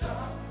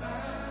stopped by.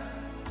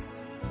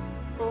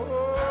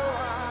 Oh,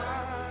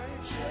 I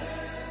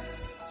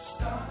just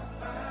stopped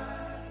by.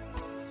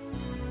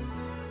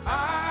 I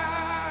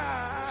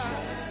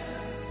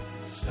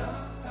just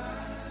stopped by.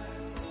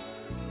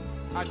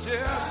 I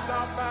just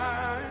stopped by.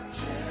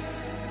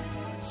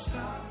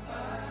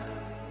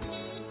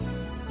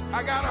 I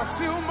got a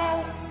few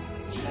more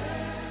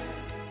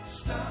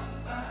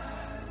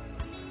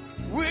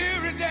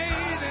weary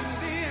days, and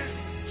then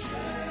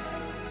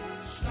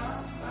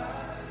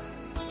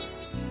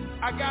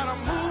I gotta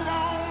move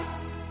on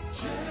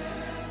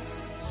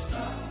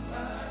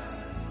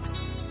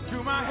to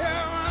my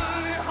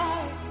heavenly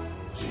home.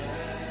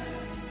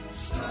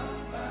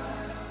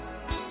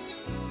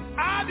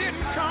 I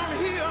didn't come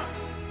here,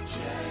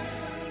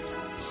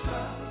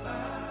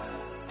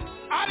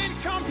 I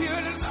didn't come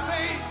here to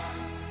say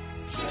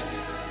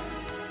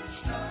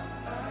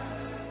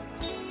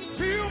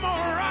few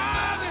more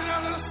rising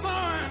of the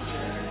sun,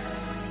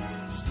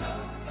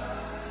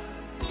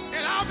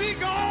 and I'll be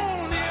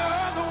gone the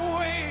other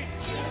way.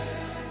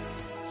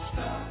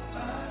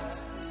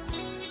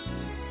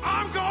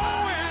 I'm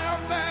going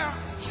up there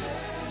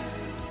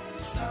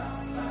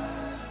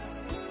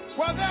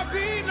where there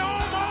be no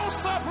more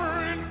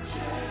suffering,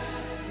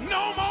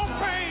 no more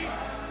pain.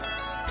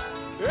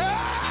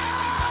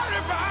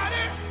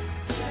 Everybody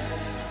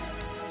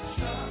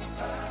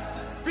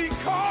be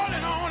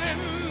calling on his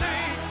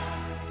name.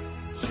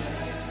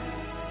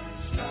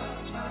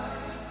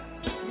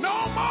 No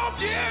more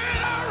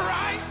giving up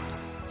right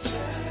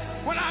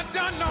when I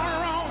done no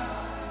wrong.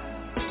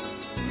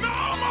 No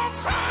more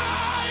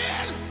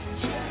crying,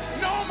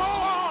 no more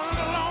all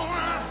alone.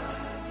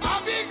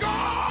 I'll be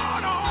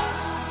gone on.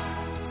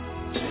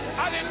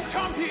 I didn't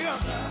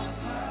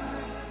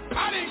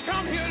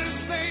come here to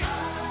say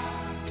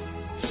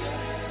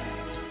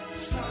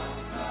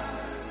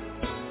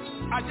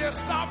I just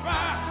stopped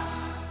by.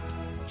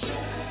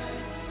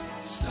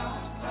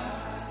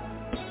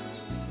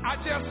 I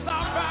just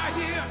stopped by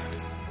here.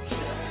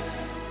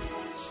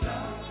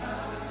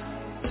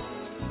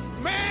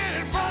 Man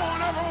is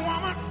born of a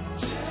woman.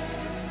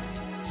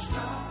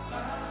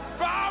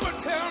 Bible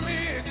tell me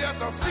it's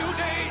just a few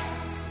days.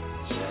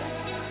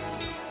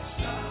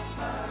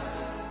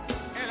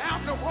 And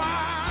after a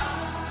while,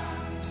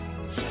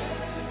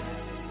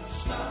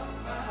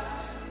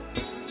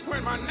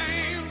 when my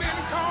name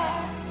been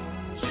called,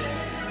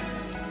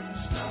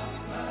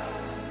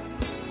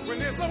 when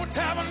this old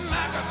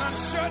tabernacle done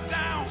shut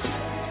down,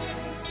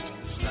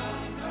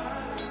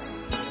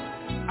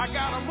 I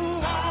gotta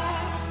move on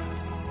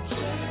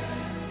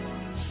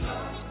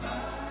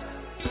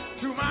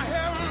to my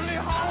heavenly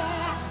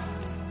home.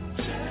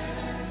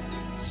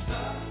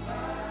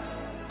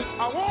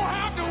 I won't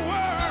have to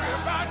worry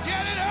about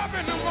getting up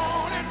in the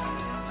morning.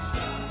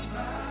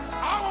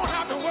 I won't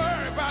have to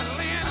worry about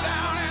laying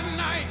down at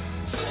night.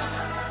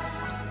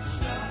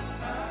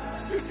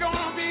 It's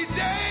gonna be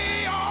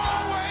day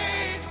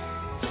always.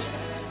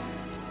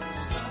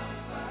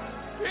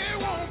 It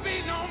won't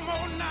be no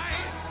more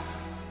night.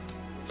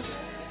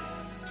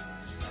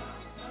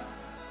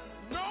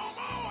 No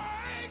more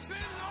aches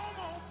and no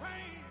more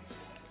pain.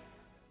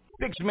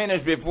 6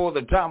 minutes before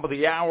the top of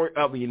the hour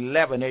of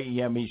 11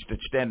 a.m. Eastern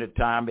Standard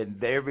Time,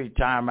 and every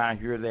time I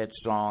hear that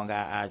song,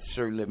 I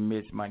certainly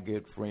miss my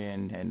good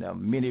friend, and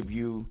many of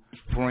you,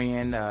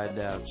 friend,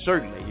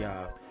 certainly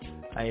a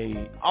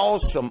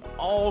awesome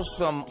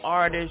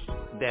artist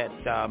that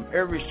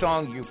every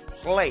song you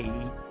play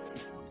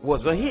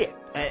was a hit,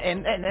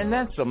 and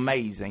that's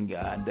amazing.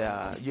 And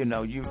you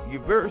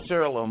very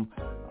seldom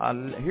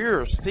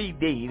hear a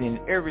CD,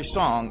 and every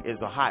song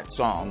is a hot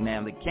song.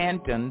 Now the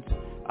Cantons.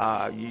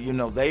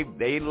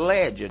 They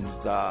legends.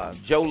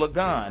 Joe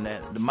Lagun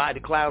and the Mighty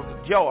Clouds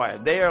of Joy,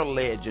 they're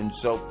legends.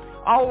 So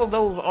all of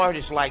those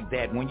artists like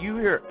that, when you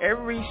hear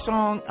every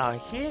song a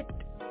hit,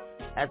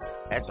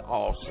 that's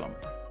awesome.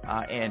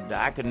 And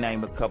I could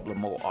name a couple of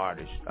more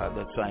artists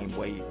the same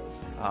way.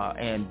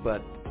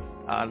 But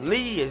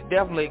Lee is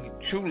definitely,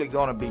 truly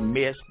going to be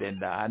missed,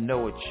 and I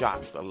know it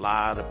shocks a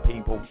lot of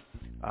people.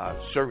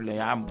 Certainly,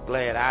 I'm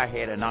glad I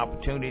had an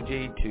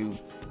opportunity to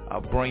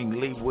bring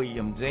Lee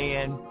Williams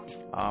in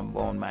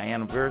on my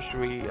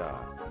anniversary,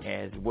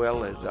 as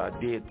well as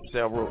did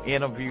several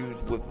interviews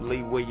with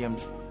Lee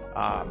Williams.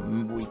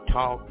 We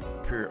talked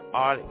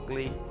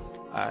periodically,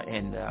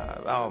 and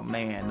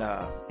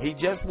he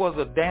just was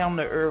a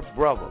down-to-earth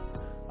brother.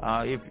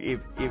 If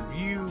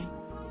you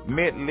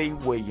met Lee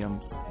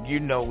Williams,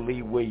 you know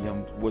Lee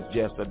Williams was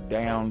just a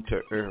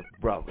down-to-earth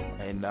brother.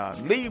 And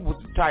Lee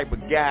was the type of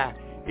guy,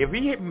 if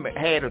he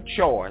had a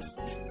choice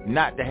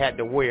not to have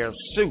to wear a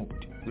suit,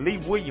 Lee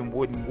Williams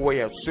wouldn't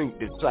wear a suit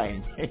the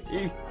same.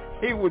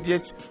 He would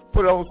just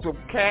put on some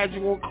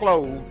casual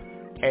clothes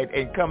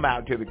and come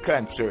out to the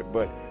concert.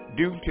 But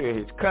due to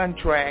his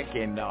contract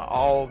and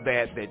all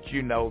that the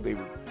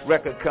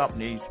record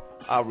companies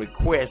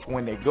request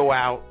when they go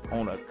out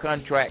on a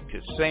contract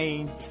to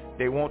sing,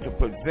 they want to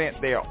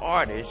present their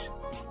artists,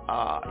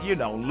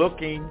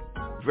 looking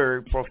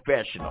very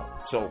professional.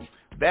 So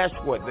that's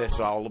what that's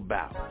all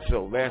about.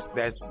 So that's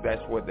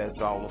what that's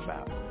all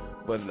about.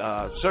 But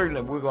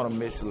certainly we're going to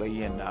miss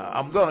Lee, and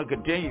I'm going to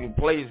continue to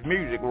play his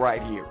music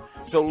right here.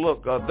 So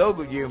look, those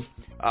of you,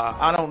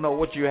 I don't know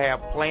what you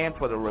have planned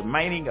for the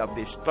remaining of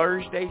this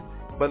Thursday,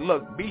 but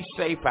look, be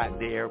safe out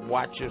there,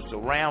 watch your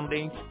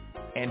surroundings,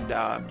 and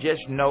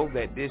just know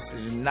that this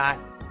is not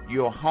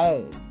your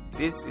home.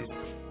 This is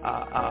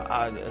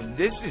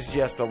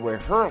just a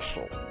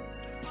rehearsal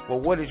for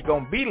what it's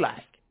going to be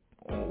like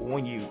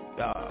when you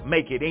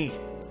make it in.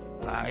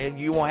 And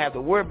you won't have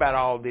to worry about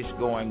all this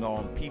going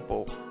on,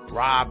 people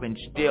robbing,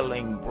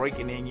 stealing,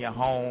 breaking in your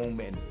home,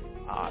 and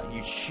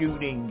you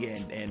shooting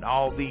and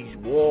all these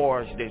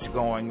wars that's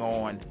going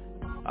on.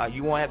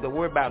 You won't have to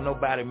worry about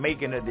nobody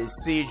making a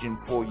decision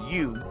for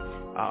you,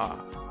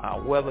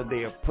 whether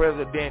they're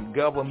president,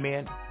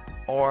 government,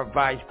 or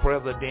vice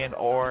president,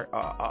 or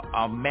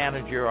a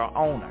manager or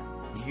owner.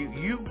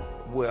 You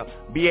will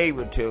be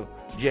able to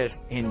just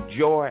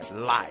enjoy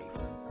life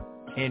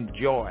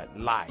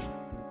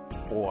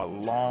for a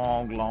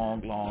long,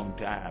 long, long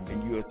time.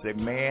 And you'll say,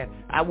 man,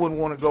 I wouldn't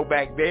want to go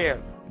back there.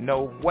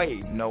 No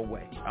way.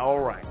 All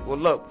right. Well,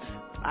 look,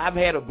 I've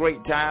had a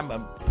great time.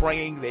 I'm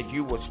praying that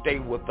you will stay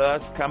with us.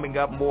 Coming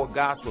up, more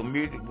gospel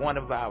music. One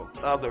of our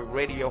other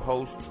radio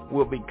hosts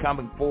will be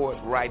coming forward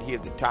right here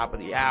at the top of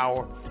the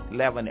hour,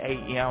 11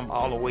 a.m.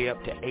 all the way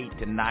up to 8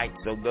 tonight.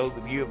 So those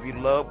of you, if you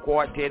love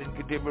quartet and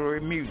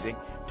contemporary music,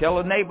 tell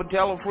a neighbor,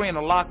 tell a friend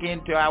to lock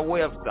into our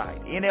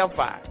website,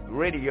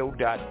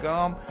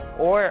 NFIradio.com,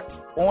 or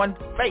on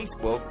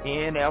Facebook,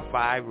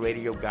 NFI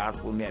Radio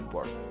Gospel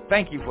Network.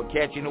 Thank you for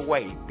catching the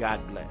wave. God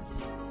bless.